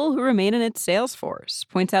the people who remain in its sales force,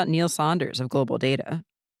 points out Neil Saunders of Global Data.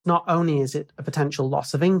 Not only is it a potential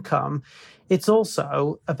loss of income, it's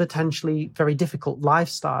also a potentially very difficult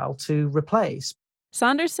lifestyle to replace.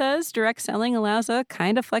 Saunders says direct selling allows a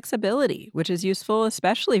kind of flexibility, which is useful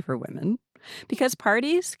especially for women, because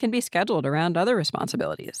parties can be scheduled around other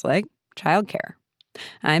responsibilities like childcare.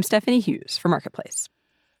 I'm Stephanie Hughes for Marketplace.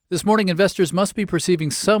 This morning, investors must be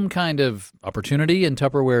perceiving some kind of opportunity in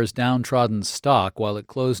Tupperware's downtrodden stock. While it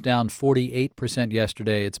closed down 48%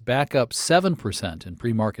 yesterday, it's back up 7% in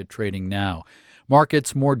pre-market trading now.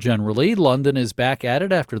 Markets more generally, London is back at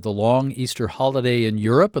it after the long Easter holiday in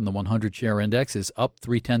Europe, and the 100-share index is up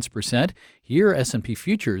 0.3%. Here, S&P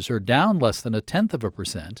futures are down less than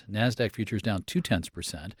 0.1%. NASDAQ futures down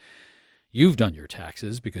 0.2%. You've done your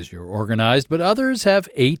taxes because you're organized, but others have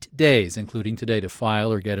 8 days, including today, to file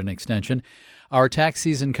or get an extension. Our tax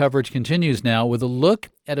season coverage continues now with a look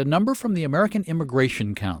at a number from the American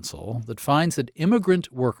Immigration Council that finds that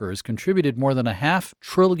immigrant workers contributed more than $500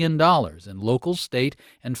 billion in local, state,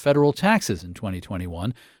 and federal taxes in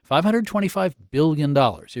 2021, $525 billion.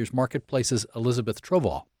 Here's Marketplace's Elizabeth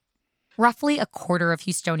Trovall. Roughly a quarter of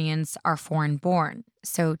Houstonians are foreign-born,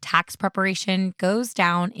 so tax preparation goes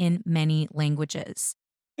down in many languages.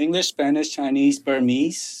 English, Spanish, Chinese,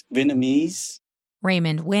 Burmese, Vietnamese.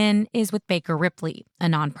 Raymond Nguyen is with Baker Ripley, a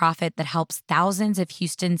nonprofit that helps thousands of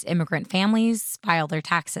Houston's immigrant families file their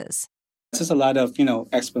taxes. It's just a lot of,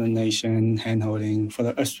 explanation, hand-holding,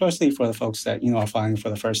 especially for the folks that, are filing for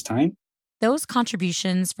the first time. Those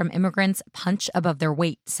contributions from immigrants punch above their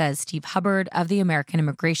weight, says Steve Hubbard of the American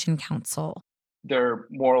Immigration Council. They're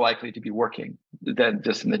more likely to be working than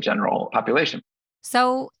just in the general population.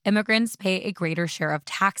 So immigrants pay a greater share of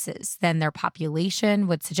taxes than their population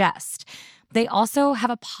would suggest. They also have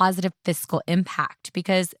a positive fiscal impact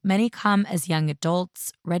because many come as young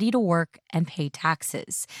adults ready to work and pay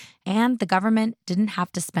taxes. And the government didn't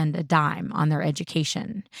have to spend a dime on their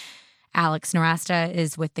education. Alex Narasta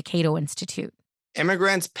is with the Cato Institute.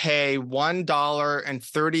 Immigrants pay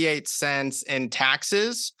 $1.38 in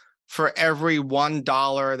taxes for every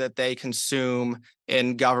 $1 that they consume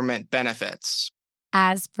in government benefits.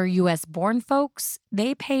 As for U.S.-born folks,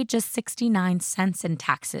 they pay just 69 cents in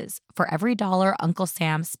taxes for every dollar Uncle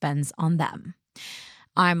Sam spends on them.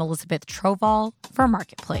 I'm Elizabeth Trovall for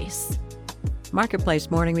Marketplace. Marketplace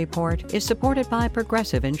Morning Report is supported by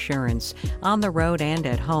Progressive Insurance. On the road and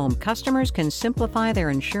at home, customers can simplify their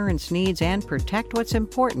insurance needs and protect what's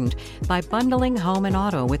important by bundling home and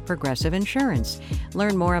auto with Progressive Insurance.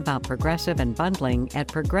 Learn more about Progressive and bundling at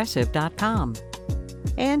progressive.com.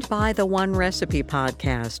 And by the One Recipe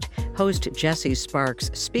podcast. Host Jesse Sparks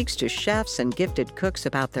speaks to chefs and gifted cooks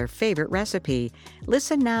about their favorite recipe.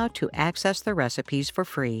 Listen now to access the recipes for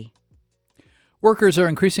free. Workers are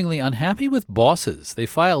increasingly unhappy with bosses. They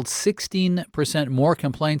filed 16% more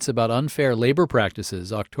complaints about unfair labor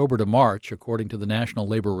practices October to March, according to the National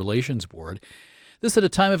Labor Relations Board. This at a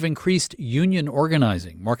time of increased union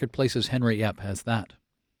organizing. Marketplace's Henry Epp has that.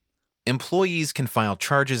 Employees can file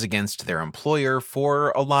charges against their employer for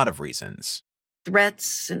a lot of reasons.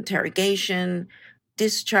 Threats, interrogation,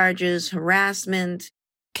 discharges, harassment.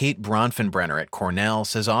 Kate Bronfenbrenner at Cornell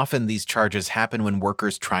says often these charges happen when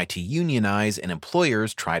workers try to unionize and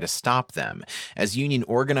employers try to stop them. As union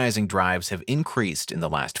organizing drives have increased in the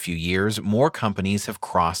last few years, more companies have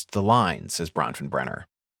crossed the line, says Bronfenbrenner.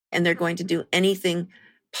 And they're going to do anything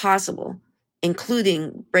possible,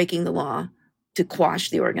 including breaking the law, to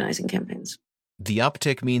quash the organizing campaigns. The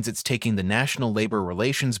uptick means it's taking the National Labor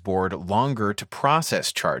Relations Board longer to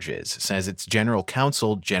process charges, says its general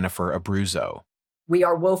counsel, Jennifer Abruzzo. We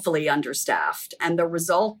are woefully understaffed, and the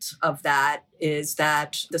result of that is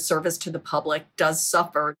that the service to the public does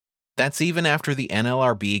suffer. That's even after the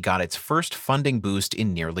NLRB got its first funding boost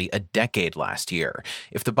in nearly a decade last year.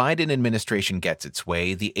 If the Biden administration gets its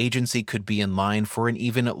way, the agency could be in line for an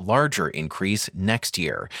even larger increase next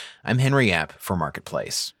year. I'm Henry Epp for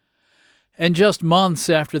Marketplace. And just months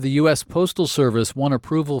after the U.S. Postal Service won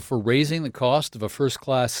approval for raising the cost of a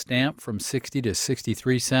first-class stamp from 60 to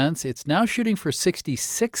 63 cents, it's now shooting for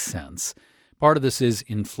 66 cents. Part of this is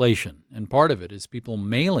inflation, and part of it is people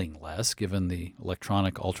mailing less, given the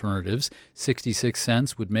electronic alternatives. 66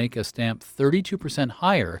 cents would make a stamp 32%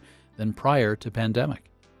 higher than prior to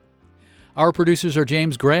pandemic. Our producers are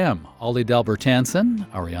James Graham, Ollie Dalbertanson,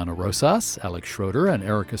 Ariana Rosas, Alex Schroeder, and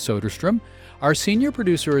Erica Soderstrom. Our senior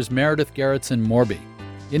producer is Meredith Gerritsen-Morby.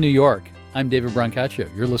 In New York, I'm David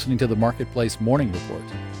Brancaccio. You're listening to the Marketplace Morning Report.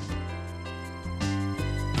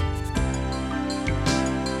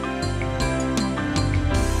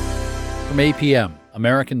 From APM,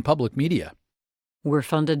 American Public Media. We're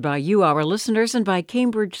funded by you, our listeners, and by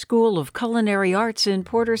Cambridge School of Culinary Arts in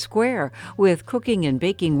Porter Square, with cooking and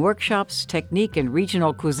baking workshops, technique and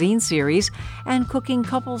regional cuisine series, and cooking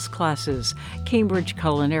couples classes.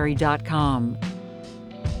 CambridgeCulinary.com.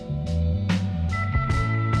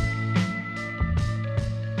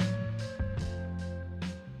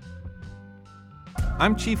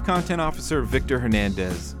 I'm Chief Content Officer Victor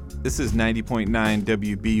Hernandez. This is 90.9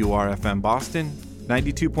 WBUR FM Boston,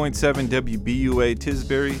 92.7 WBUA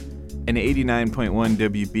Tisbury, and 89.1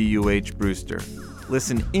 WBUH Brewster.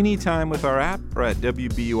 Listen anytime with our app or at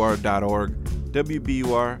WBUR.org.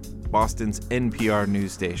 WBUR, Boston's NPR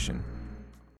news station.